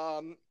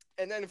 And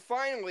then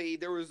finally,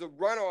 there was a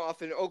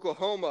runoff in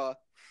Oklahoma.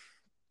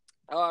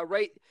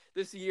 Right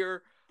this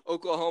year,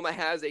 Oklahoma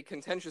has a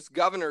contentious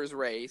governor's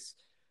race.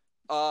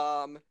 There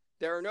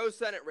are no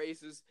Senate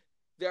races.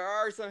 There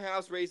are some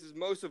House races,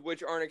 most of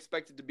which aren't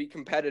expected to be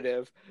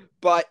competitive.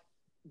 But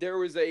there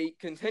was a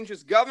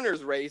contentious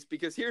governor's race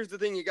because here's the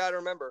thing you got to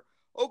remember.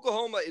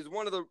 Oklahoma is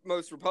one of the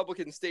most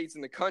Republican states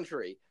in the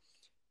country.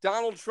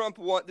 Donald Trump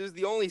won. This is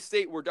the only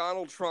state where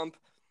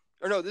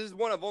this is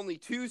one of only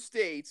two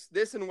states,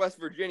 this and West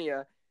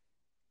Virginia,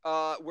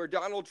 where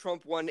Donald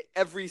Trump won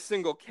every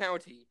single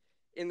county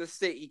in the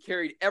state. He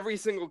carried every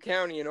single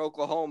county in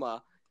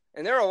Oklahoma.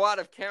 And there are a lot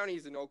of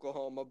counties in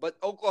Oklahoma, but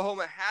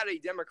Oklahoma had a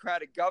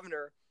Democratic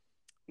governor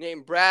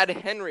named Brad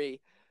Henry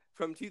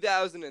from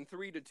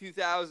 2003 to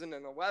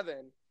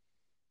 2011,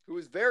 who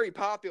was very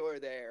popular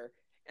there.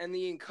 And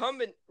the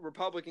incumbent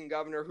Republican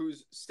governor,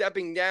 who's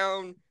stepping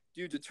down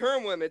due to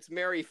term limits,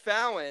 Mary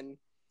Fallin,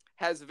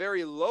 has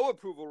very low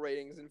approval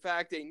ratings. In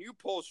fact, a new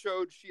poll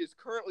showed she is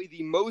currently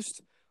the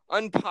most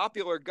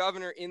unpopular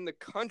governor in the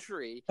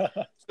country.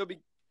 So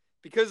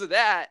because of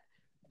that,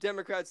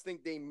 Democrats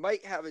think they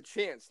might have a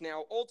chance.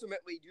 Now,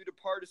 ultimately, due to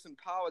partisan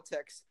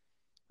politics,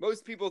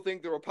 most people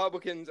think the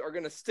Republicans are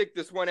going to stick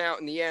this one out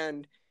in the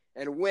end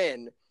and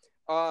win.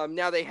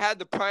 Now, they had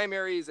the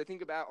primaries, I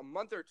think, about a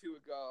month or two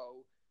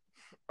ago.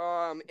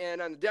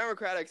 And on the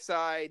Democratic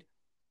side,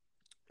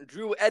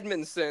 Drew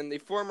Edmondson, the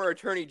former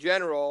Attorney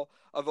General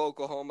of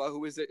Oklahoma, who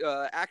was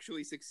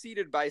actually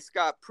succeeded by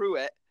Scott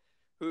Pruitt,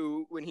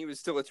 when he was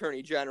still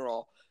Attorney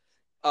General.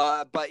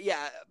 But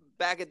yeah,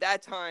 back at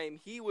that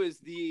time,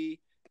 Drew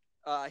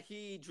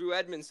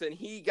Edmondson,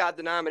 he got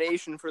the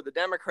nomination for the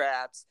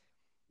Democrats.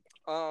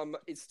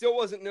 It still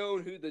wasn't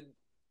known who the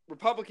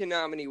Republican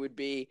nominee would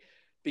be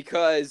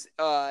because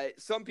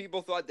some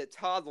people thought that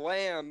Todd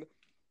Lamb,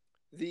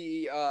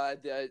 the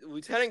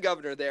lieutenant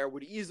governor there,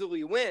 would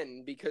easily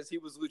win because he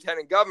was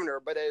lieutenant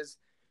governor. But as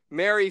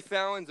Mary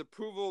Fallon's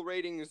approval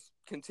ratings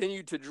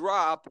continued to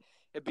drop,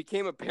 it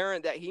became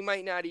apparent that he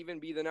might not even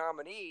be the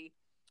nominee.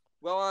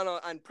 Well,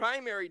 on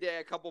primary day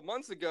a couple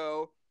months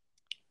ago,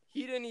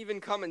 he didn't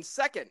even come in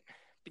second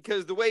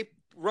because the way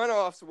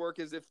runoffs work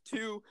is if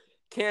two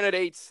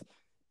candidates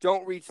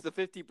don't reach the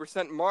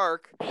 50%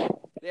 mark,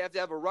 they have to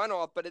have a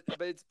runoff, but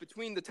it's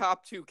between the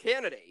top two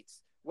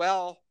candidates.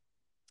 Well,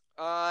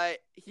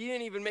 he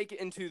didn't even make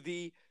it into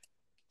the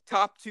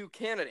top two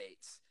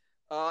candidates.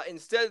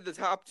 Instead, the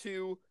top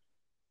two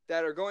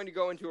that are going to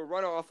go into a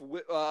runoff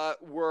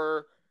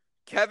were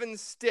Kevin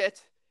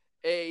Stitt,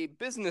 a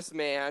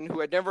businessman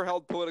who had never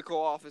held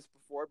political office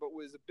before, but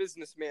was a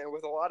businessman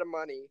with a lot of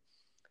money.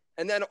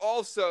 And then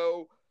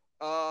also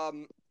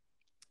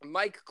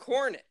Mike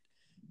Cornett,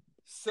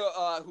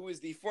 who is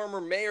the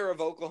former mayor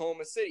of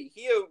Oklahoma City.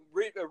 He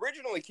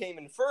originally came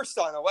in first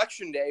on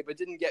election day, but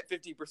didn't get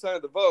 50%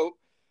 of the vote.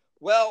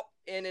 Well,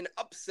 in an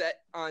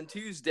upset on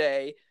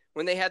Tuesday,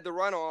 when they had the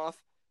runoff,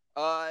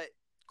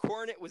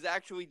 Cornett was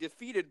actually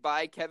defeated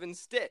by Kevin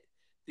Stitt,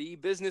 the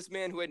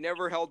businessman who had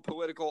never held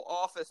political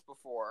office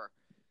before.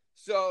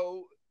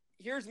 So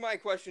here's my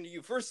question to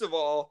you. First of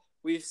all,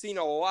 we've seen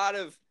a lot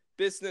of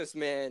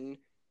businessmen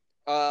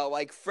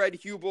like Fred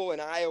Hubel in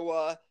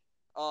Iowa,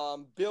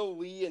 Bill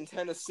Lee in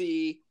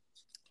Tennessee.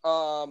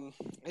 I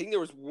think there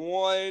was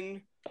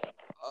one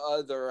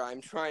other.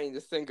 I'm trying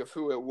to think of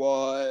who it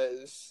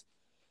was.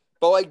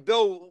 But like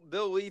Bill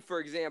Lee, for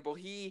example,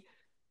 he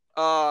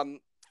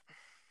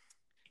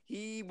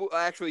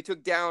actually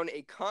took down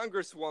a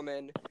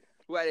congresswoman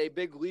who had a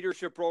big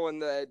leadership role in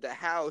the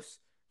House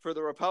for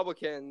the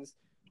Republicans,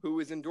 who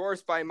was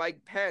endorsed by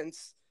Mike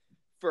Pence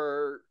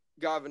for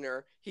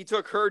governor. He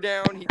took her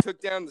down. He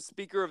took down the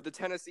Speaker of the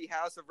Tennessee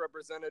House of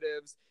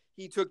Representatives.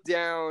 He took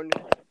down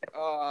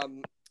a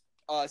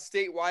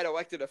statewide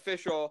elected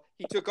official.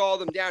 He took all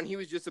of them down. He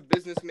was just a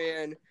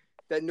businessman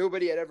that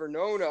nobody had ever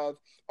known of.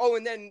 Oh,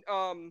 and then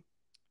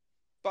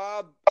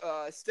Bob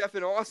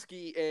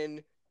Stefanowski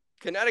in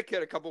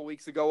Connecticut a couple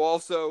weeks ago,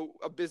 also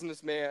a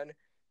businessman,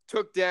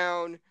 took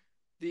down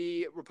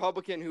the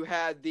Republican who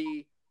had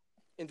the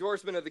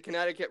endorsement of the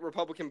Connecticut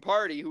Republican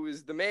Party, who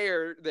was the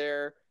mayor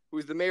there, who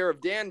was the mayor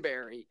of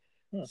Danbury.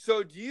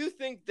 So do you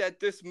think that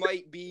this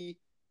might be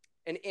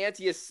an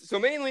so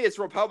mainly it's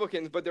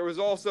Republicans, but there was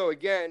also,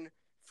 again,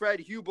 Fred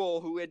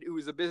Hubel, who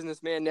was a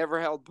businessman, never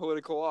held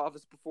political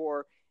office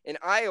before, in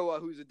Iowa,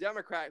 who's a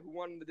Democrat, who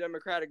won the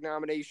Democratic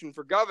nomination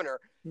for governor.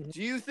 Mm-hmm.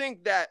 Do you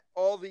think that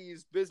all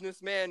these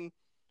businessmen,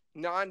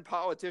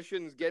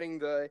 non-politicians getting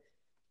the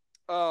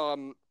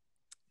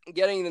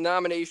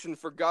nomination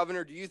for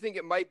governor, do you think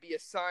it might be a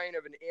sign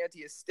of an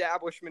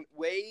anti-establishment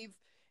wave?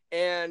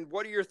 And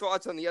what are your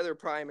thoughts on the other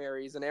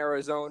primaries in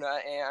Arizona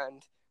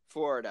and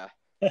Florida?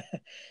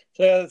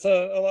 So it's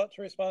a lot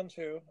to respond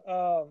to.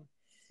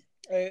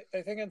 I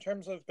think in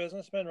terms of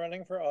businessmen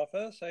running for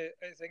office, I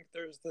think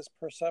there's this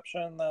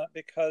perception that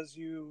because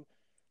you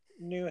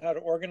knew how to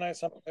organize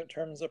something in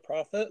terms of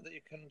profit, that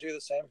you can do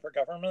the same for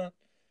government.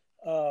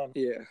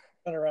 Yeah.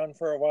 Been around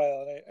for a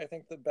while, and I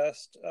think the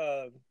best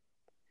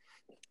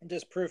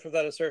disproof of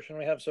that assertion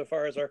we have so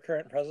far is our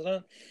current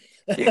president.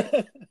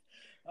 Yeah.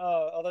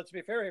 Although to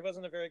be fair, he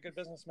wasn't a very good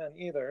businessman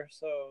either,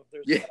 so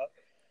there's Yeah.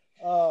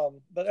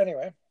 that. But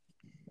anyway,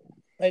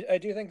 I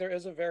do think there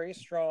is a very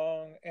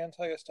strong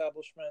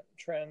anti-establishment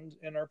trend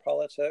in our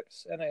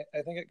politics, and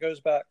I think it goes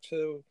back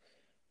to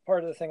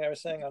part of the thing I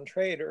was saying on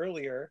trade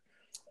earlier,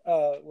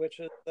 which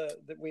is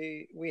that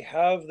we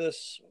have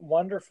this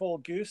wonderful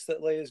goose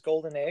that lays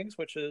golden eggs,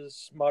 which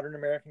is modern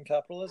American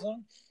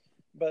capitalism.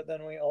 But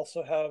then we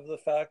also have the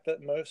fact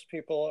that most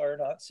people are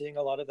not seeing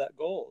a lot of that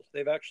gold.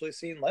 They've actually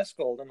seen less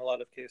gold in a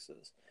lot of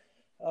cases.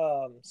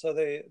 So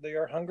they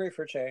are hungry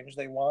for change.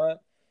 They want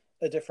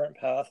a different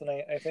path. And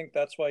I think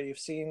that's why you've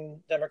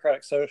seen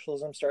democratic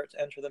socialism start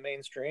to enter the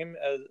mainstream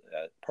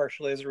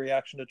partially as a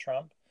reaction to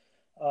Trump.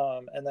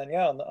 And then,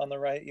 yeah, on the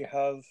right, you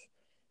have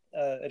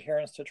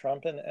adherence to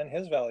Trump and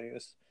his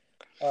values.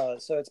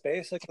 So it's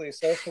basically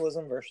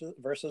socialism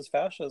versus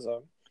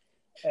fascism.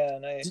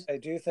 And I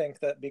do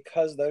think that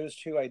because those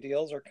two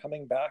ideals are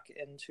coming back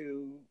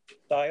into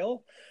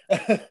style,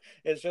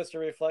 it's just a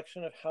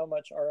reflection of how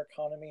much our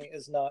economy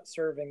is not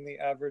serving the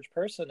average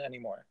person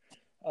anymore.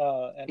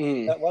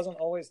 And that wasn't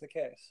always the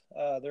case.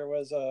 There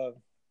was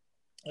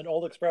an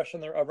old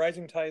expression, a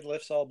rising tide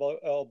lifts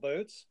all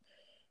boats.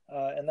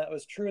 And that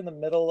was true in the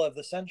middle of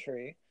the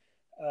century.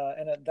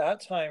 And at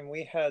that time,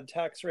 we had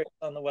tax rates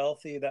on the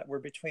wealthy that were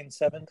between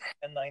 70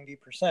 and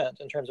 90%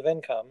 in terms of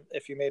income.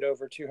 If you made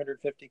over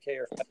 250K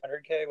or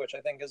 500K, which I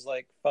think is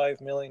like 5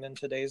 million in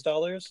today's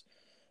dollars.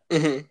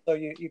 Mm-hmm. So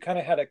you kind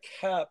of had a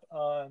cap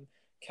on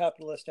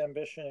capitalist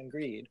ambition and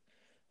greed.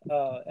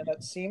 And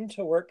that seemed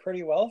to work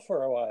pretty well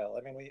for a while.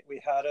 I mean,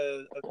 we had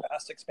a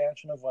vast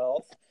expansion of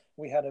wealth.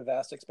 We had a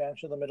vast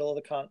expansion of the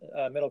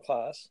middle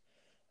class.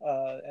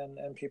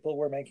 And people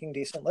were making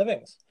decent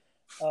livings.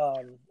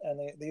 And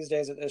these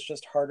days it's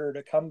just harder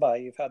to come by.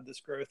 You've had this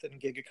growth in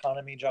gig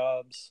economy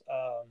jobs,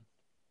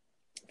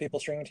 people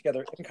stringing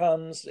together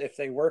incomes. If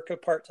they work a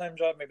part-time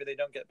job, maybe they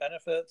don't get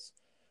benefits.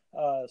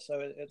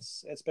 So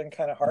it's been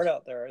kind of hard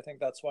out there. I think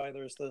that's why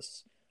there's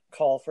this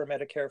call for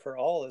Medicare for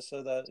all, is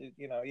so that,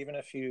 you know, even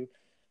if you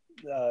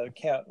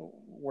can't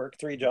work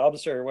 3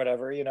 jobs or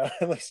whatever, you know,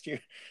 at least you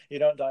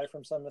don't die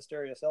from some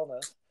mysterious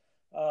illness.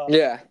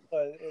 Yeah.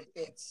 But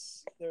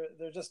it's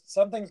there just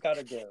something's got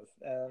to give,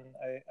 and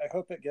I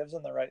hope it gives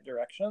in the right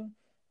direction.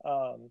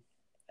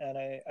 And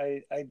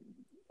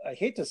I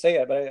hate to say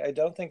it, but I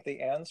don't think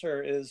the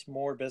answer is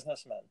more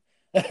businessmen.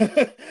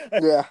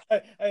 Yeah.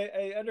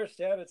 I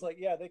understand. It's like,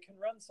 yeah, they can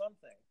run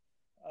something.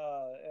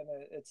 And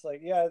it's like,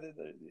 yeah,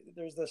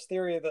 there's this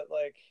theory that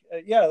like,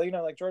 yeah, you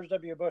know, like George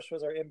W. Bush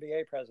was our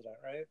NBA president,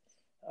 right?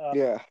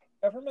 Yeah.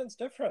 Government's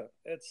different.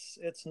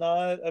 It's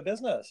not a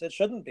business. It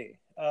shouldn't be.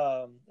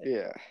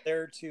 Yeah.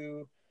 There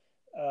to,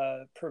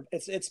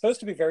 it's supposed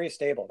to be very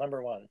stable.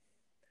 Number one,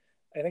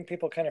 I think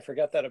people kind of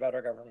forget that about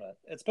our government.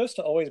 It's supposed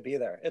to always be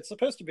there. It's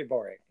supposed to be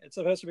boring. It's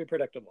supposed to be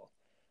predictable.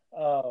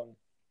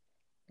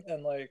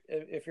 And like,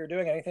 if you're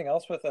doing anything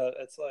else with it,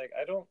 it's like,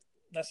 I don't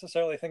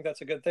necessarily think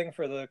that's a good thing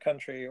for the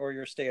country or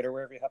your state or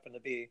wherever you happen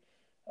to be.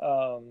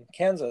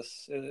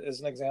 Kansas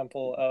is an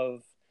example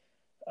of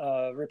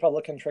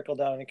Republican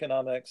trickle-down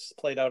economics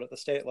played out at the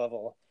state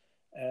level,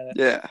 and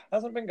it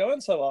hasn't been going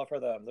so well for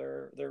them.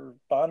 Their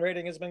bond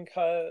rating has been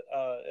cut.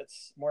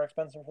 It's more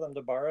expensive for them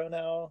to borrow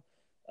now.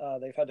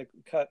 They've had to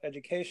cut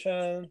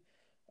education.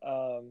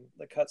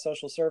 They cut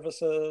social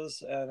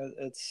services, and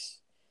it's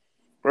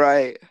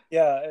right.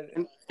 Yeah,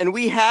 and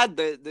we had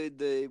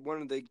the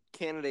one of the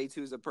candidates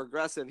who's a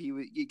progressive.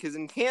 Because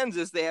in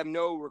Kansas they have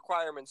no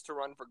requirements to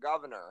run for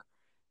governor.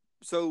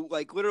 So,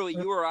 like, literally,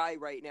 you or I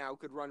right now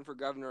could run for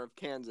governor of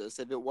Kansas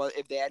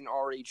if they hadn't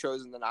already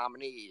chosen the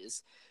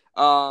nominees.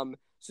 So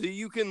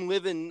you can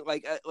live in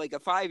like a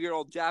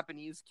 5-year-old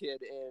Japanese kid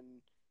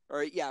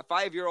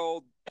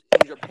 5-year-old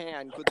in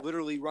Japan could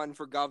literally run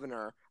for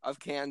governor of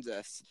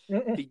Kansas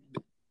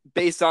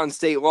based on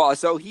state law.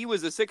 So he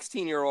was a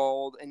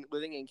 16-year-old and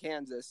living in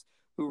Kansas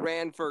who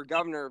ran for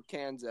governor of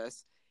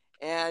Kansas,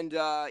 and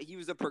he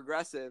was a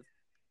progressive,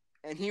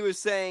 and he was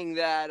saying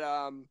that.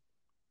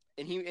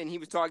 And he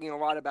was talking a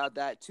lot about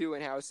that too,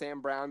 and how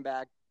Sam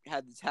Brownback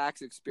had the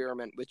tax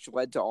experiment, which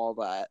led to all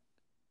that.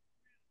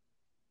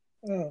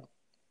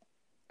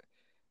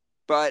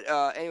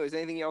 But anyways,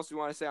 anything else you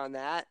want to say on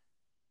that?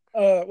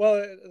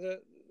 So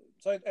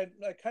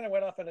I kind of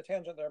went off on a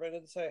tangent there, but I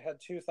didn't say I had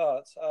 2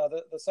 thoughts.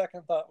 The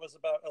second thought was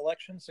about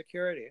election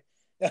security.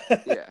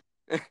 Yeah.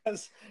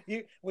 Because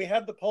we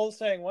had the polls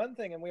saying one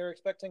thing, and we were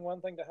expecting one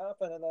thing to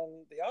happen, and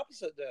then the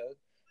opposite did.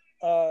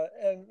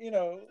 And, you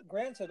know,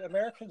 granted,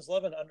 Americans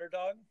love an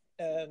underdog,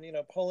 and, you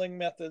know, polling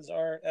methods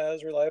aren't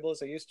as reliable as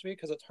they used to be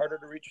because it's harder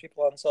to reach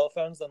people on cell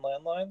phones than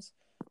landlines.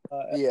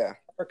 Yeah.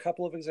 A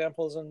couple of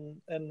examples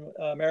in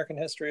American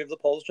history of the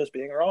polls just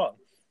being wrong.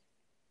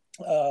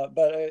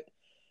 But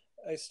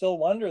I still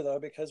wonder, though,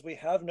 because we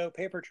have no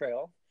paper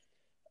trail,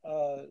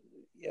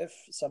 if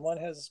someone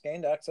has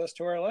gained access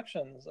to our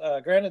elections.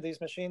 Granted,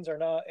 these machines are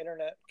not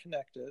internet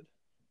connected,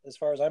 as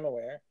far as I'm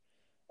aware.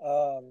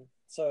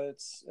 So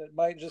it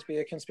might just be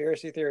a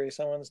conspiracy theory.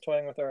 Someone's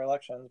toying with our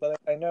elections. But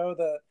I know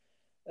that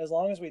as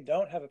long as we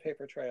don't have a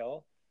paper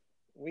trail,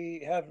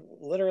 we have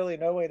literally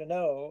no way to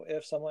know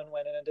if someone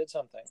went in and did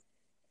something.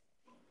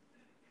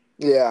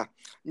 Yeah.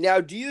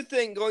 Now, do you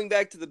think, going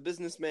back to the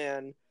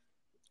businessman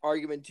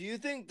argument, do you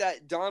think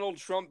that Donald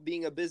Trump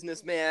being a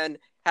businessman,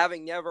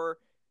 having never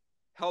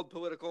held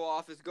political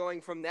office,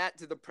 going from that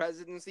to the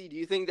presidency, do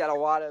you think that a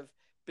lot of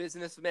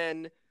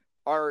businessmen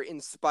are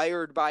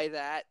inspired by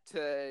that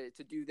to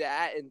do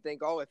that and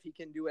think, oh, if he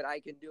can do it, I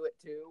can do it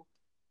too?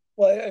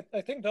 Well,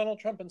 I think Donald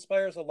Trump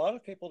inspires a lot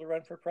of people to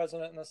run for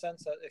president in the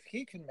sense that if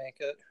he can make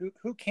it,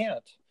 who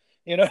can't?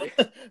 You know,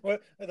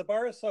 the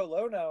bar is so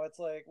low now. It's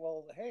like,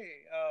 well, hey,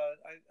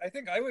 I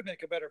think I would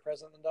make a better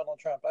president than Donald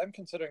Trump. I'm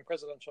considering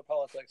presidential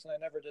politics, and I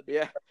never did.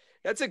 Yeah,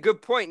 that's a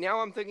good point. Now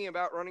I'm thinking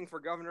about running for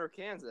governor of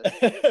Kansas.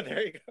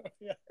 There you go.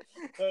 Yeah,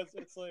 so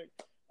it's like,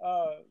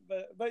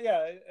 but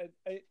yeah,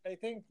 I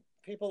think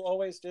people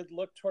always did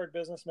look toward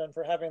businessmen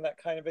for having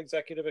that kind of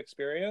executive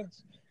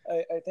experience.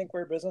 I think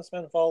where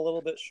businessmen fall a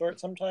little bit short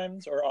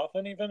sometimes, or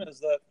often even,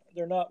 is that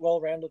they're not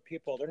well-rounded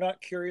people. They're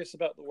not curious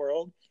about the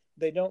world.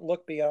 They don't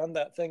look beyond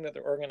that thing that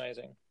they're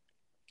organizing.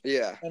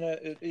 Yeah.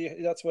 And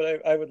that's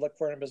what I would look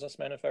for in a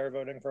businessman if I were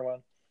voting for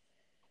one.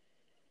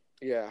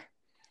 Yeah.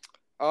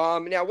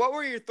 Now, what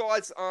were your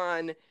thoughts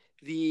on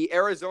the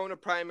Arizona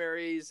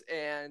primaries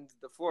and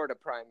the Florida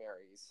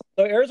primaries?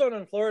 So Arizona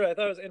and Florida, I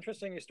thought it was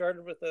interesting you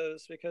started with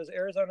those because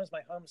Arizona is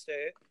my home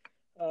state.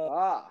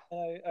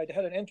 And I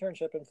had an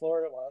internship in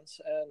Florida once,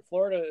 and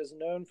Florida is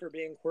known for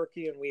being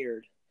quirky and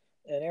weird.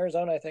 And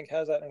Arizona, I think,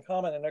 has that in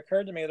common. And it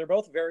occurred to me they're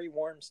both very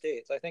warm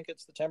states. I think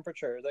it's the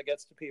temperature that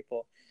gets to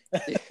people.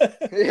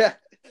 Yeah.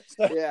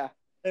 So, yeah.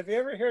 If you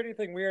ever hear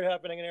anything weird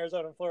happening in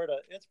Arizona and Florida,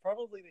 it's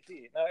probably the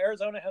heat. Now,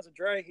 Arizona has a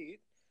dry heat,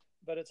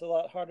 but it's a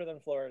lot hotter than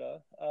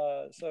Florida.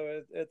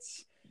 Also,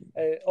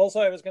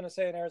 I was going to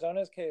say in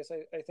Arizona's case,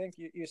 I think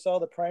you saw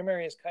the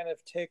primaries kind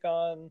of take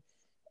on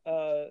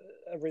a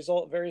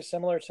result very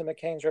similar to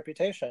McCain's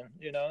reputation.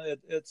 You know,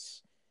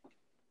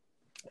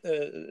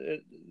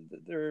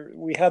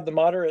 we had the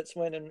moderates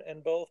win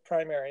in both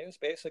primaries,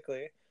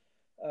 basically.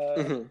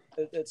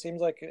 It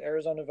seems like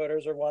Arizona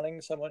voters are wanting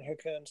someone who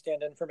can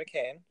stand in for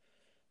McCain.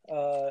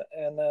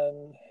 And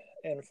then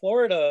in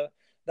Florida,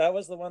 that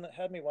was the one that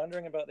had me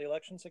wondering about the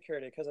election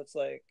security, because it's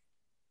like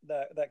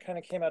that kind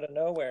of came out of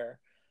nowhere.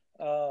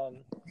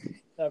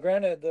 Now,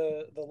 granted,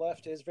 the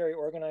left is very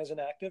organized and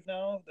active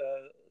now.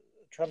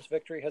 Trump's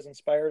victory has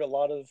inspired a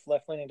lot of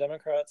left-leaning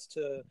Democrats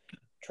to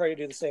try to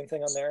do the same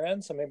thing on their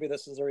end. So maybe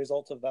this is a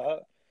result of that.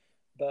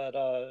 But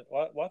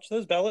watch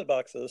those ballot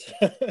boxes.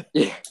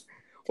 Yeah.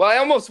 Well, I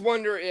almost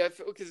wonder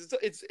because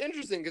it's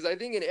interesting, because I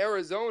think in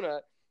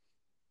Arizona,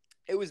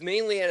 it was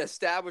mainly an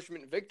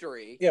establishment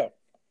victory. Yeah.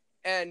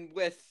 And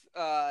with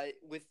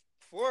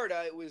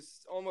Florida, it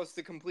was almost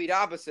the complete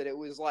opposite. It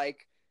was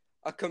like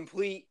a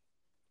complete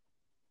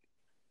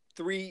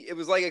it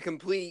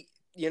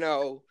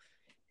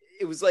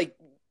was like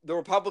the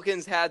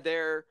Republicans had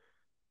their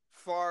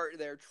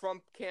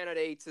Trump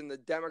candidates and the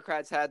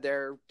Democrats had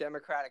their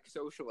Democratic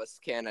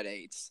Socialist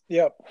candidates.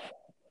 Yep.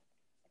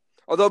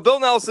 Although Bill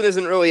Nelson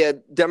isn't really a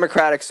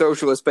Democratic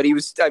Socialist, but he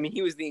was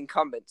the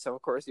incumbent, so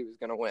of course he was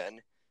going to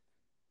win.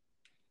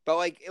 But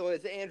like it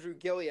was Andrew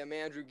Gilliam,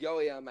 I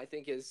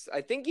think he's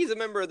a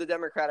member of the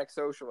Democratic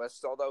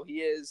Socialists, although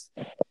he's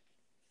a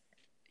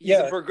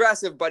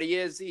progressive, but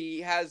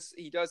he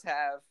does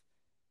have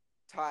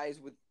ties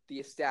with the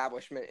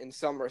establishment in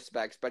some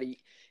respects, but he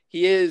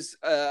is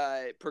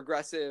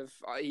progressive.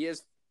 He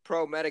is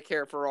pro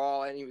Medicare for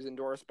all, and he was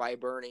endorsed by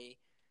Bernie.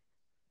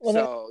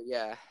 Well,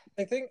 yeah.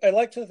 I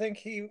like to think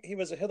he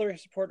was a Hillary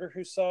supporter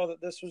who saw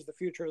that this was the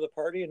future of the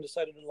party and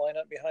decided to line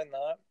up behind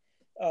that.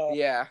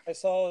 Yeah.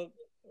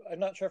 I'm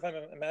not sure if I'm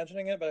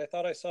imagining it, but I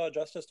thought I saw a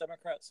Justice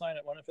Democrat sign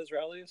at one of his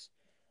rallies.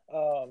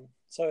 So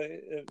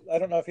I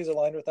don't know if he's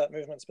aligned with that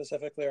movement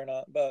specifically or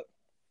not, but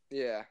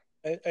yeah,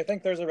 I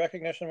think there's a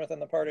recognition within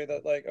the party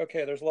that, like,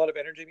 okay, there's a lot of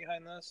energy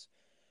behind this.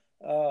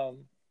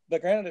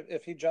 But granted,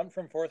 if he jumped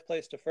from fourth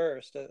place to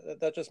first,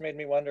 that just made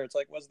me wonder. It's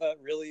like, was that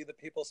really the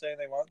people saying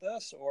they want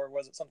this, or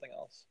was it something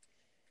else?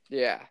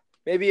 Yeah,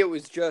 maybe it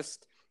was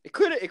just it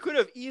could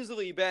have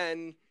easily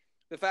been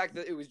the fact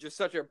that it was just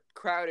such a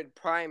crowded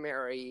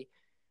primary,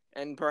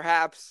 and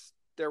perhaps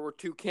there were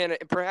two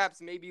candidates.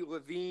 Perhaps maybe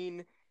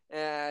Levine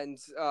and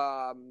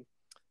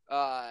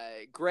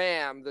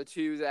Graham,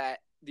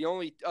 the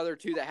only other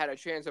two that had a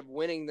chance of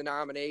winning the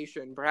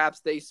nomination.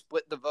 Perhaps they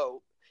split the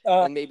vote.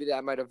 And maybe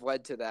that might have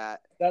led to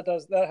that.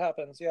 That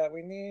happens. Yeah,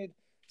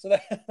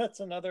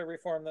 that's another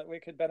reform that we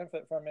could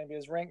benefit from. Maybe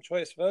is ranked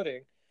choice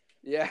voting.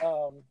 Yeah.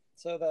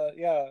 That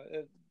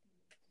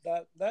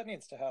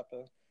needs to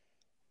happen.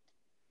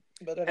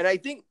 And I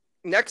think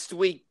next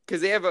week,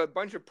 because they have a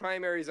bunch of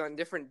primaries on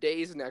different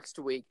days next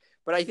week,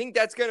 but I think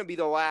that's going to be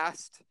the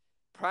last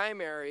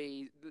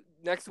primary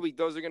next week.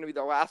 Those are going to be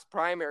the last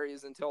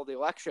primaries until the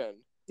election.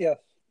 Yeah.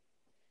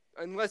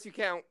 Unless you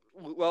count,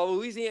 well,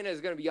 Louisiana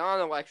is going to be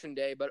on election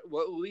day, but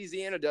what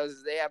Louisiana does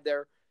is they have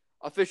their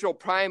official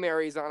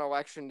primaries on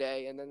election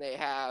day, and then they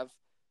have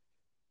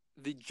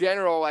the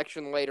general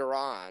election later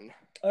on.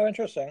 Oh,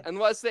 interesting.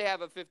 Unless they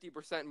have a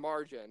 50%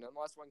 margin,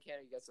 unless one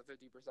candidate gets a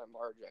 50%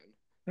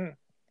 margin.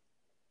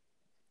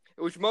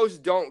 Which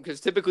most don't, because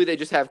typically they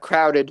just have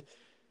crowded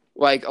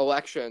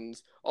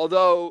elections.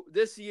 Although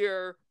this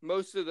year,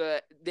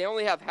 they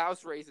only have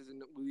House races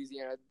in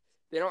Louisiana.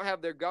 They don't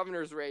have their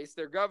governor's race.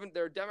 Their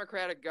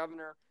Democratic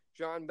governor,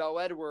 John Bel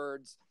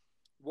Edwards,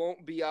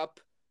 won't be up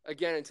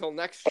again until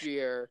next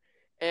year.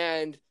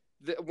 And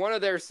one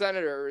of their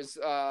senators,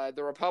 the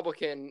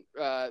Republican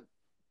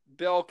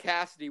Bill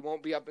Cassidy,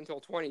 won't be up until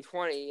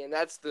 2020, and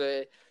that's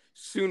the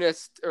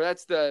soonest, or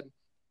that's the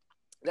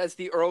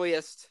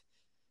earliest,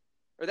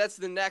 or that's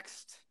the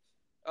next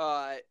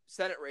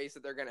Senate race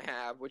that they're going to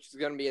have, which is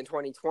going to be in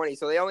 2020.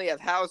 So they only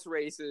have House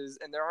races,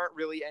 and there aren't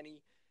really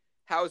any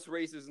House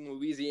races in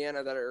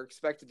Louisiana that are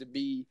expected to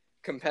be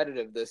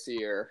competitive this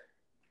year.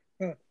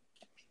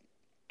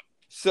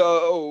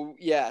 So,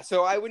 yeah.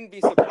 So I wouldn't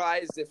be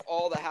surprised if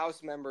all the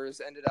House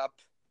members ended up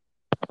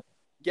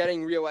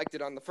getting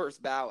reelected on the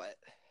first ballot.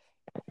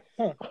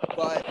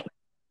 But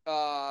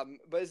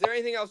is there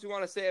anything else you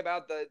want to say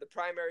about the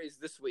primaries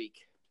this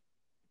week?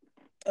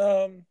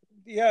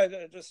 Yeah,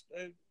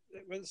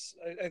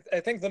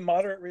 I think the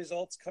moderate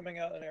results coming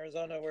out in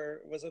Arizona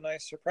was a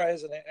nice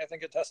surprise, and I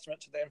think a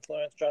testament to the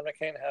influence John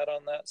McCain had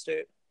on that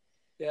state.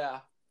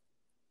 Yeah.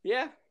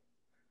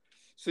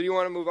 So you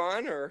want to move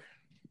on, or?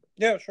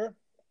 Yeah, sure.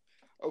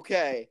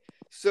 Okay.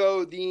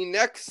 So the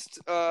next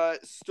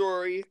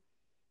story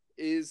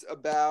is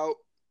about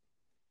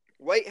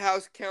White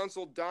House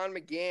counsel Don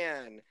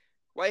McGahn.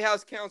 White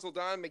House counsel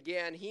Don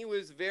McGahn, he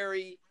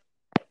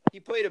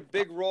played a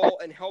big role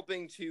in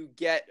helping to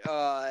get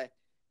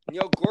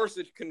Neil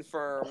Gorsuch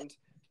confirmed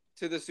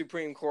to the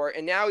Supreme Court,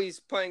 and now he's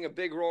playing a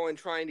big role in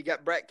trying to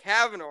get Brett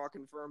Kavanaugh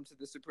confirmed to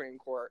the Supreme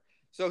Court.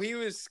 So he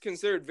was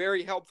considered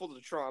very helpful to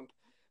Trump,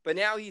 but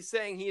now he's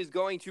saying he is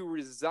going to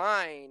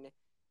resign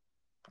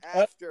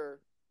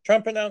after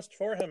Trump announced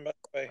for him, by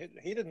the way.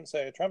 He didn't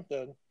say it, Trump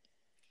did.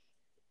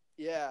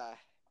 Yeah,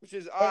 which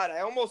is odd.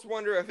 I almost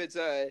wonder if it's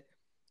a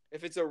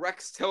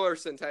Rex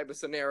Tillerson type of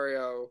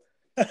scenario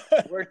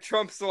where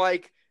Trump's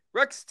like,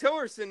 Rex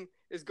Tillerson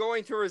is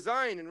going to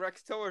resign, and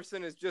Rex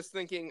Tillerson is just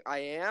thinking, I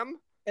am?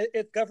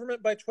 It's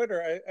government by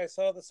Twitter. I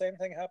saw the same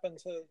thing happen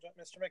to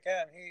Mr.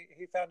 McCann.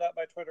 He found out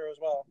by Twitter as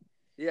well.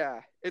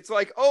 Yeah, it's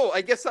like, oh,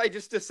 I guess I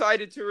just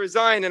decided to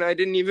resign, and I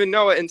didn't even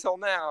know it until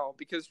now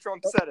because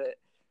Trump said it.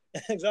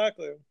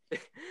 Exactly.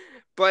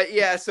 But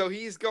yeah, so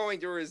he's going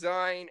to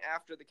resign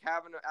after the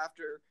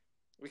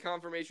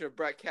confirmation of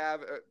Brett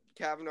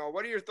Kavanaugh.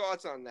 What are your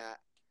thoughts on that?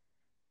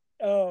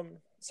 I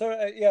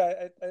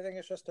think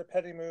it's just a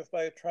petty move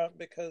by Trump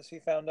because he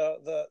found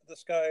out that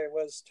this guy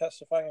was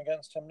testifying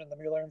against him in the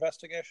Mueller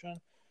investigation.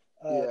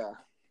 Who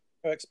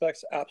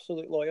expects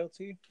absolute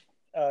loyalty.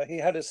 He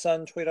had his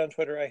son tweet on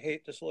Twitter, "I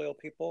hate disloyal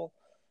people."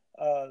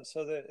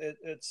 So that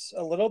it's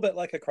a little bit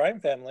like a crime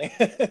family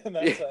in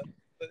that sense.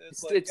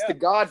 It's the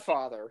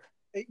Godfather.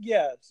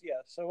 Yes.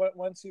 So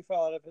once you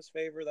fall out of his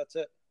favor, that's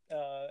it.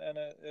 And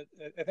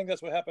I think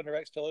that's what happened to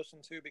Rex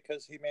Tillerson too,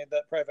 because he made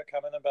that private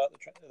comment about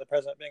the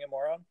president being a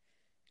moron.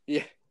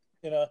 Yeah.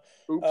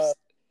 Oops.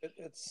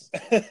 It's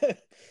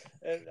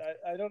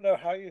I don't know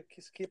how you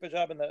keep a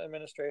job in that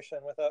administration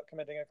without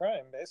committing a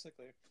crime,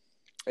 basically.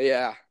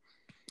 Yeah.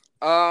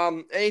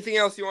 Anything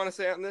else you want to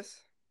say on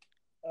this?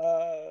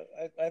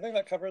 I think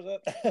that covers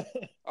it.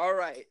 All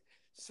right.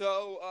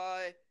 So,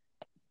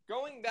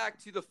 going back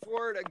to the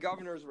Florida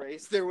governor's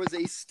race, there was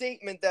a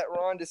statement that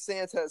Ron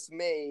DeSantis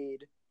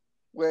made,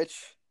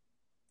 which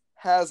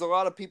has a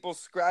lot of people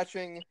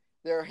scratching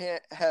their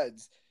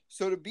heads.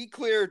 So to be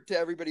clear to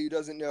everybody who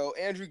doesn't know,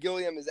 Andrew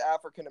Gilliam is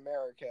African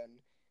American,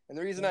 and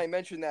the reason I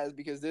mention that is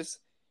because this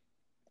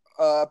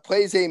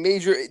plays a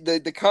major.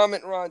 The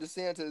comment Ron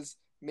DeSantis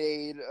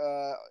made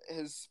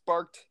has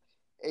sparked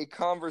a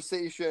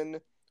conversation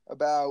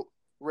about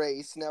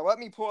race. Now let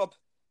me pull up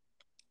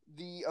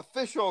the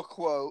official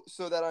quote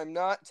so that I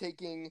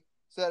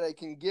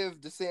can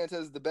give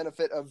DeSantis the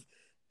benefit of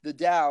the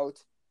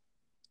doubt,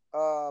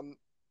 so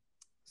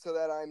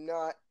that I'm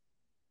not,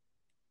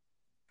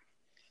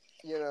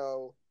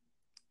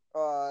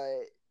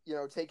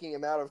 taking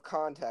him out of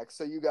context,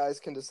 so you guys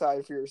can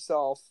decide for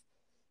yourself,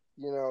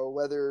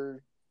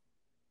 whether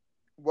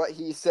what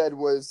he said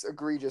was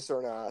egregious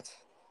or not.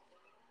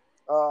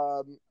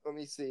 Let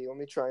me see. Let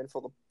me try and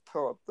pull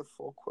up the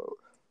full quote.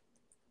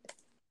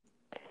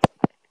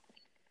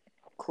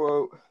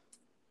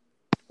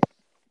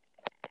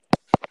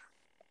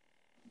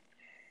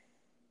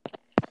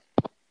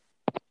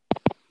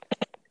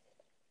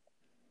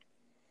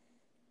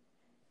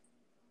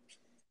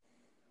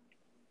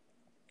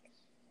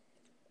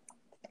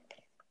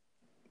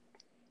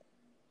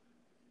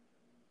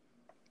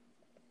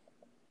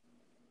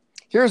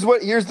 Here's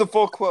the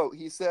full quote.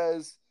 He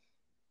says,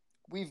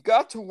 we've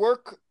got to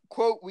work,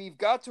 quote, we've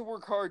got to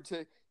work hard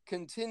to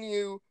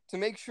continue to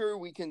make sure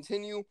we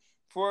continue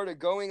Florida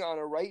going on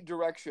a right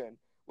direction.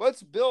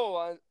 Let's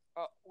build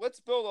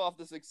off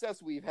the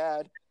success we've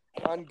had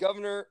on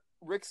Governor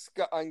Rick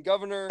Scott.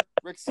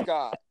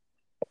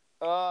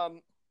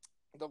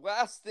 The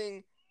last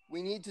thing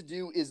we need to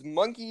do is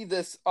monkey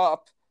this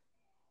up,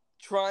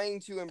 trying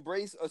to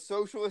embrace a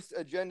socialist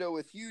agenda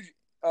with huge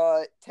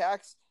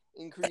tax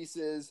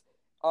increases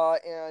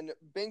and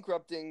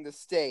bankrupting the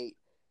state.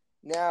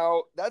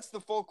 Now, that's the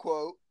full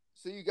quote,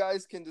 so you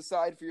guys can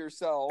decide for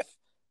yourself,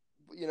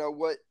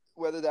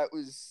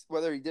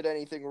 whether he did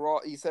anything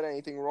wrong, he said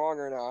anything wrong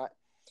or not.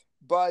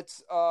 But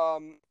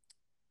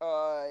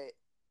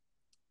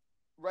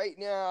right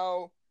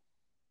now,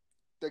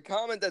 the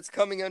comment that's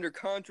coming under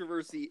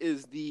controversy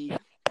is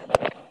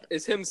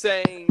him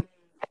saying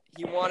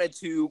he wanted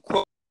to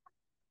quote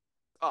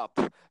up,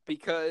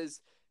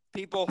 because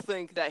people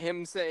think that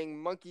him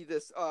saying monkey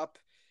this up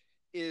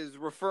is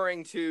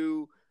referring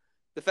to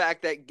the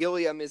fact that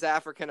Gilliam is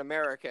African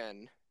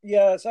American.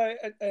 Yes, I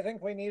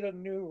think we need a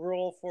new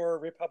rule for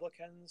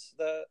Republicans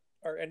that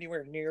are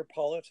anywhere near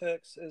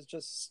politics, is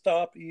just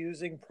stop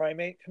using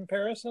primate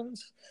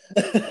comparisons.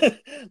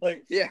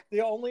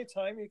 The only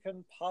time you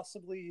can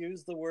possibly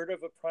use the word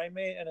of a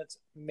primate and it's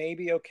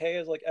maybe okay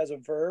is like as a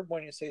verb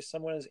when you say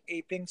someone is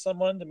aping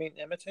someone to mean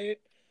imitate.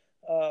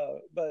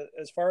 But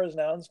as far as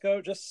nouns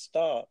go, just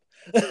stop.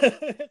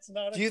 It's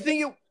not. Do you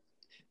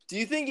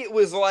think it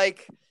was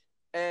like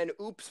an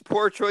oops,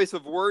 poor choice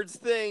of words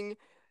thing,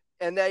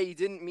 and that he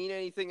didn't mean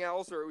anything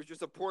else, or it was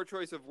just a poor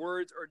choice of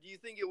words? Or do you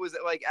think it was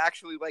like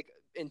actually like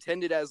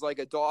intended as like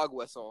a dog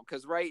whistle?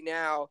 Because right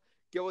now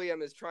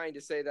Gilliam is trying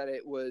to say that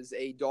it was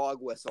a dog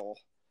whistle.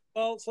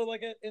 Well, so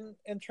like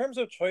in terms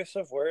of choice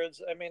of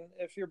words, I mean,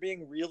 if you're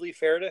being really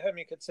fair to him,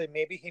 you could say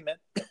maybe he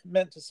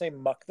meant to say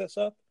muck this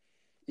up.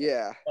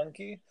 Yeah.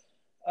 Monkey.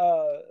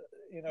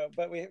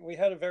 But we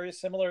had a very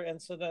similar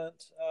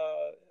incident.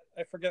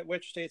 I forget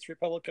which state's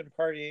Republican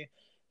Party.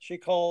 She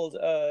called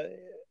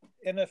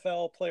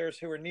NFL players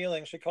who were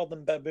kneeling, she called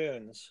them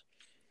baboons.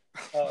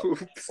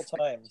 Multiple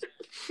times.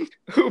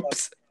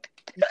 Oops.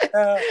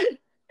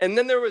 And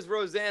then there was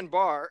Roseanne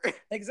Barr.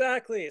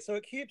 Exactly. So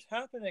it keeps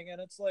happening,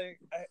 and it's like,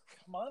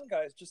 come on,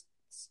 guys, just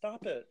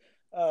stop it.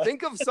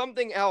 Think of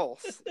something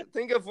else.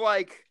 Think of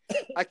like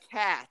a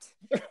cat.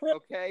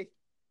 Okay.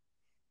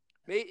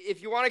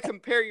 If you want to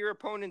compare your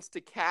opponents to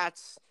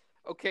cats,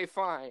 okay,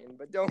 fine,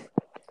 but don't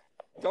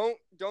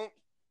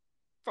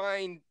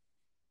find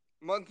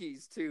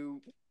monkeys to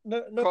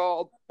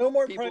call no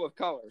more people of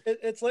color.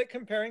 It's like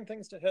comparing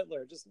things to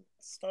Hitler. Just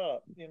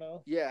stop,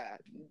 Yeah,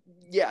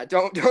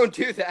 don't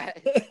do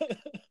that.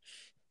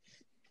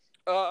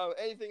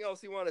 Anything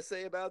else you want to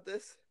say about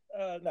this?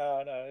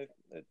 No,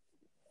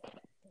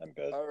 I'm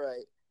good. All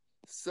right.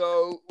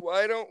 So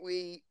why don't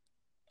we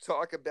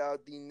talk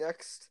about the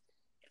next?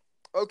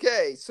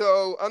 Okay,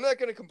 so I'm not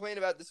going to complain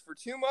about this for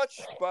too much,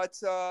 but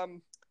I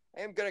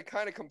am going to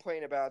kind of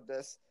complain about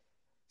this.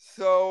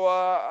 So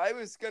I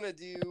was going to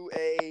do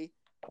a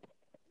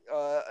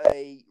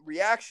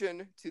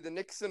reaction to the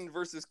Nixon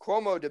versus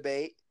Cuomo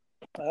debate.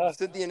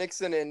 Cynthia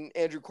Nixon and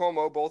Andrew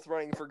Cuomo both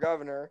running for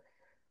governor.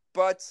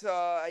 But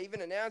I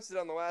even announced it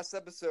on the last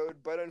episode.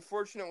 But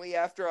unfortunately,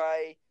 after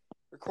I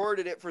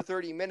recorded it for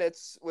 30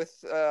 minutes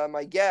with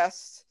my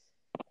guest,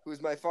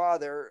 who's my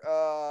father,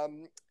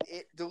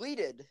 it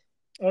deleted.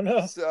 Oh,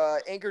 no.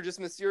 Anchor just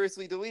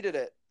mysteriously deleted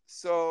it.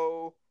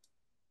 So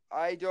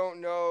I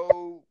don't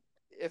know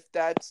if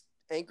that's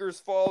Anchor's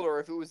fault or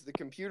if it was the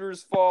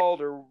computer's fault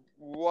or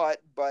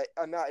what, but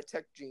I'm not a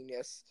tech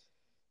genius.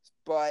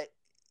 But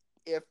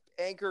if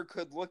Anchor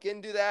could look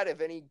into that,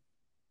 if any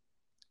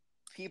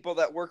people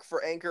that work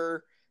for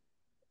Anchor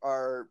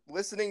are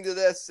listening to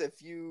this,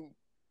 if you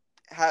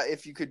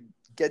could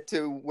get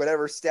to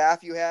whatever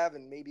staff you have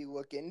and maybe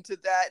look into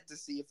that to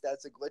see if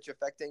that's a glitch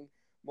affecting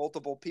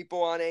multiple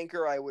people on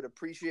Anchor, I would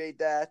appreciate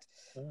that.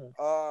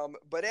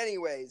 But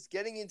anyways,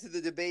 getting into the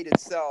debate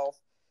itself.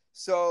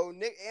 So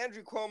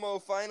Andrew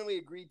Cuomo finally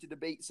agreed to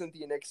debate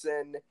Cynthia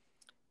Nixon,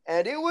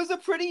 and it was a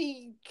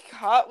pretty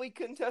hotly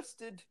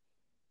contested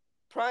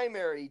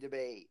primary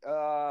debate.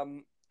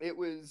 It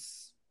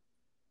was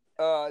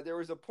there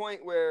was a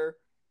point where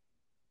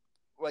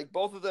like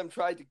both of them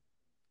tried to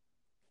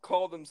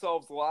call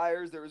themselves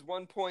liars. There was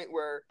one point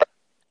where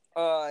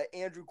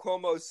Andrew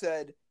Cuomo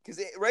said,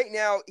 because right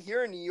now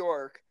here in New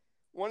York,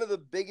 one of the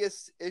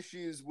biggest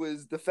issues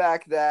was the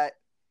fact that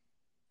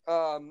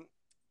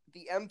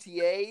the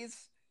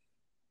MTAs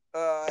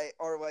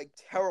are like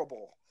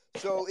terrible.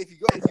 So if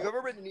you've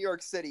ever been to New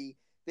York City,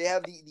 they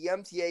have the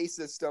MTA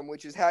system,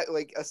 which is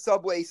like a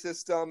subway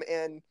system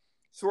and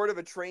sort of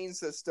a train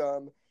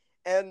system.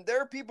 And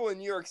there are people in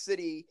New York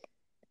City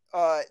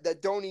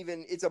that don't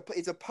even. It's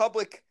a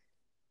public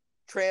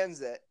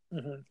transit,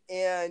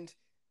 and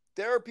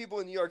there are people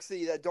in New York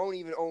City that don't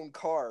even own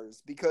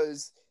cars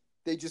because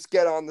they just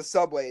get on the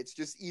subway. It's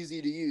just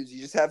easy to use. You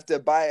just have to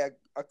buy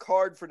a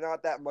card for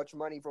not that much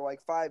money, for like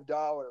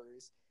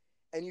 $5,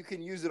 and you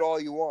can use it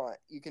all you want.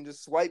 You can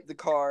just swipe the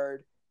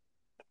card,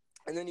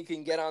 and then you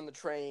can get on the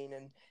train,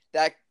 and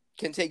that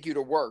can take you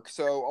to work.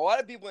 So a lot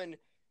of people in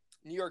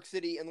New York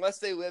City, unless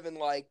they live in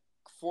like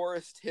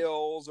Forest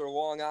Hills or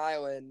Long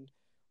Island,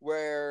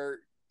 where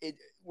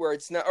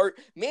it's not, or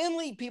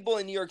mainly people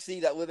in New York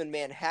City that live in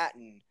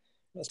Manhattan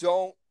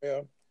don't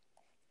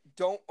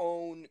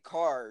own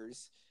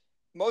cars.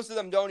 Most of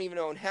them don't even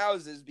own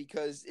houses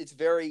because it's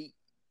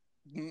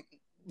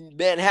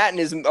Manhattan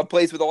is a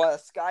place with a lot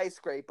of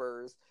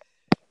skyscrapers.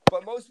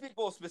 But most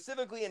people,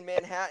 specifically in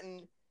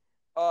Manhattan,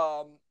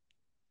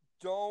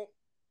 don't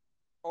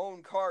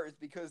own cars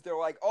because they're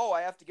like, oh,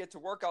 I have to get to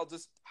work. I'll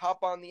just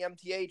hop on the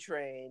MTA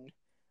train.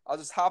 I'll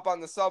just hop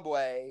on the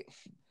subway.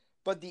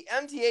 But the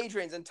MTA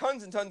trains, and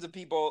tons of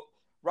people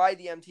ride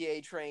the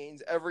MTA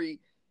trains every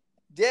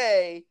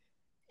day.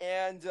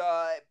 And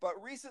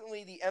but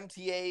recently the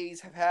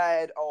MTAs have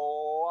had a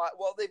lot.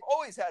 Well, they've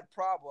always had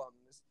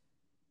problems.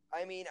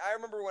 I mean, I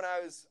remember when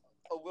I was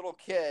a little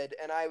kid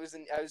and I was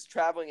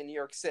traveling in New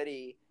York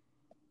City,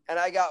 and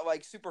I got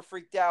like super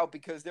freaked out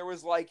because there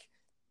was like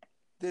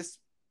this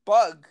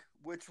bug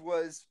which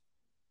was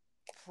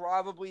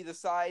probably the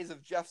size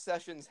of Jeff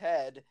Sessions'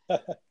 head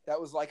that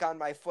was like on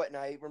my foot, and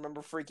I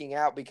remember freaking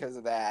out because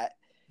of that.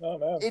 Oh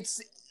man.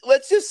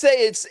 Let's just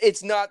say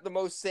it's not the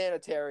most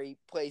sanitary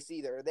place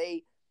either.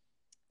 They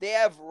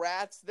have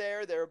rats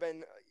there.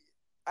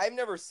 I've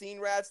never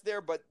seen rats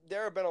there, but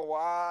there have been a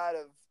lot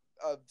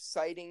of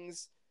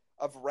sightings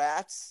of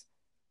rats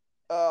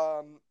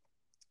on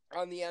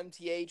the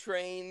MTA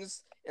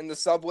trains and the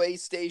subway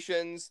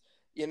stations,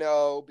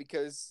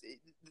 because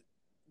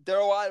there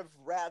are a lot of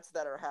rats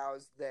that are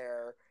housed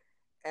there.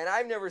 And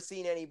I've never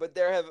seen any, but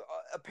there have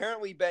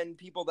apparently been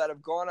people that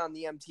have gone on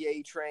the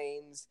MTA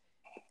trains,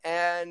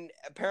 and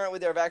apparently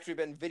there have actually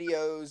been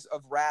videos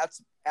of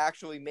rats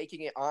actually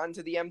making it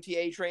onto the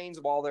MTA trains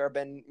while there have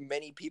been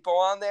many people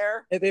on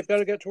there. Hey, they've got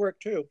to get to work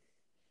too.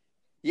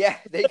 Yeah,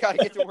 they got to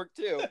get to work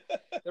too.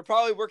 They're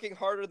probably working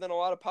harder than a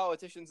lot of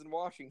politicians in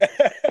Washington.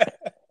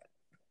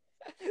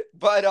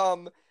 But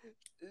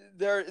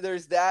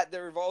there's that.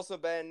 There have also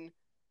been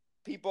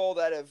people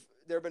there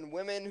have been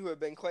women who have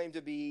been claimed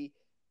to be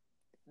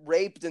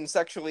raped and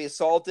sexually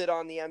assaulted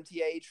on the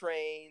MTA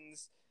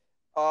trains.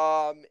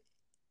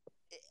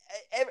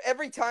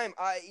 Every time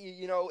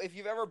if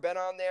you've ever been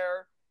on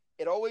there,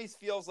 it always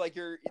feels like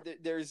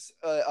there's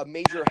a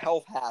major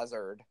health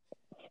hazard.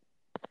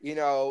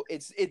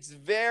 It's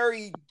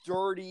very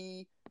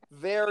dirty,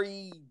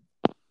 very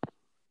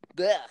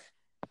blech.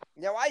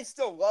 Now, I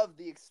still love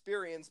the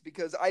experience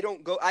because I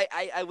don't go.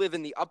 I live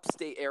in the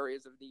upstate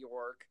areas of New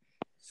York,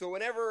 so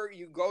whenever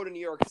you go to New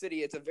York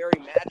City, it's a very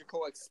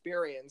magical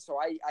experience. So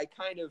I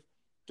kind of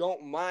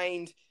don't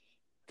mind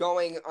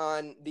going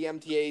on the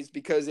MTAs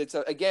because it's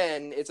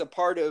a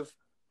part of.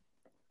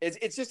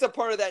 It's just a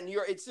part of that New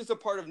York. It's just a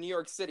part of New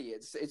York City.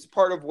 It's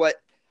part of what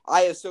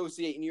I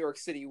associate New York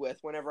City with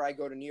whenever I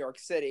go to New York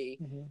City.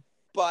 Mm-hmm.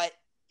 But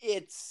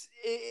it's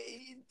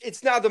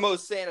not the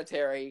most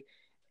sanitary.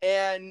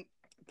 And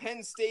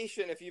Penn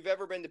Station, if you've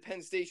ever been to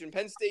Penn Station,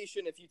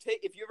 if you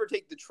ever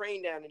take the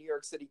train down to New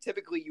York City,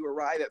 typically you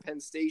arrive at Penn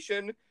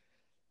Station.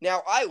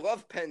 Now, I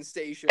love Penn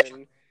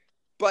Station,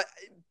 but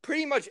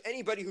pretty much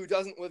anybody who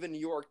doesn't live in New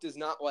York does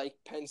not like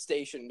Penn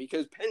Station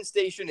because Penn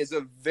Station is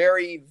a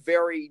very,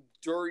 very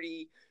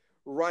dirty,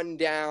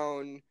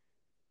 rundown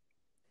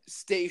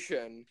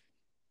station.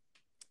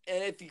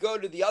 And if you go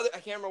to the other, I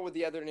can't remember what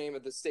the other name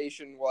of the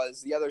station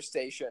was, the other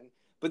station.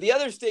 But the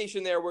other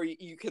station there where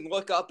you can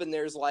look up and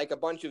there's like a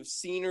bunch of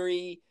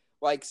scenery,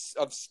 like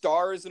of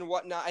stars and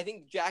whatnot. I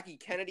think Jackie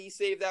Kennedy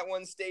saved that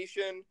one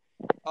station.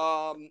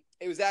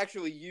 It was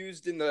actually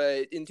used in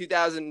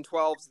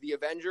 2012's The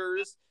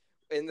Avengers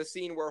in the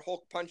scene where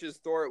Hulk punches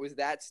Thor. It was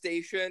that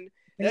station.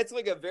 That's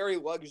like a very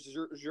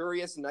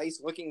luxurious, nice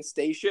looking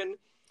station.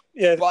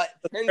 Yeah. But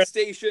Penn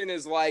Station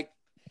is like,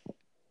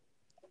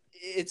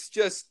 it's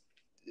just,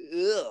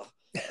 ugh.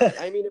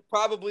 I mean, it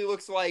probably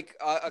looks like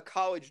a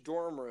college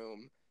dorm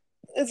room.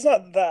 It's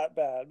not that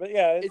bad, but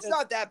yeah. It's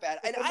not that bad.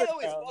 And I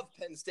always love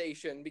Penn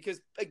Station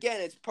because, again,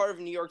 it's part of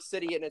New York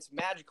City and it's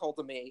magical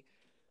to me.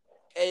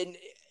 And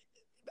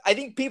I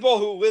think people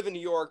who live in New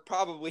York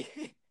probably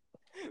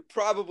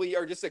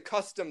are just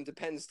accustomed to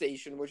Penn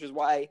Station, which is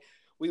why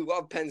we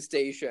love Penn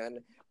Station.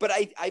 But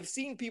I've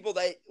seen people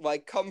that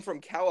like come from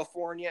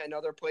California and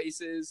other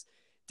places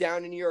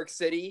down in New York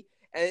City.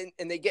 And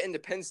they get into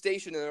Penn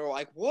Station and they're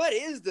like, what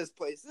is this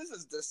place? This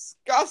is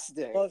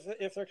disgusting. Well,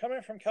 if they're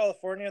coming from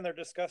California and they're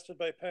disgusted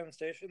by Penn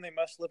Station, they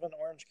must live in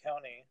Orange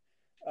County.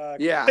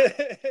 Yeah.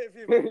 If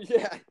you've been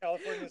to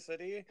California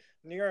City,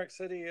 New York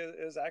City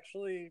is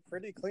actually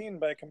pretty clean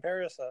by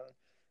comparison.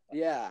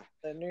 Yeah.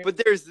 But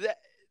there's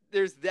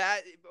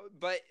that.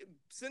 But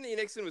Cynthia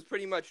Nixon was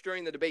pretty much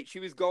during the debate, she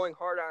was going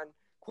hard on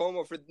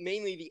Cuomo for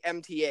mainly the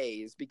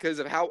MTAs because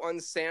of how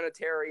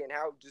unsanitary and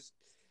how just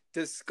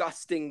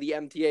disgusting the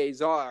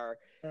MTAs are.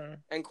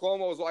 And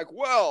Cuomo was like,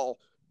 well,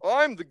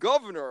 I'm the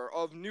governor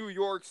of New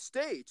York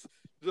State.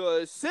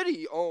 The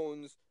city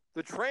owns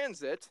the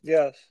transit.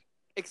 Yes.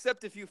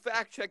 Except if you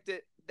fact checked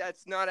it,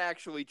 that's not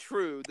actually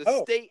true.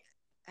 The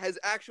has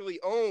actually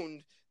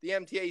owned the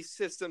MTA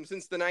system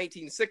since the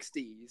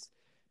 1960s.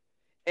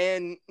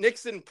 And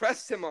Nixon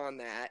pressed him on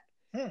that.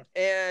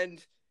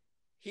 And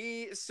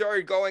he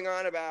started going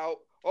on about,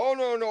 oh,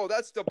 no,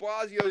 that's de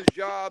Blasio's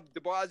job,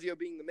 de Blasio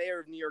being the mayor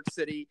of New York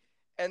City.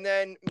 And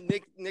then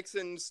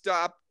Nixon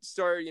started,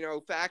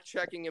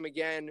 fact-checking him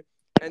again.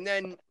 And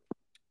then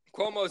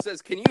Cuomo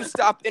says, can you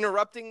stop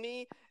interrupting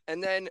me?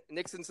 And then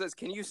Nixon says,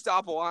 can you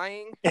stop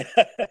lying? I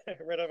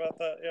read about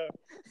that, yeah.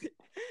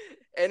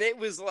 And it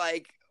was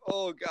like,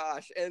 oh,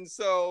 gosh. And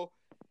so,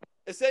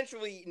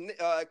 essentially,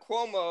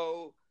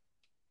 Cuomo,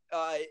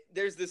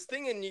 there's this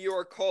thing in New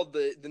York called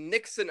the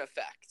Nixon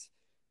effect,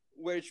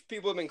 which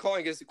people have been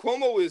calling, because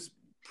Cuomo was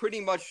pretty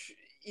much,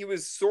 he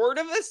was sort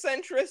of a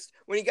centrist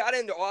when he got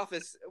into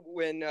office,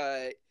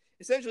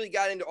 essentially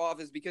got into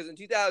office because in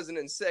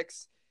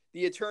 2006,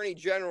 the attorney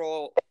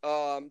general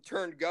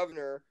turned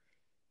governor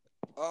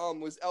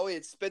was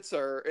Eliot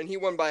Spitzer, and he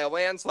won by a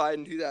landslide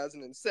in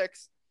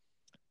 2006.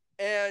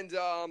 And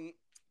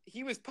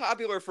he was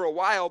popular for a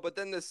while, but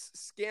then this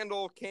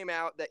scandal came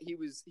out that he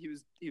was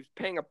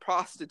paying a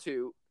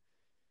prostitute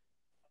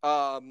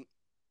to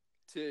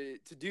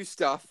do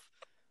stuff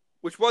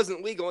which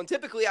wasn't legal. And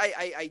typically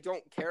I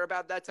don't care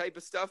about that type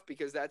of stuff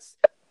because that's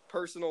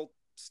personal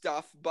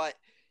stuff, but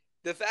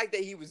the fact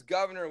that he was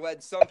governor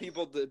led some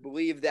people to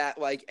believe that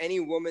like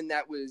any woman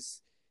that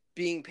was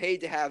being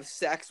paid to have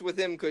sex with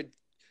him could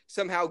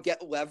somehow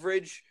get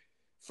leverage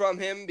from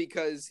him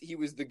because he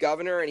was the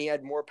governor and he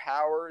had more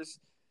powers,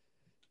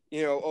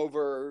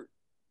 over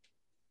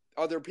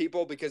other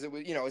people because it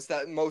was, it's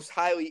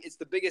it's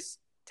the biggest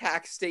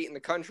tax state in the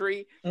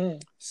country.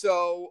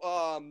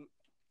 So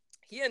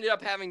he ended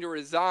up having to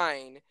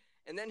resign.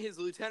 And then his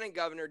lieutenant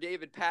governor,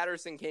 David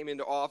Patterson, came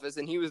into office,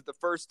 and he was the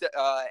first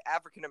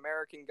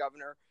African-American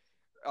governor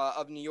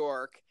of New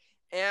York.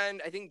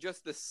 And I think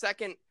just the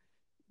second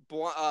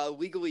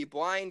legally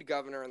blind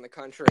governor in the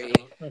country.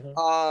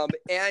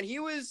 And he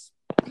was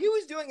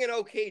doing an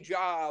okay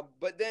job,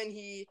 but then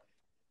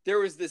there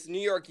was this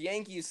New York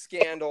Yankees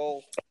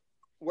scandal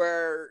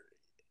where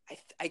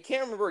I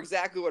can't remember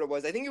exactly what it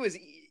was. I think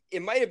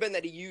it might have been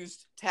that he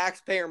used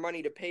taxpayer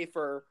money to pay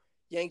for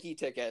Yankee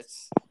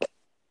tickets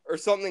or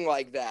something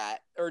like that,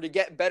 or to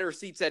get better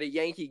seats at a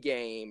Yankee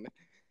game.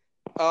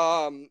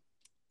 But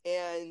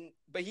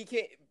he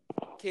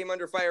came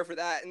under fire for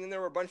that. And then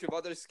there were a bunch of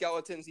other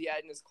skeletons he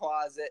had in his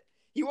closet.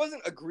 He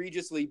wasn't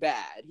egregiously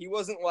bad. He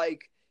wasn't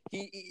like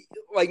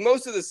like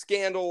most of the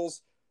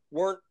scandals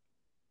weren't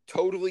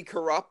totally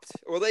corrupt,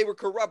 or they were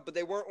corrupt, but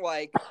they weren't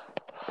like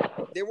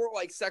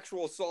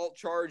sexual assault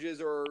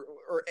charges or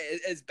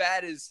as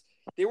bad as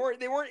they weren't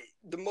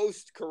the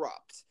most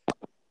corrupt.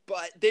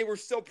 But they were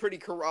still pretty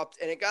corrupt,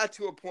 and it got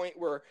to a point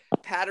where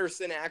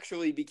Patterson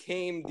actually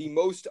became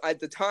at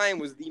the time,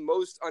 was the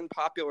most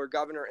unpopular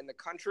governor in the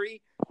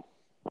country.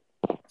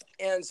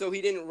 And so he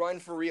didn't run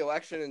for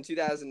re-election in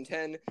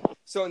 2010.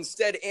 So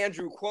instead,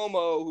 Andrew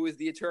Cuomo, who was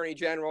the attorney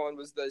general and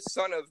was the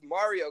son of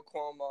Mario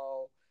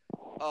Cuomo,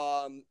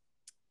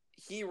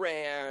 he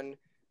ran,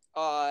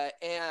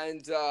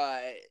 and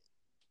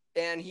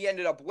he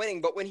ended up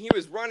winning. But when he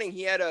was running,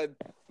 he had a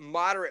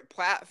moderate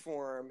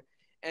platform,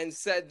 and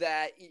said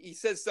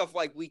stuff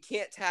like, we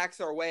can't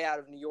tax our way out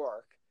of New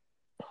York.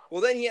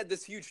 Well, then he had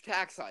this huge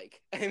tax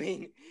hike. I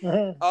mean,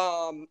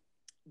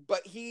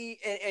 but he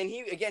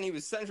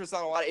was centrist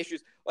on a lot of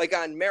issues, like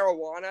on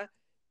marijuana.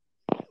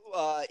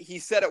 He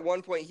said at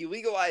one point he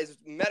legalized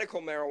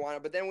medical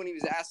marijuana, but then when he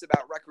was asked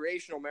about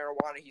recreational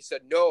marijuana, he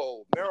said,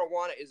 no,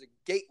 marijuana is a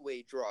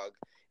gateway drug,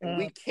 and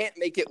we can't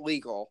make it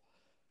legal.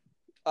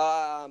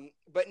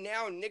 But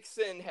now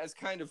Nixon has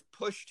kind of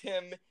pushed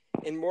him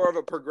in more of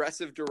a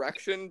progressive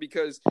direction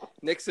because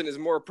Nixon is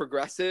more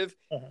progressive,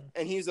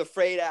 and he's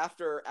afraid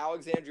after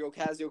Alexandria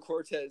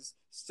Ocasio-Cortez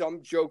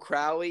stumped Joe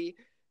Crowley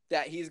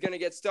that he's going to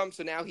get stumped.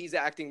 So now he's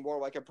acting more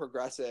like a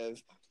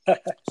progressive.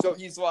 So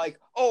he's like,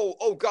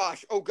 oh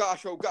gosh.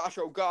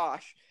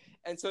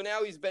 And so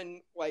now he's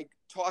been like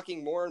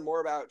talking more and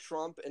more about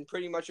Trump and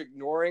pretty much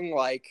ignoring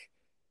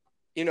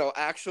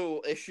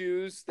actual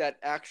issues that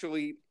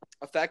actually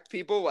affect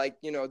people, like,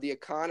 the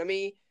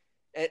economy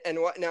and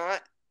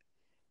whatnot.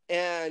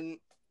 And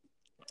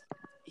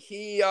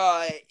he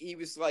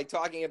was like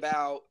talking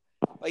about,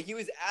 like, he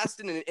was asked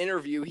in an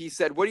interview, he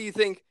said, what do you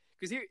think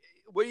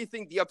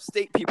the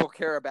upstate people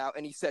care about?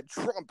 And he said,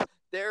 Trump.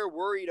 They're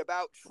worried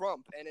about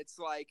Trump. And it's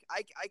like,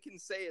 I can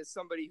say as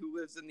somebody who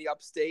lives in the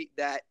upstate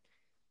that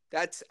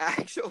that's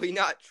actually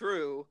not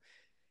true.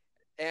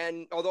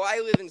 And although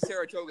I live in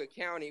Saratoga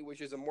County, which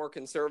is a more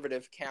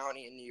conservative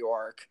county in New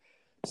York,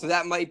 so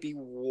that might be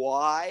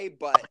why,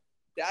 but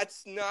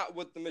that's not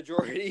what the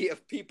majority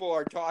of people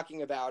are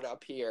talking about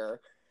up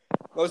here.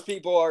 Most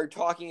people are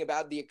talking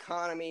about the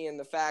economy and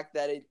the fact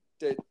that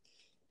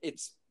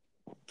it's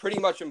pretty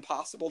much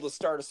impossible to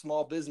start a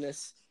small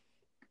business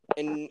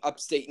in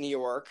upstate New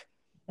York.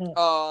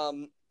 But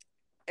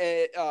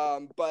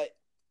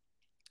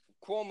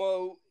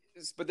Cuomo,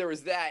 but there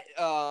was that.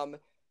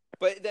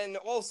 But then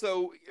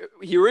also,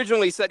 he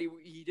originally said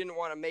he didn't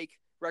want to make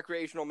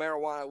recreational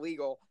marijuana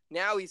legal.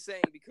 Now he's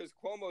saying because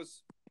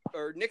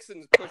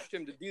Nixon's pushed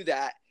him to do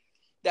that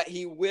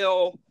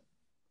he'll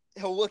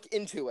look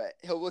into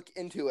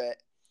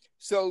it.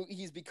 So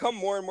he's become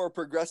more and more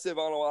progressive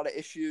on a lot of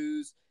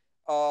issues.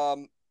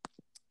 And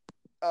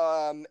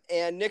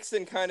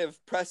Nixon kind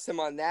of pressed him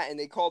on that, and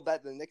they called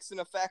that the Nixon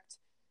effect.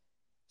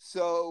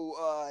 So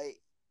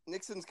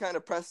Nixon's kind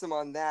of pressed him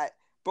on that.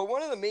 But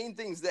one of the main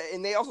things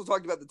and they also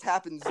talked about the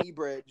Tappan Zee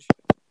Bridge,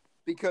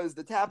 because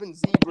the Tappan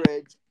Zee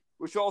Bridge,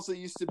 which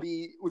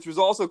was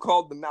also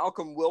called the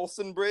Malcolm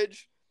Wilson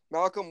Bridge.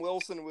 Malcolm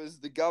Wilson was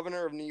the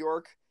governor of New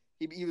York.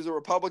 He was a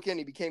Republican.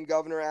 He became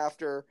governor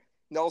after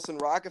Nelson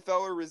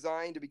Rockefeller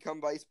resigned to become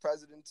vice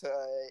president to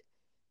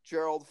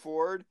Gerald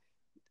Ford.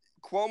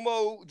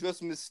 Cuomo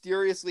just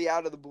mysteriously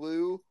out of the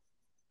blue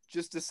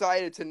just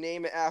decided to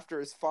name it after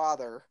his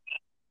father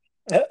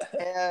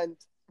and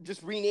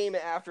just rename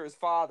it after his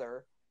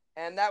father.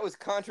 And that was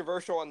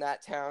controversial in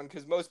that town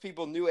because most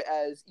people knew it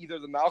as either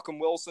the Malcolm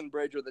Wilson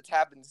Bridge or the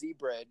Tappan Zee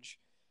Bridge.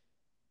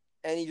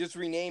 And he just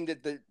renamed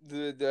it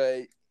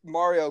the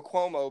Mario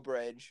Cuomo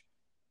Bridge.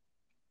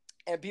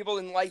 And people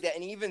didn't like that.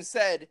 And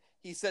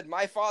he said,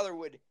 my father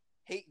would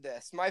hate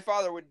this. My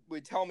father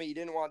would tell me he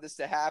didn't want this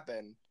to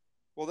happen.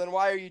 Well, then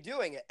why are you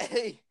doing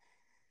it?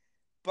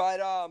 But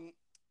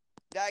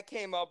that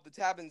came up. The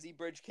Tappan Zee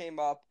Bridge came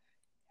up.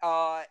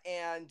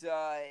 And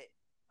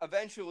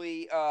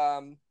eventually,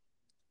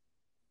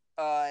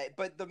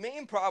 but the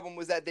main problem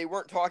was that they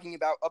weren't talking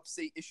about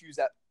upstate issues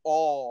at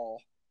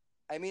all.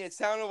 I mean, it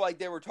sounded like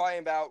they were talking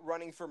about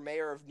running for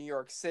mayor of New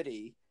York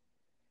City.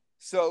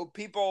 So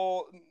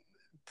people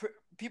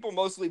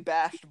mostly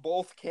bashed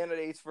both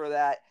candidates for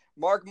that.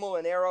 Mark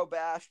Molinaro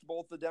bashed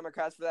both the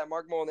Democrats for that.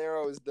 Mark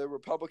Molinaro is the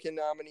Republican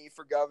nominee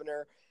for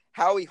governor.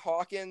 Howie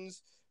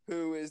Hawkins,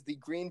 who is the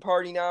Green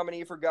Party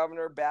nominee for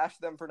governor,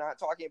 bashed them for not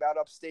talking about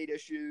upstate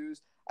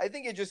issues. I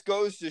think it just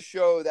goes to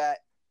show that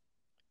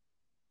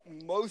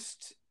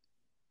most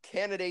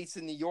candidates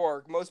in New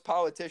York, most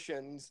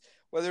politicians,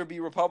 whether it be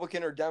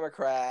Republican or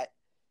Democrat,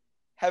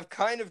 have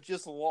kind of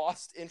just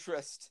lost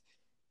interest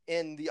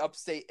in the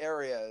upstate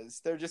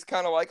areas. They're just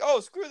kind of like,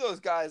 oh, screw those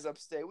guys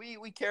upstate.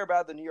 We care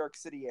about the New York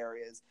City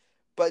areas.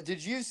 But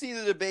did you see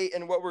the debate,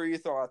 and what were your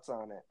thoughts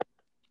on it?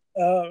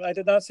 I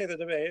did not see the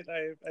debate.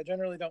 I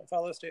generally don't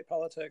follow state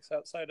politics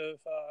outside of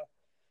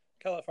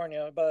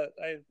California, but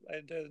I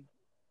did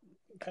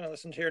kind of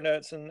listen to your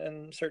notes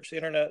and search the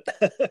internet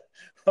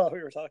while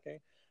we were talking.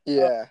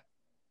 Yeah.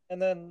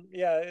 And then,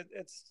 yeah,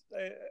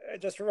 I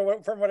just from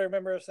what I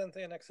remember of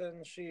Cynthia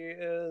Nixon, she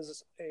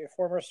is a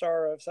former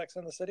star of Sex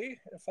and the City.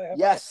 If I have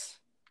yes,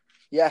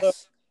 so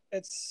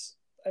it's,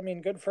 I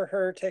mean, good for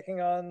her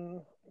taking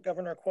on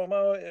Governor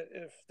Cuomo.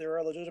 If there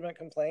are legitimate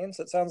complaints,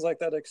 it sounds like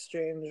that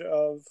exchange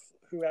of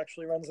who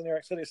actually runs the New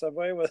York City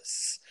subway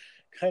was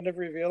kind of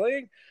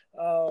revealing.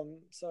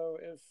 So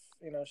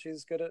if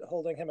she's good at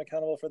holding him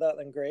accountable for that,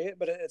 then great.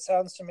 But it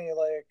sounds to me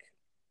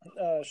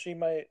like she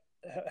might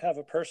have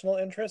a personal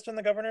interest in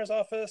the governor's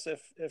office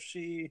if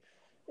she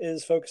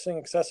is focusing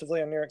excessively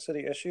on New York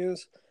City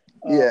issues.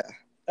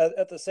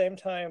 At the same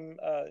time,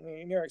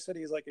 New York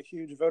City is like a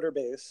huge voter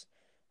base,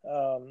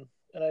 and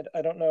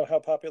I don't know how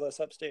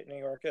populous upstate New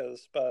York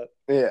is, but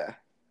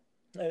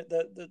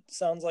that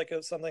sounds like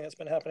it's something that's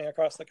been happening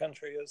across the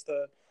country. Is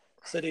the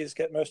cities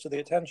get most of the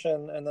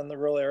attention, and then the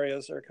rural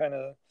areas are kind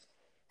of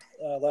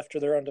left to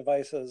their own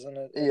devices. And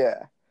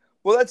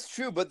well, that's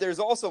true, but there's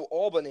also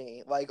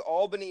Albany. Like,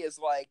 Albany is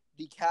like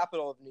the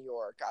capital of New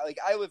York.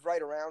 I live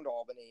right around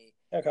Albany,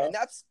 and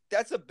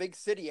that's a big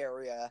city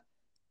area,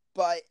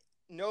 but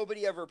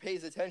nobody ever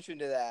pays attention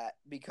to that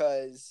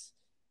because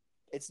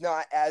it's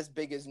not as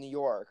big as New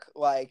York.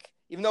 Like,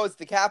 even though it's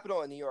the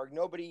capital of New York,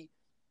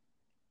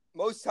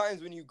 most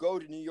times when you go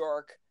to New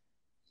York,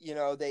 you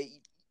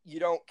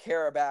don't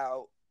care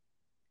about,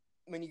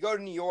 when you go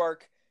to New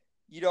York,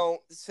 you don't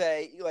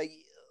say, like,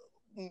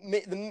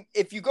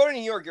 if you go to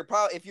New York,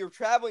 if you're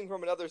traveling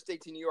from another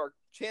state to New York,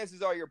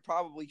 chances are you're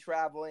probably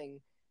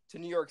traveling to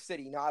New York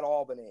City, not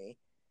Albany.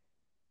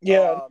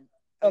 Yeah.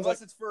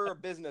 Unless it's for a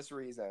business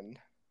reason.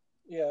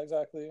 Yeah,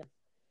 exactly.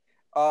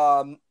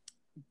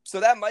 So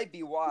that might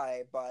be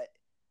why, but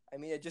I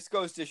mean, it just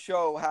goes to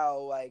show how,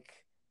 like,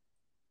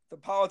 the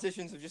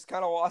politicians have just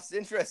kind of lost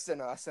interest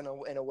in us in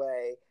a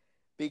way,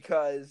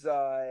 because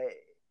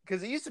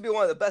it used to be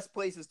one of the best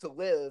places to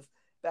live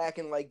back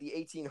in like the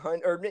 1800s,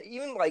 or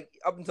even like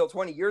up until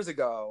 20 years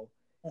ago.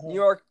 New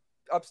York,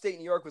 upstate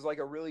New York was like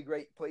a really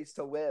great place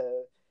to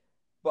live,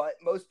 but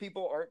most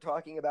people aren't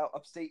talking about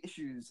upstate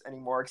issues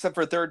anymore, except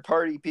for third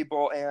party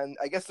people. And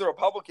I guess the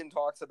Republican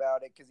talks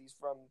about it because he's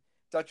from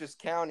Dutchess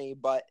County,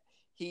 but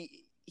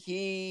he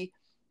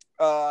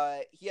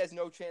has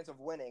no chance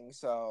of winning.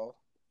 So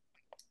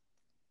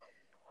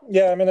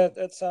yeah, I mean,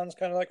 it sounds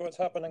kind of like what's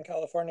happened in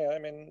California. I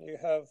mean, you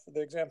have the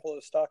example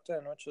of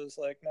Stockton, which is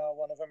like now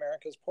one of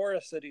America's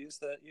poorest cities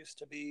that used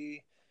to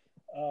be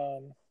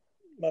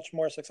much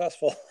more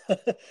successful.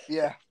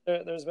 Yeah.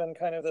 There's been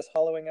kind of this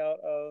hollowing out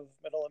of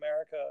middle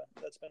America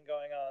that's been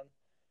going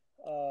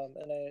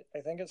And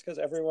I think it's because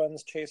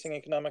everyone's chasing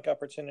economic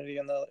opportunity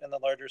in the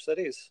larger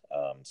cities,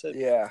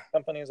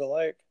 companies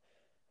alike.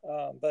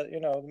 But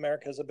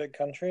America is a big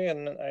country,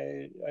 and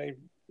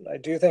I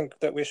do think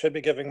that we should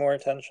be giving more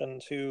attention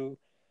to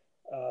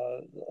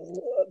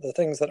the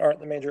things that aren't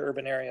the major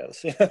urban areas.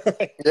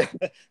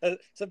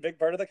 It's a big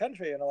part of the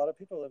country, and a lot of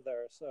people live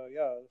there. So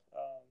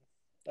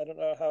I don't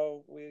know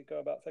how we go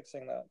about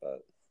fixing that.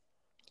 But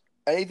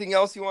anything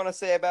else you want to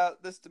say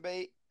about this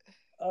debate?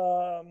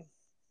 Not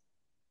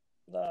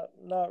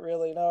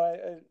really.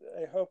 No,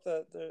 I hope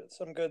that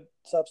some good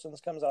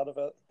substance comes out of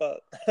it.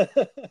 But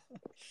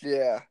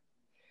yeah.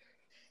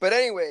 But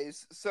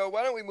anyways, so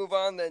why don't we move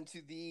on then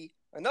to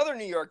another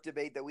New York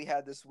debate that we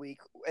had this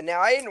week. And now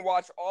I didn't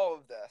watch all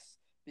of this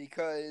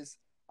because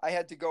I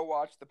had to go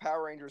watch the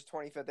Power Rangers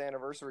 25th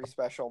anniversary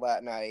special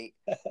that night.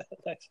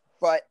 Nice.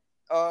 But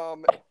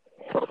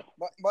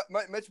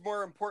much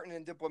more important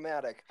and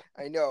diplomatic,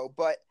 I know.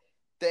 But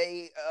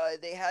they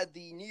had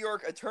the New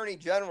York Attorney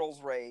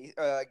General's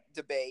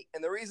debate,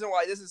 and the reason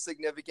why this is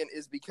significant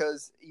is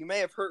because you may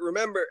have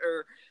remember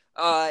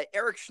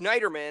Eric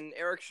Schneiderman.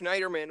 Eric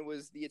Schneiderman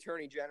was the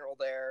Attorney General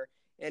there,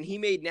 and he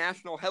made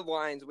national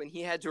headlines when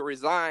he had to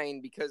resign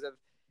because of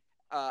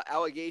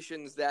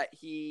allegations that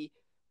he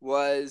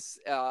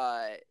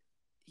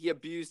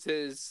abused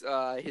his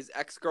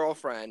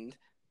ex-girlfriend,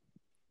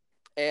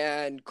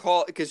 and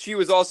because she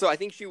was also, I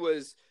think she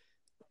was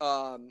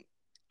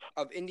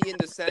of Indian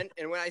descent.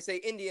 And when I say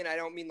Indian, I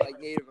don't mean like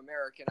Native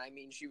American. I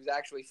mean she was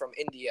actually from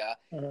India.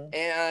 Mm-hmm.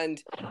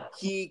 And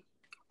he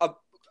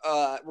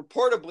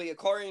reportedly,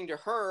 according to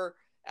her,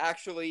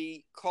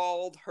 actually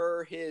called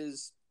her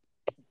his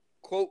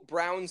quote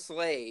brown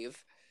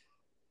slave.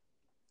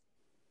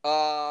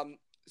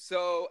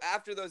 So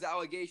after those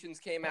allegations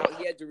came out,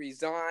 he had to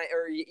resign.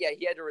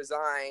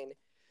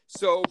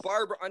 So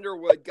Barbara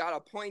Underwood got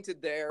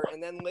appointed there,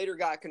 and then later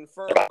got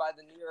confirmed by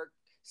the New York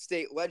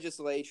State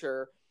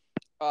Legislature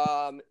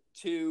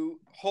to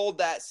hold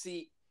that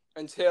seat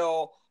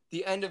until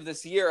the end of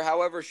this year.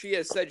 However, she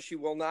has said she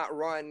will not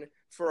run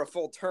for a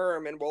full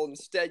term and will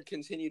instead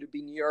continue to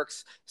be New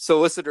York's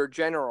Solicitor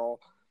General.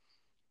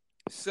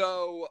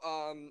 So,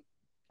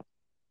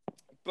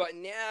 but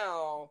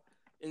now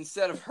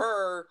instead of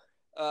her,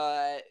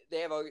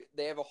 they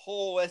have a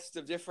whole list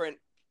of different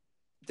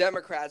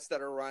Democrats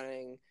that are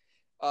running.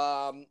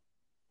 The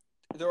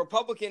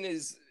Republican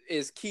is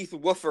Keith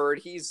Wofford.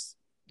 He's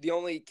the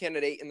only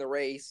candidate in the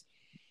race.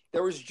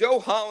 There was Joe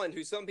Holland,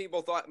 who some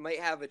people thought might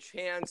have a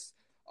chance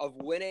of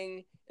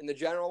winning in the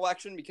general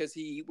election because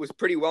he was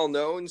pretty well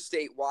known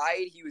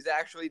statewide. He was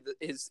actually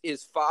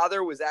his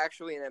father was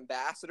actually an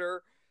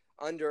ambassador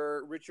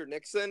under Richard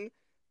Nixon,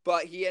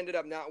 but he ended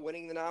up not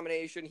winning the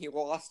nomination. He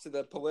lost to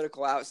the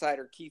political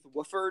outsider Keith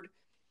Wofford.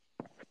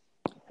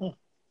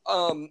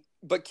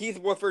 But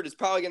Keith Wofford is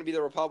probably going to be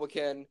the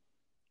Republican.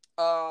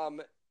 On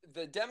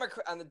the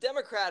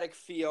Democratic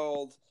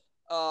field,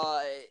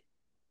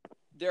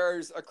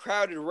 there's a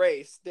crowded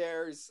race.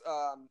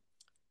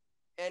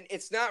 And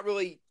it's not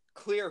really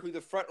clear who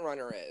the front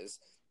runner is.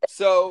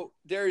 So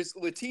there's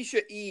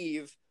Letitia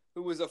Eve,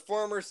 who was a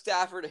former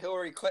staffer to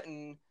Hillary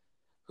Clinton,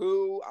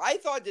 who I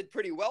thought did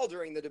pretty well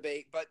during the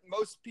debate, but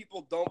most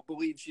people don't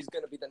believe she's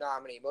going to be the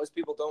nominee. Most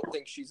people don't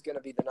think she's going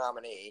to be the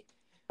nominee.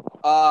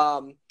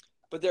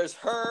 But there's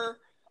her.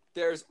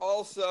 There's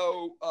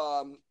also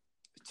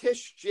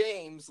Tish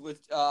James.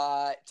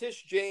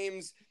 Tish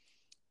James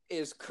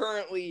is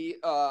currently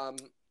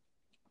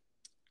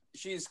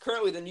she's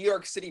currently the New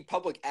York City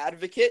public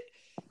advocate.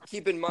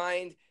 Keep in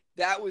mind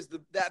that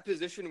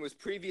position was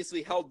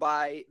previously held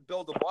by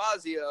Bill de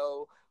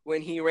Blasio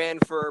when he ran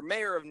for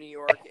mayor of New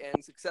York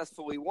and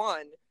successfully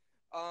won.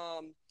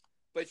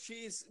 But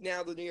she's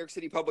now the New York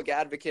City public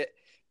advocate.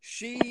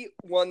 She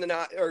won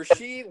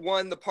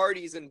the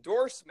party's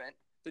endorsement,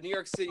 the New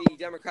York City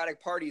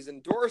Democratic Party's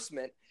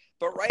endorsement.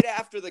 But right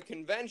after the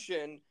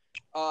convention,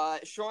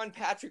 Sean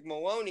Patrick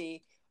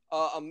Maloney,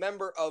 a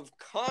member of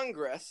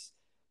Congress,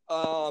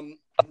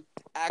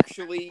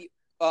 actually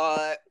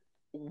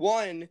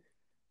won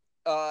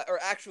or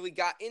actually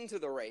got into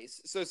the race.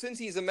 So since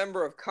he's a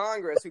member of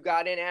Congress who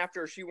got in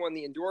after she won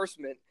the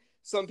endorsement,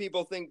 some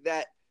people think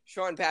that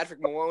Sean Patrick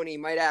Maloney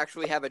might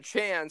actually have a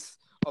chance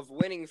of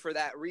winning for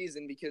that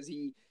reason because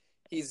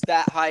he's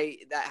that high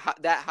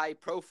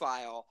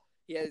profile.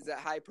 He has that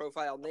high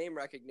profile name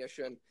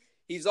recognition.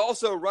 He's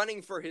also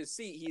running for his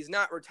seat. He's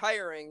not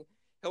retiring.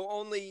 He'll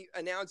only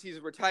announce he's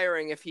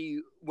retiring if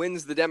he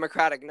wins the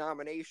Democratic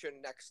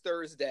nomination next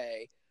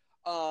Thursday.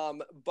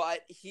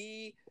 But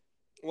he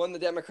won the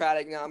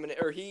Democratic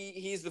nomination, or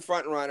he's the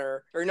front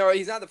runner. Or no,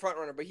 he's not the front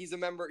runner, but he's a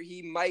member.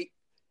 He might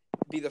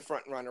be the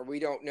front runner. We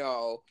don't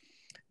know.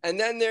 And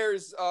then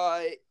there's,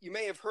 you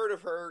may have heard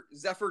of her,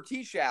 Zephyr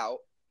Teashout.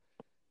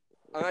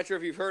 I'm not sure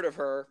if you've heard of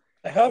her.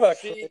 I have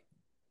actually.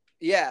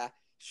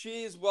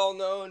 She's well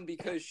known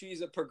because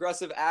she's a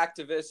progressive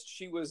activist.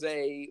 She was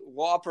a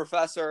law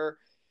professor.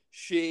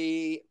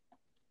 She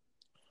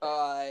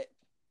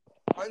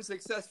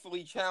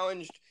unsuccessfully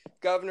challenged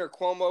Governor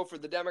Cuomo for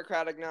the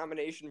Democratic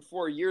nomination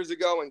 4 years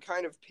ago and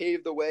kind of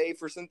paved the way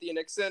for Cynthia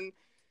Nixon.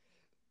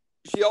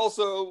 She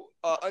also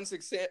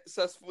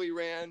unsuccessfully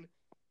ran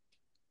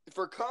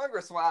for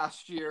Congress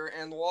last year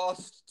and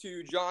lost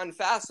to John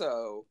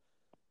Faso,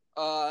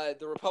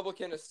 the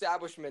Republican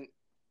establishment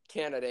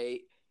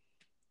candidate,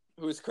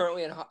 who is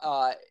currently in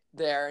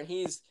there, and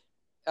he's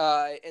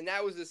and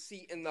that was a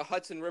seat in the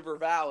Hudson River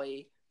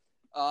Valley.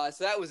 So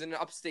that was an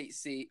upstate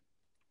seat.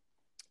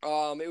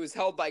 It was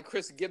held by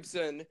Chris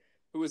Gibson,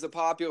 who was a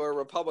popular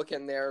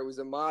Republican there, who was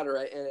a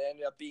moderate, and it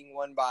ended up being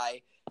won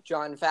by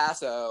John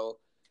Faso.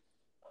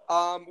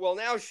 Well,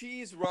 now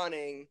she's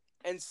running,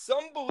 and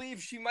some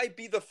believe she might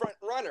be the front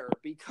runner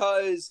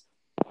because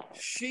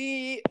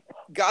she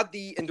got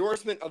the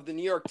endorsement of the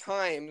New York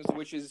Times,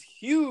 which is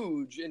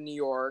huge in New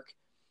York.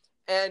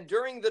 And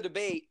during the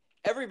debate,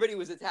 everybody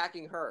was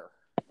attacking her.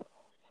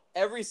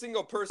 Every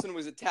single person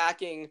was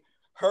attacking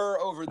her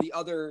over the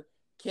other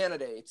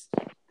candidates.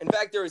 In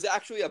fact, there was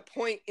actually a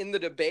point in the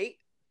debate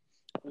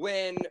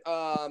when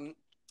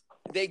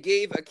they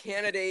gave a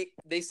candidate,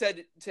 they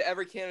said to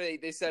every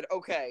candidate, they said,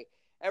 okay,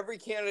 every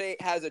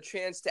candidate has a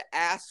chance to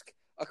ask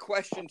a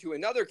question to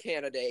another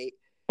candidate,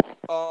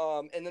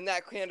 and then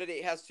that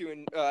candidate has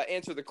to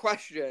answer the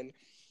question.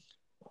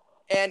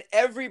 And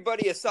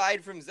everybody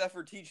aside from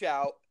Zephyr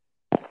Teachout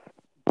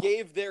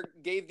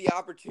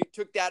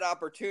took that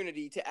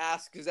opportunity to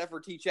ask Zephyr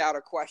Teachout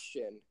a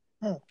question.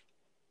 And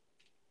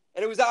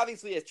it was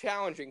obviously a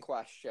challenging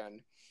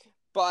question,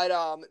 but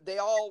they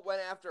all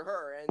went after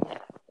her, and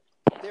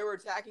they were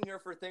attacking her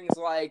for things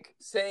like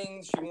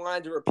saying she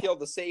wanted to repeal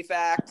the SAFE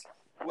Act,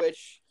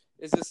 which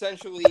is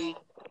essentially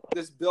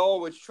this bill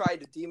which tried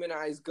to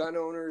demonize gun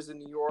owners in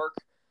New York.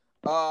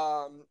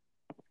 But,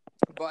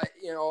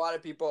 a lot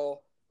of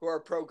people who are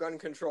pro-gun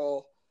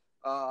control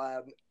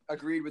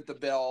agreed with the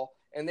bill.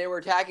 And they were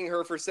attacking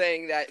her for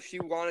saying that she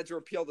wanted to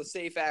repeal the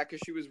SAFE Act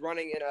because she was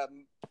running in a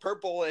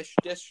purplish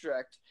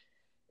district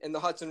in the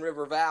Hudson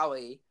River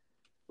Valley,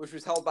 which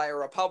was held by a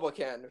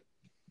Republican.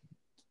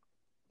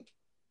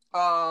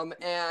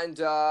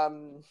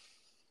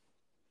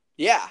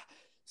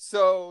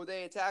 So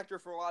they attacked her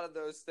for a lot of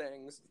those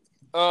things.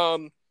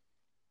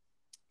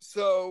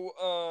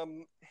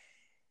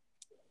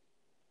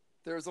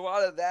 There's a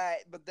lot of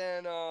that, but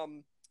then,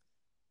 so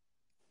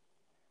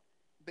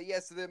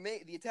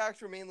the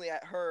attacks were mainly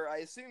at her. I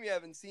assume you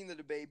haven't seen the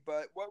debate,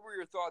 but what were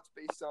your thoughts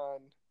based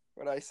on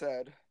what I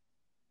said?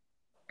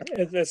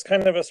 It's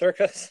kind of a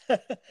circus.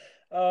 Yeah.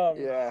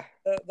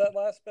 That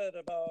last bit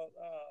about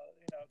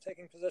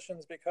taking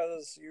positions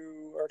because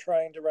you are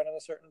trying to run in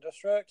a certain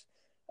district.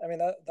 I mean,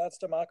 that's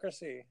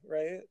democracy,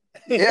 right?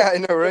 Yeah, I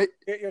know, right?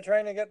 You're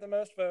trying to get the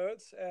most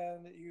votes,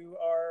 and you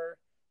are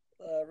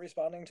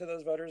responding to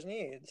those voters'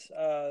 needs.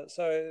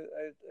 So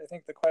I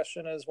think the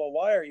question is, well,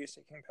 why are you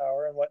seeking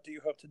power, and what do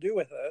you hope to do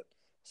with it?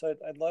 So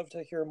I'd love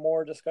to hear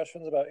more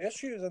discussions about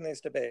issues in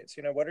these debates.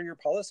 What are your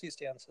policy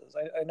stances?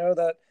 I know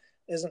that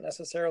isn't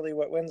necessarily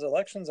what wins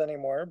elections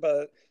anymore,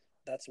 but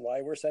that's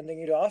why we're sending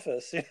you to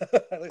office.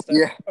 At least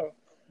I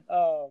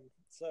know.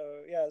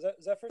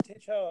 Zephyr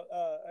Teachout,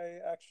 I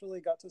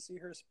actually got to see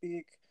her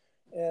speak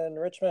in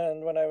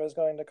Richmond when I was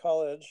going to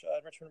college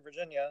in Richmond,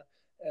 Virginia,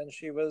 and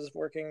she was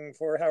working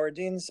for Howard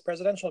Dean's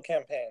presidential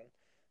campaign.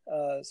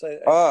 I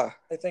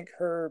think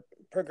her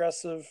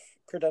progressive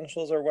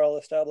credentials are well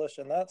established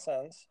in that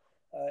sense.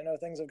 I know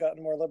things have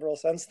gotten more liberal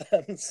since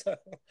then, so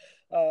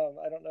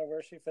I don't know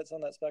where she fits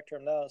on that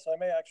spectrum now. So I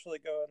may actually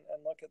go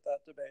and look at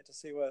that debate to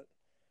see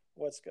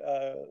what's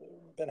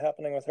been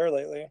happening with her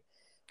lately.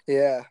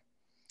 Yeah.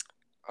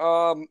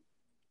 And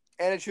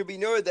it should be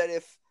noted that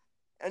if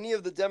any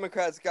of the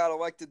Democrats got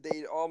elected,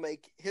 they'd all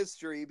make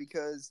history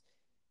because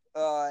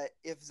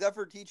if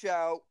Zephyr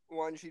Teachout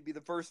won, she'd be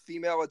the first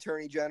female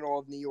attorney general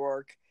of New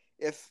York.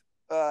 If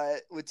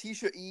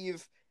Letitia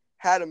Eve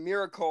had a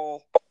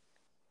miracle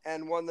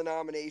and won the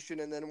nomination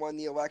and then won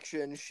the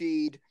election,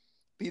 she'd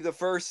be the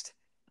first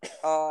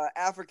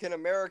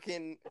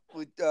African-American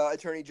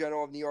attorney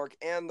general of New York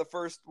and the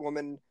first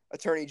woman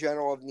attorney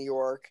general of New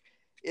York.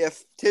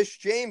 If Tish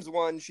James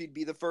won, she'd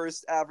be the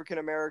first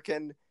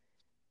African-American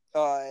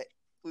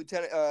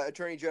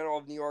attorney general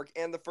of New York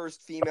and the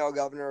first female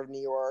governor of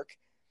New York.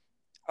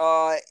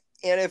 And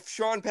if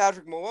Sean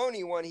Patrick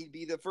Maloney won, he'd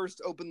be the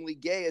first openly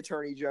gay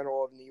attorney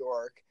general of New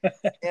York.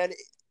 And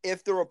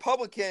if the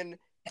Republican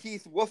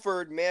Keith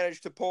Wofford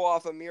managed to pull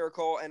off a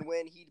miracle and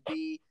win, he'd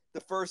be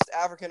the first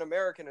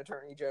African-American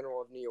attorney general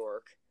of New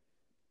York.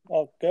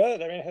 Well,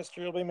 good. I mean,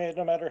 history will be made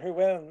no matter who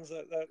wins.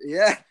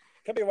 That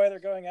could be why they're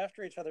going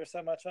after each other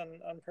so much on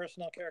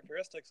personal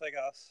characteristics, I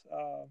guess.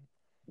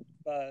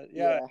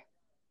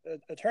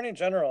 Attorney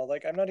general,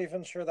 I'm not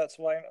even sure that's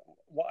why.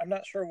 I'm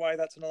not sure why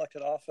that's an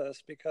elected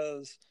office,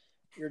 because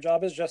your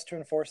job is just to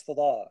enforce the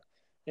law.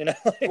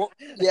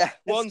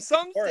 Well, in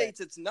some states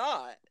it's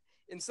not.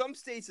 In some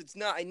states it's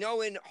not. I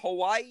know in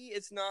Hawaii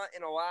it's not.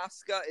 In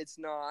Alaska it's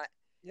not.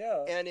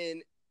 Yeah. And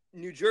in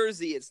New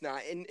Jersey it's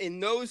not. In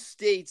those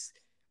states,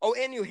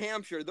 and New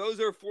Hampshire,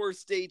 those are 4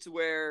 states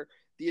where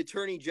the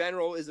attorney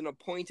general is an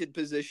appointed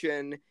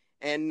position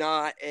and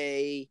not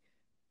an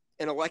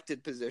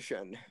elected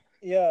position.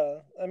 Yeah,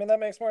 I mean, that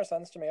makes more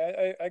sense to me.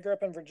 I grew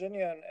up in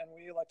Virginia, and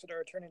we elected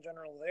our attorney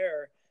general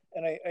there.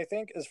 And I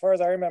think, as far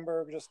as I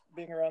remember, just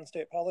being around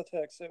state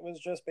politics, it was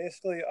just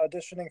basically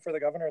auditioning for the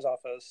governor's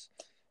office.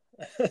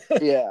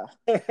 Yeah.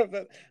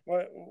 But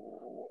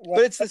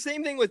it's the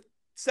same thing with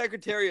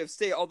Secretary of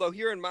State, although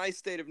here in my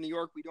state of New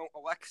York, we don't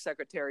elect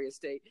Secretary of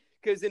State,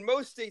 because in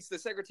most states, the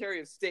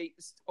Secretary of State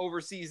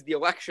oversees the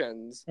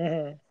elections.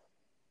 Mm-hmm.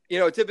 You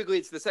know, typically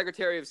it's the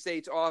Secretary of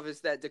State's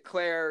office that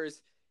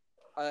declares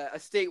a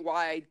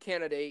statewide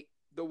candidate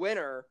the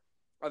winner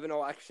of an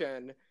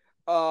election.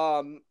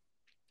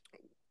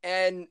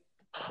 And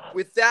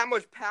with that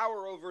much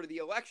power over the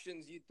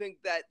elections, you'd think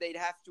that they'd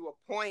have to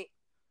appoint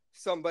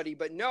somebody.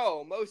 But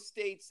no, most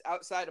states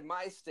outside of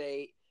my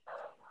state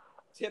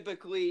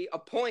typically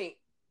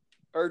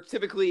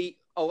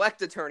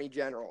elect attorney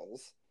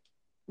generals.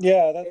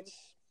 Yeah, that's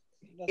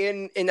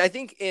I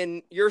think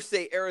in your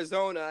state,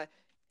 Arizona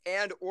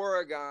and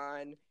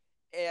Oregon,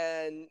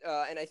 and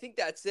I think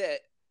that's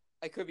it.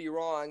 I could be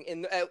wrong.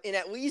 In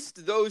at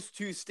least those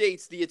two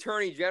states, the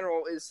attorney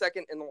general is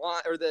second in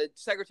line, or the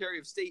secretary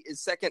of state is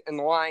second in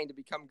line to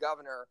become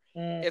governor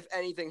if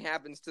anything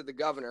happens to the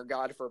governor,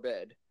 God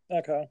forbid.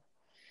 Okay.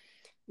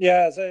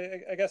 Yeah, so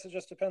I guess it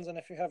just depends on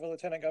if you have a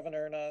lieutenant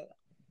governor or not.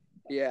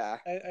 Yeah,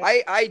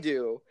 I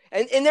do.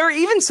 And there are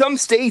even some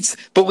states,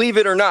 believe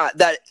it or not,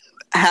 that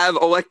have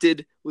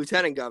elected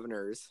lieutenant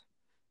governors.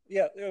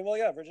 Yeah, well,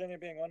 yeah, Virginia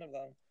being one of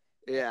them.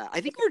 Yeah, I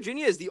think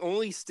Virginia is the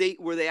only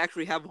state where they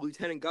actually have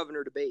lieutenant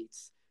governor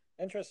debates.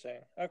 Interesting.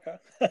 Okay.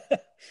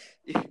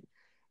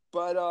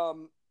 But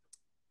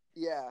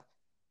yeah.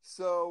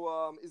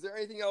 So, is there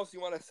anything else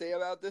you want to say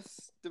about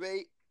this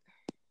debate?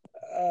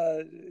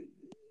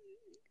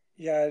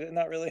 Yeah,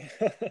 not really.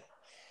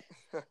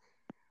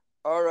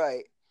 All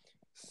right.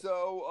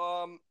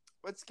 So,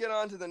 let's get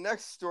on to the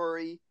next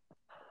story,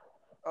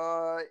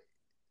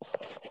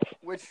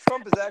 which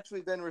Trump has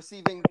actually been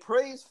receiving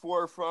praise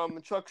for from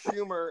Chuck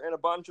Schumer and a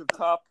bunch of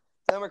top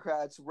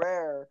Democrats.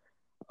 Rare.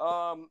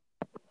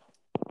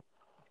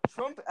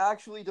 Trump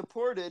actually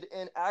deported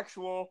an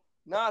actual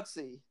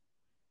Nazi.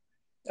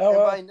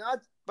 Oh, and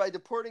by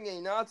deporting a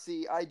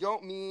Nazi, I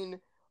don't mean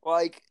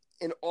like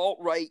an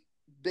alt-right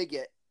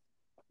bigot.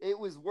 It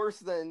was worse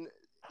than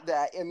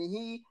that. I mean,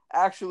 he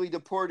actually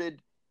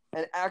deported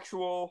an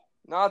actual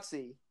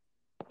Nazi,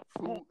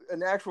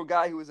 an actual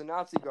guy who was a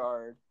Nazi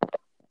guard.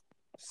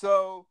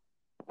 So,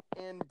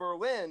 in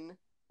Berlin,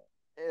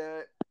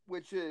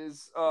 which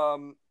is he's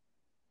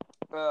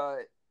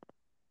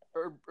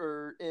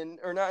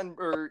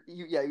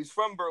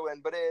from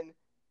Berlin, but in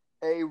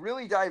a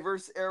really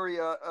diverse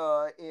area.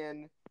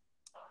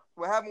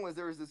 What happened was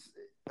there was this.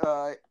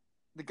 The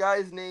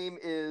guy's name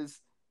is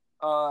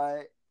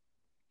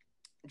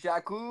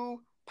Jacques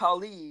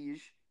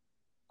Palige,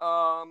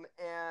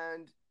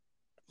 and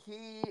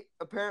he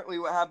apparently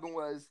what happened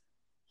was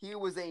he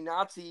was a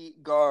Nazi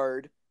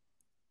guard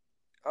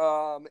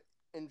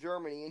in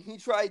Germany, and he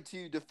tried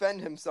to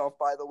defend himself,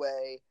 by the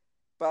way,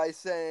 by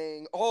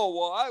saying, "Oh,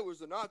 well, I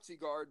was a Nazi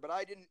guard, but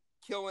I didn't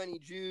kill any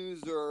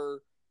Jews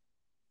or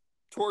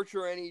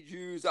torture any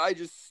Jews. I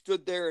just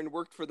stood there and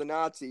worked for the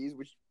Nazis,"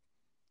 which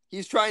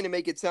he's trying to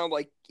make it sound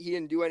like he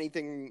didn't do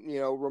anything,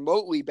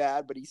 remotely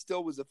bad, but he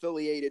still was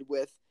affiliated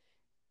with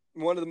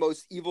one of the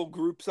most evil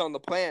groups on the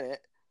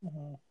planet.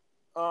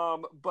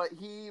 Mm-hmm. But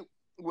he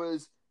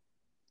was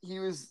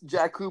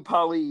Jacques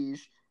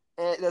Palige,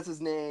 and that's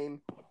his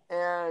name.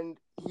 And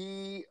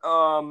he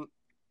what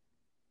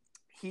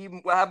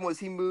happened was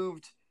he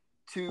moved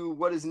to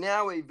what is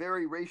now a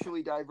very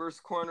racially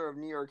diverse corner of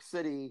New York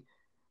City,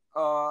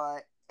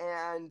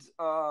 and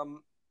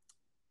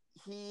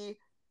he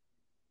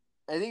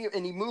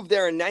moved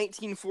there in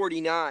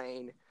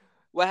 1949.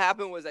 What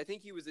happened was I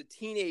think he was a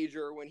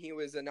teenager when he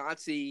was a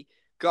Nazi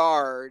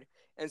guard,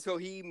 and so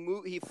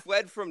he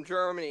fled from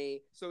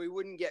Germany so he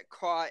wouldn't get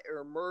caught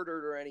or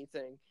murdered or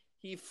anything.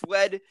 He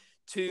fled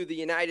to the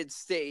United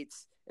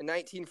States in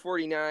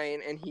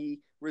 1949, and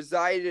he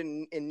resided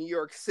in New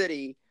York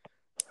City,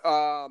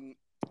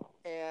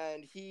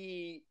 and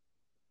he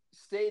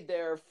stayed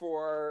there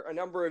for a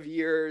number of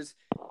years,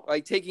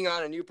 like taking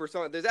on a new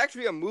persona. There's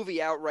actually a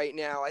movie out right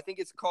now. I think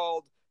it's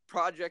called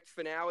Project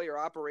Finale or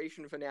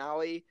Operation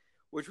Finale,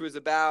 which was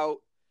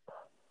about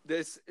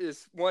this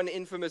one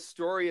infamous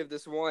story of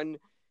this one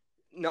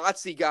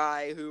Nazi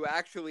guy who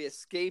actually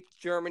escaped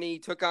Germany,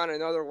 took on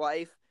another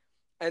life,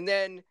 and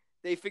then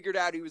they figured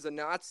out he was a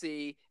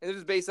Nazi, and this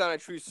was based on a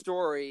true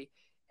story,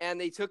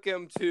 and they took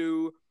him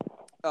to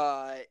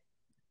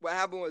what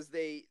happened was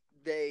they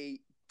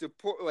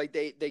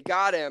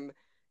got him,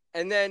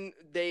 and then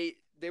they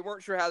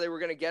weren't sure how they were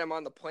going to get him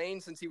on the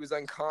plane since he was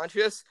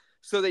unconscious,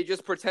 so they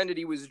just pretended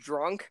he was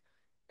drunk,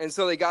 and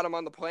so they got him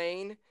on the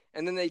plane,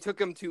 and then they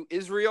took him to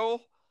Israel,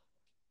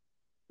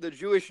 the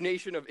Jewish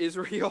nation of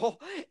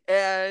Israel,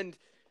 and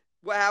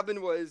what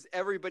happened was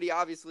everybody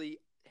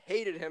obviously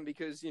hated him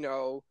because,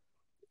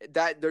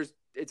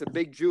 it's a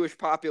big Jewish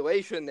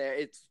population there.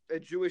 It's a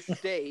Jewish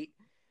state,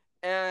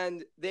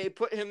 and they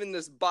put him in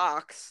this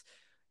box,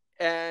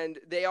 and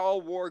they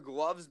all wore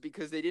gloves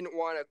because they didn't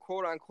want to,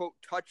 quote unquote,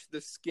 touch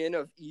the skin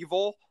of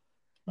evil.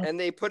 And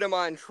they put him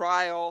on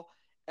trial,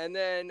 and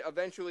then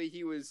eventually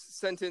he was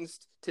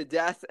sentenced to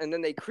death, and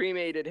then they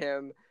cremated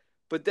him.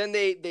 But then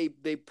they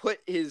put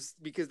his,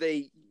 because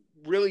they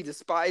really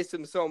despised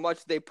him so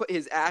much, they put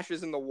his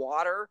ashes in the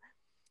water,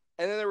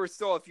 and then there were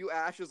still a few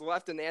ashes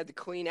left, and they had to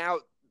clean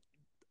out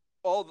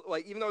all,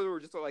 like, even though there were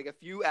just like a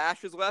few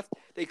ashes left,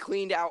 they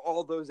cleaned out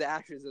all those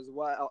ashes as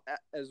well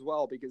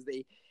because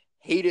they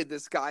hated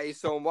this guy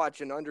so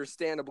much, and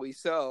understandably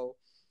so.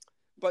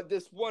 But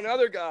this one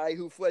other guy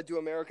who fled to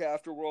America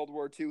after World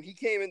War II, he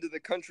came into the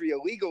country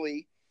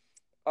illegally.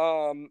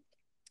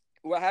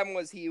 What happened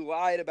was he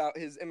lied about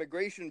his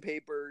immigration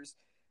papers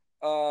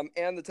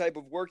and the type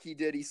of work he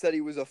did. He said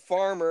he was a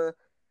farmer,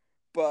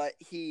 but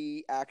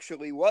he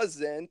actually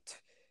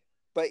wasn't.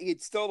 But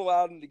it still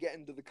allowed him to get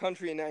into the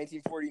country in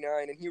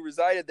 1949, and he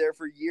resided there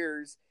for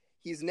years.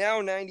 He's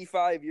now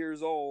 95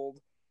 years old,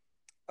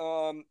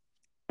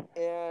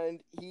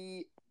 and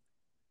he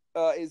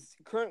is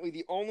currently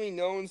the only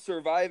known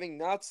surviving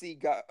Nazi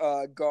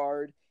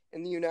guard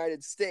in the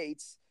United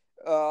States,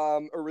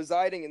 or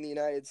residing in the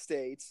United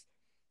States.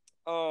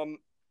 And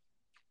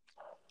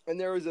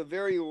there was a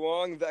very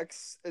long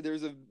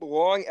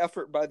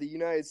effort by the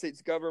United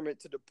States government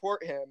to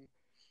deport him.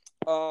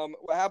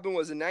 What happened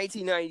was in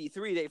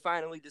 1993, they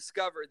finally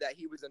discovered that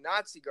he was a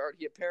Nazi guard.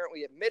 He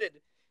apparently admitted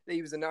that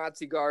he was a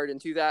Nazi guard in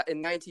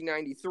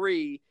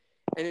 1993,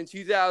 and in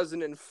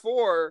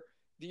 2004,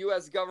 the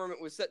U.S.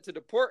 government was set to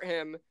deport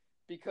him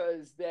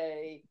because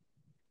they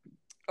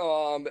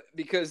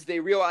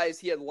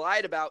realized he had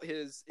lied about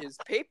his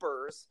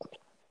papers.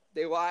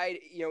 They lied,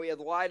 he had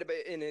lied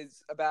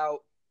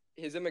about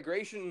his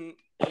immigration,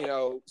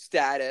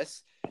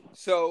 status.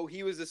 So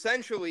he was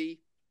essentially,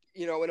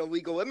 an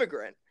illegal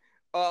immigrant.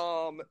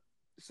 So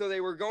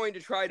they were going to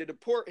try to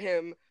deport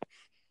him,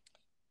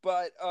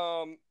 but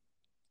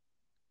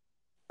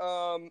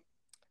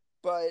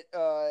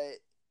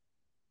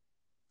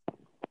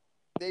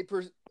they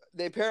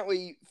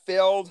apparently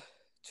failed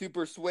to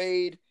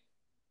persuade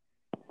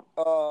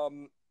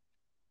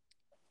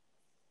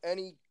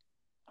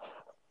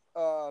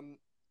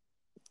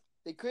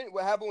they couldn't.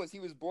 What happened was he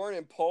was born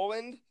in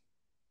Poland,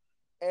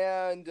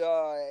 and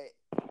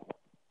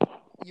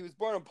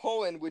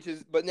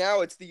but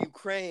now it's the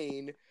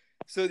Ukraine.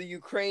 So the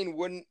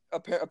Ukraine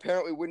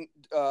apparently wouldn't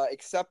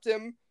accept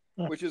him,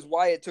 which is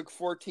why it took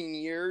 14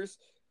 years.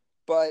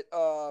 But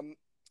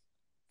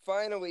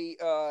finally,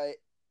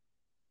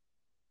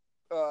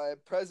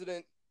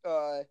 President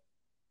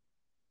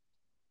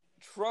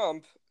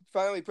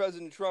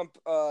Trump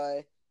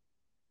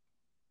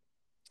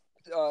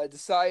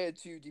decided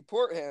to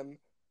deport him,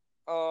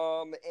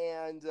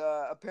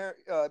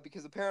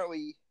 because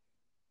apparently,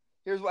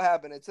 here's what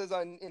happened. It says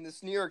in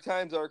this New York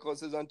Times article, it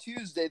says on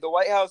Tuesday, the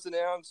White House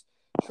announced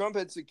Trump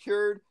had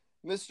secured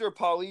Mr.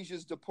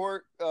 Palij's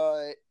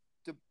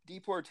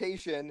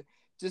deportation,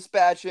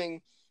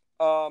 dispatching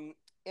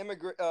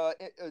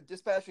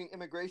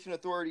immigration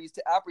authorities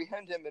to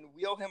apprehend him and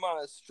wheel him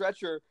on a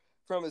stretcher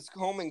from his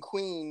home in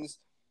Queens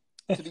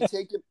to be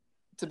taken.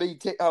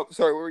 Oh,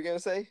 sorry, what were you gonna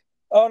say?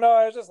 Oh no,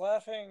 I was just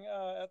laughing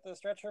at the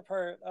stretcher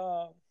part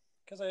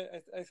because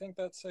I think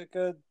that's a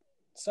good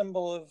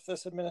symbol of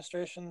this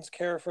administration's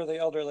care for the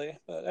elderly.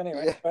 But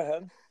anyway, Go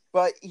ahead.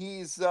 But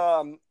he's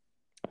in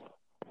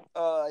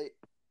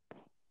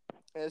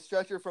a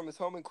stretcher from his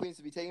home in Queens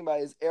to be taken by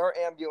his air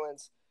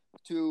ambulance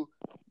to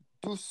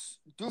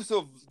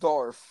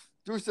Dusseldorf.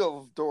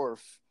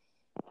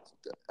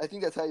 I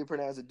think that's how you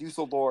pronounce it,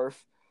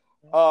 Dusseldorf.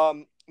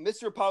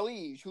 Mr.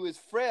 Palij, who is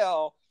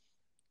frail,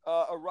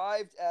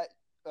 arrived at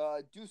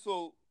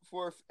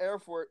Dusseldorf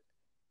Airport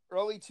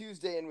early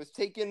Tuesday and was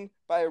taken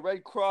by a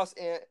Red Cross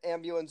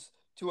ambulance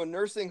to a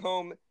nursing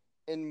home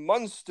in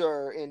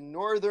Munster in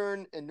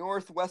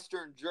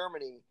northwestern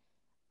Germany.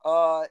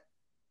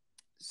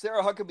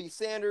 Sarah Huckabee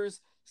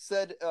Sanders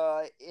said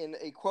in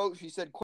a quote, she said,